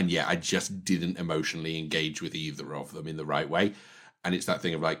 and yet I just didn't emotionally engage with either of them in the right way. And it's that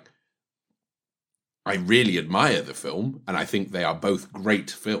thing of I really admire the film, and I think they are both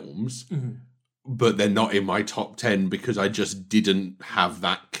great films, but they're not in my top 10 because I just didn't have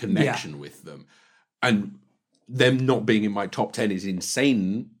that connection with them. And them not being in my top 10 is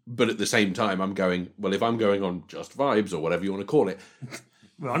insane, but at the same time, I'm going, well, if I'm going on just vibes or whatever you want to call it.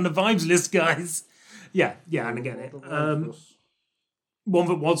 We're on the vibes list, guys. Yeah, and I get it. One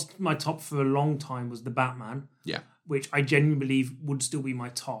that was my top for a long time was The Batman. Yeah. Which I genuinely believe would still be my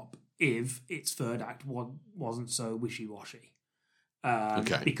top if its third act wasn't so wishy-washy.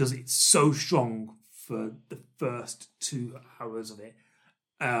 Because it's so strong for the first 2 hours of it,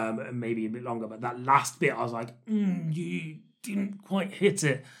 and maybe a bit longer. But that last bit, I was like, you didn't quite hit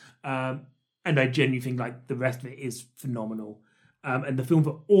it. And I genuinely think like the rest of it is phenomenal. And the film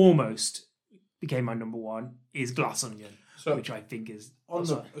that almost became my number one is Glass Onion, which I think is... on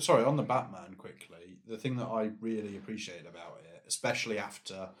the Batman, quickly, the thing that I really appreciate about it, especially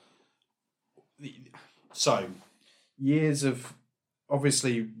after... years of...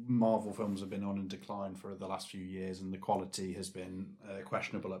 Obviously, Marvel films have been on in decline for the last few years, and the quality has been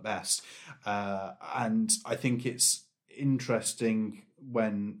questionable at best. And I think it's interesting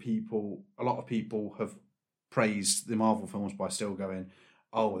when a lot of people have praised the Marvel films by still going,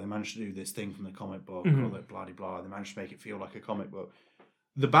 oh, they managed to do this thing from the comic book, or that blah-de-blah, they managed to make it feel like a comic book.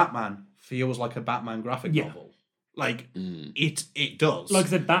 The Batman feels like a Batman graphic novel. Like, it does. Like I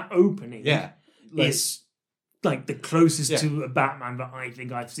said, that opening is like the closest to a Batman that I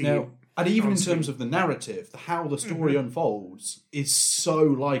think I've seen. Now, and even in terms of the narrative, how the story unfolds is so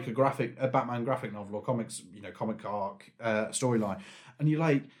like a Batman graphic novel or comic arc storyline. And you're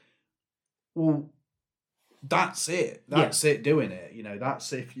like, well, that's it. That's it doing it.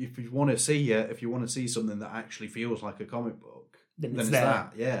 That's if you want to see something that actually feels like a comic book, then it's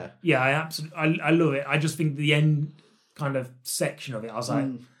that. Yeah. Yeah, I love it. I just think the end kind of section of it, I was like,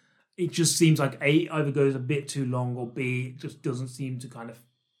 it just seems like A, either goes a bit too long, or B, it just doesn't seem to kind of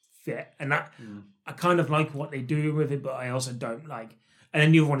fit. And that I kind of like what they do with it, but I also don't like. And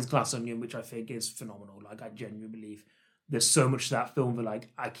then the other one is Glass Onion, which I think is phenomenal. Like, I genuinely believe there's so much to that film that, like,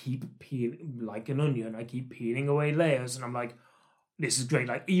 I keep peeling, like an onion, I keep peeling away layers, and I'm like, this is great.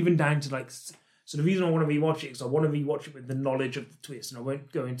 Like, even down to, like, so the reason I want to rewatch it is I want to rewatch it with the knowledge of the twist, and I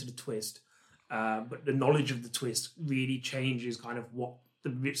won't go into the twist, but the knowledge of the twist really changes kind of what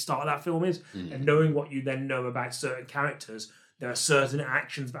the start of that film is, and knowing what you then know about certain characters, there are certain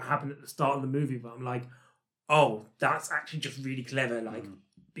actions that happen at the start of the movie, but I'm like, oh, that's actually just really clever, like,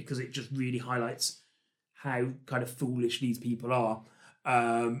 because it just really highlights how kind of foolish these people are.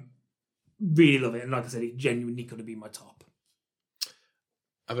 Really love it, and like I said, it genuinely could have been my top.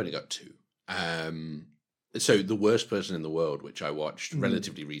 I've only got 2. So The Worst Person in the World, which I watched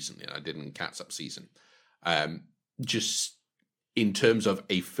relatively recently, and I did in Cat's Up season. Just in terms of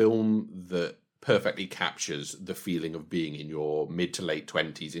a film that perfectly captures the feeling of being in your mid to late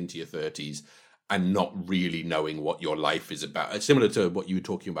 20s into your 30s and not really knowing what your life is about. It's similar to what you were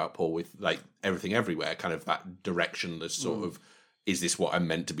talking about, Paul, with like Everything Everywhere, kind of that directionless sort of, is this what I'm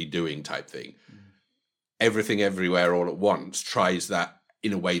meant to be doing type thing. Everything Everywhere All at Once tries that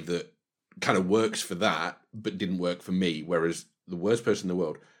in a way that kind of works for that, but didn't work for me. Whereas The Worst Person in the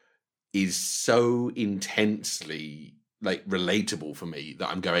World is so intensely like relatable for me that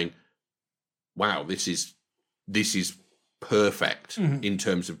I'm going, wow, this is perfect in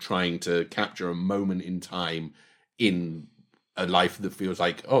terms of trying to capture a moment in time in a life that feels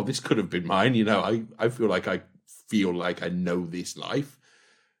like, oh, this could have been mine. I feel like I know this life,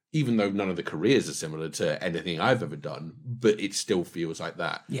 even though none of the careers are similar to anything I've ever done, but it still feels like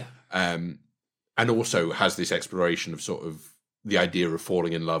that. Yeah. And also has this exploration of sort of the idea of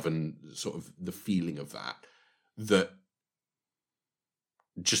falling in love and sort of the feeling of that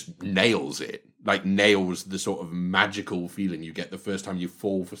just nails it, like nails the sort of magical feeling you get the first time you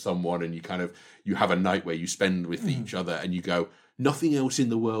fall for someone, and you have a night where you spend with each other and you go, nothing else in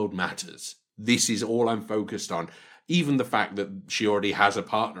the world matters. This is all I'm focused on. Even the fact that she already has a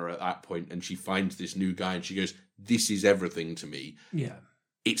partner at that point and she finds this new guy and she goes, this is everything to me. Yeah.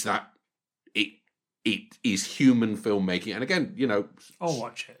 It's that it is human filmmaking. And again, I'll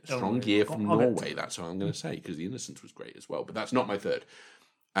watch it. Strong year from Norway. That's what I'm going to say, because The Innocents was great as well. But that's not my third.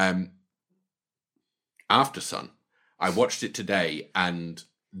 After Sun, I watched it today, and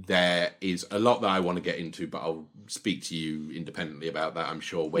there is a lot that I want to get into, but I'll speak to you independently about that, I'm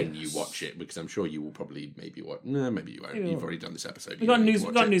sure, when you watch it, because I'm sure you will probably maybe watch. No, maybe you won't. Yeah. You've already done this episode. We've got news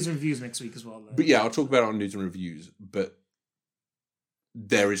and reviews next week as well, though. But yeah, I'll talk about it on news and reviews. But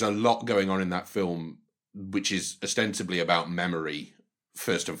there is a lot going on in that film, which is ostensibly about memory,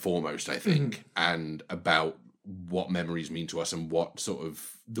 first and foremost, I think, and about what memories mean to us and what sort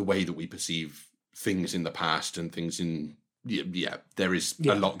of the way that we perceive things in the past and things in there is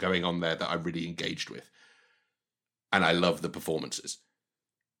a lot going on there that I'm really engaged with, and I love the performances.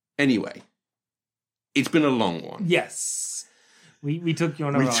 Anyway, it's been a long one. Yes. We took you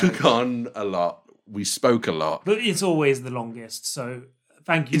on a ride. We took on a lot. We spoke a lot. But it's always the longest, so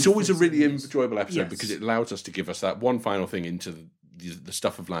thank you. It's always a really listening. enjoyable episode Yes. because it allows us to give us that one final thing into the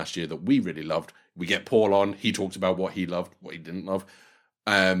stuff of last year that we really loved. We get Paul on. He talks about what he loved, what he didn't love.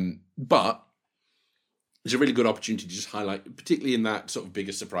 But it's a really good opportunity to just highlight, particularly in that sort of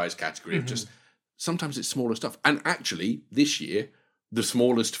bigger surprise category of just sometimes it's smaller stuff. And actually, this year, the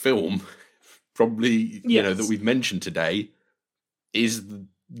smallest film probably that we've mentioned today is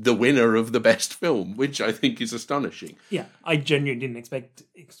the winner of the best film, which I think is astonishing. Yeah, I genuinely didn't expect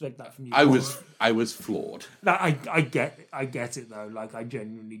that from you. I was floored. I get it though. Like I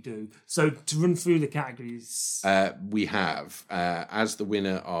genuinely do. So to run through the categories, We have as the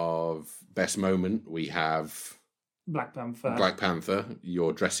winner of best moment, we have Black Panther. Black Panther,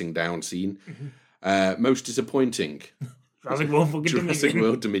 your dressing down scene. Most disappointing, Jurassic World fucking Jurassic Dominion.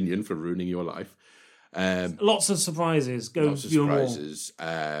 World Dominion for ruining your life. Lots of surprises. Go Lots of view them all. surprises.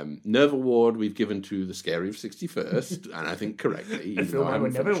 Nerve Award we've given to The Scary of 61st, and I think correctly. A film I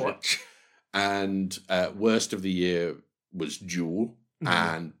would never watch. And worst of the year was Jewel,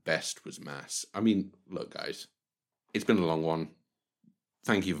 and best was Mass. I mean, look, guys, it's been a long one.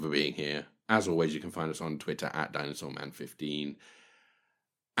 Thank you for being here. As always, you can find us on Twitter at DinosaurMan15.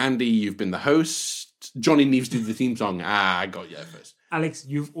 Andy, you've been the host. Johnny needs to do the theme song. I got you first. Alex,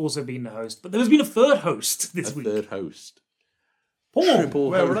 you've also been the host, but there has been a third host this week. Third host. Paul, Triple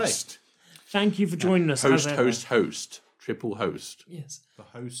where were host. thank you for joining us. Host, as ever. host. Triple host. Yes, The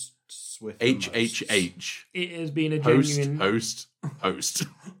hosts with HHH. it has been a Host, genuine. host.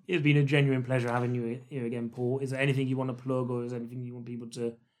 It has been a genuine pleasure having you here again, Paul. Is there anything you want to plug, or is there anything you want people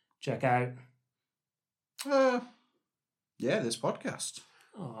to check out? Yeah, this podcast.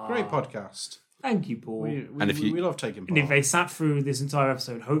 Aw, Great podcast. Thank you, Paul. We love taking part. And if they sat through this entire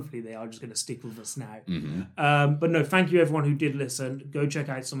episode, hopefully they are just going to stick with us now. Mm-hmm. But no, thank you everyone who did listen. Go check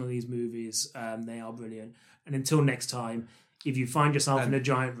out some of these movies. They are brilliant. And until next time, if you find yourself in a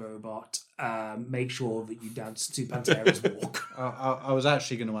giant robot, make sure that you dance to Pantera's Walk. I was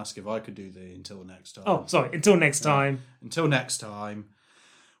actually going to ask if I could do the until next time. Oh, sorry. Until next time. Until next time,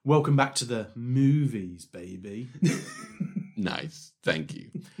 welcome back to the movies, baby. Nice. Thank you.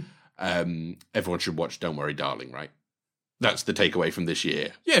 Everyone should watch Don't Worry, Darling, right? That's the takeaway from this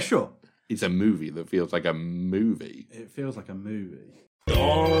year. Yeah, sure. It's a movie that feels like a movie. It feels like a movie.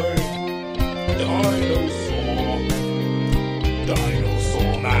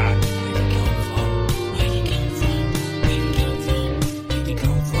 Dinosaur Man.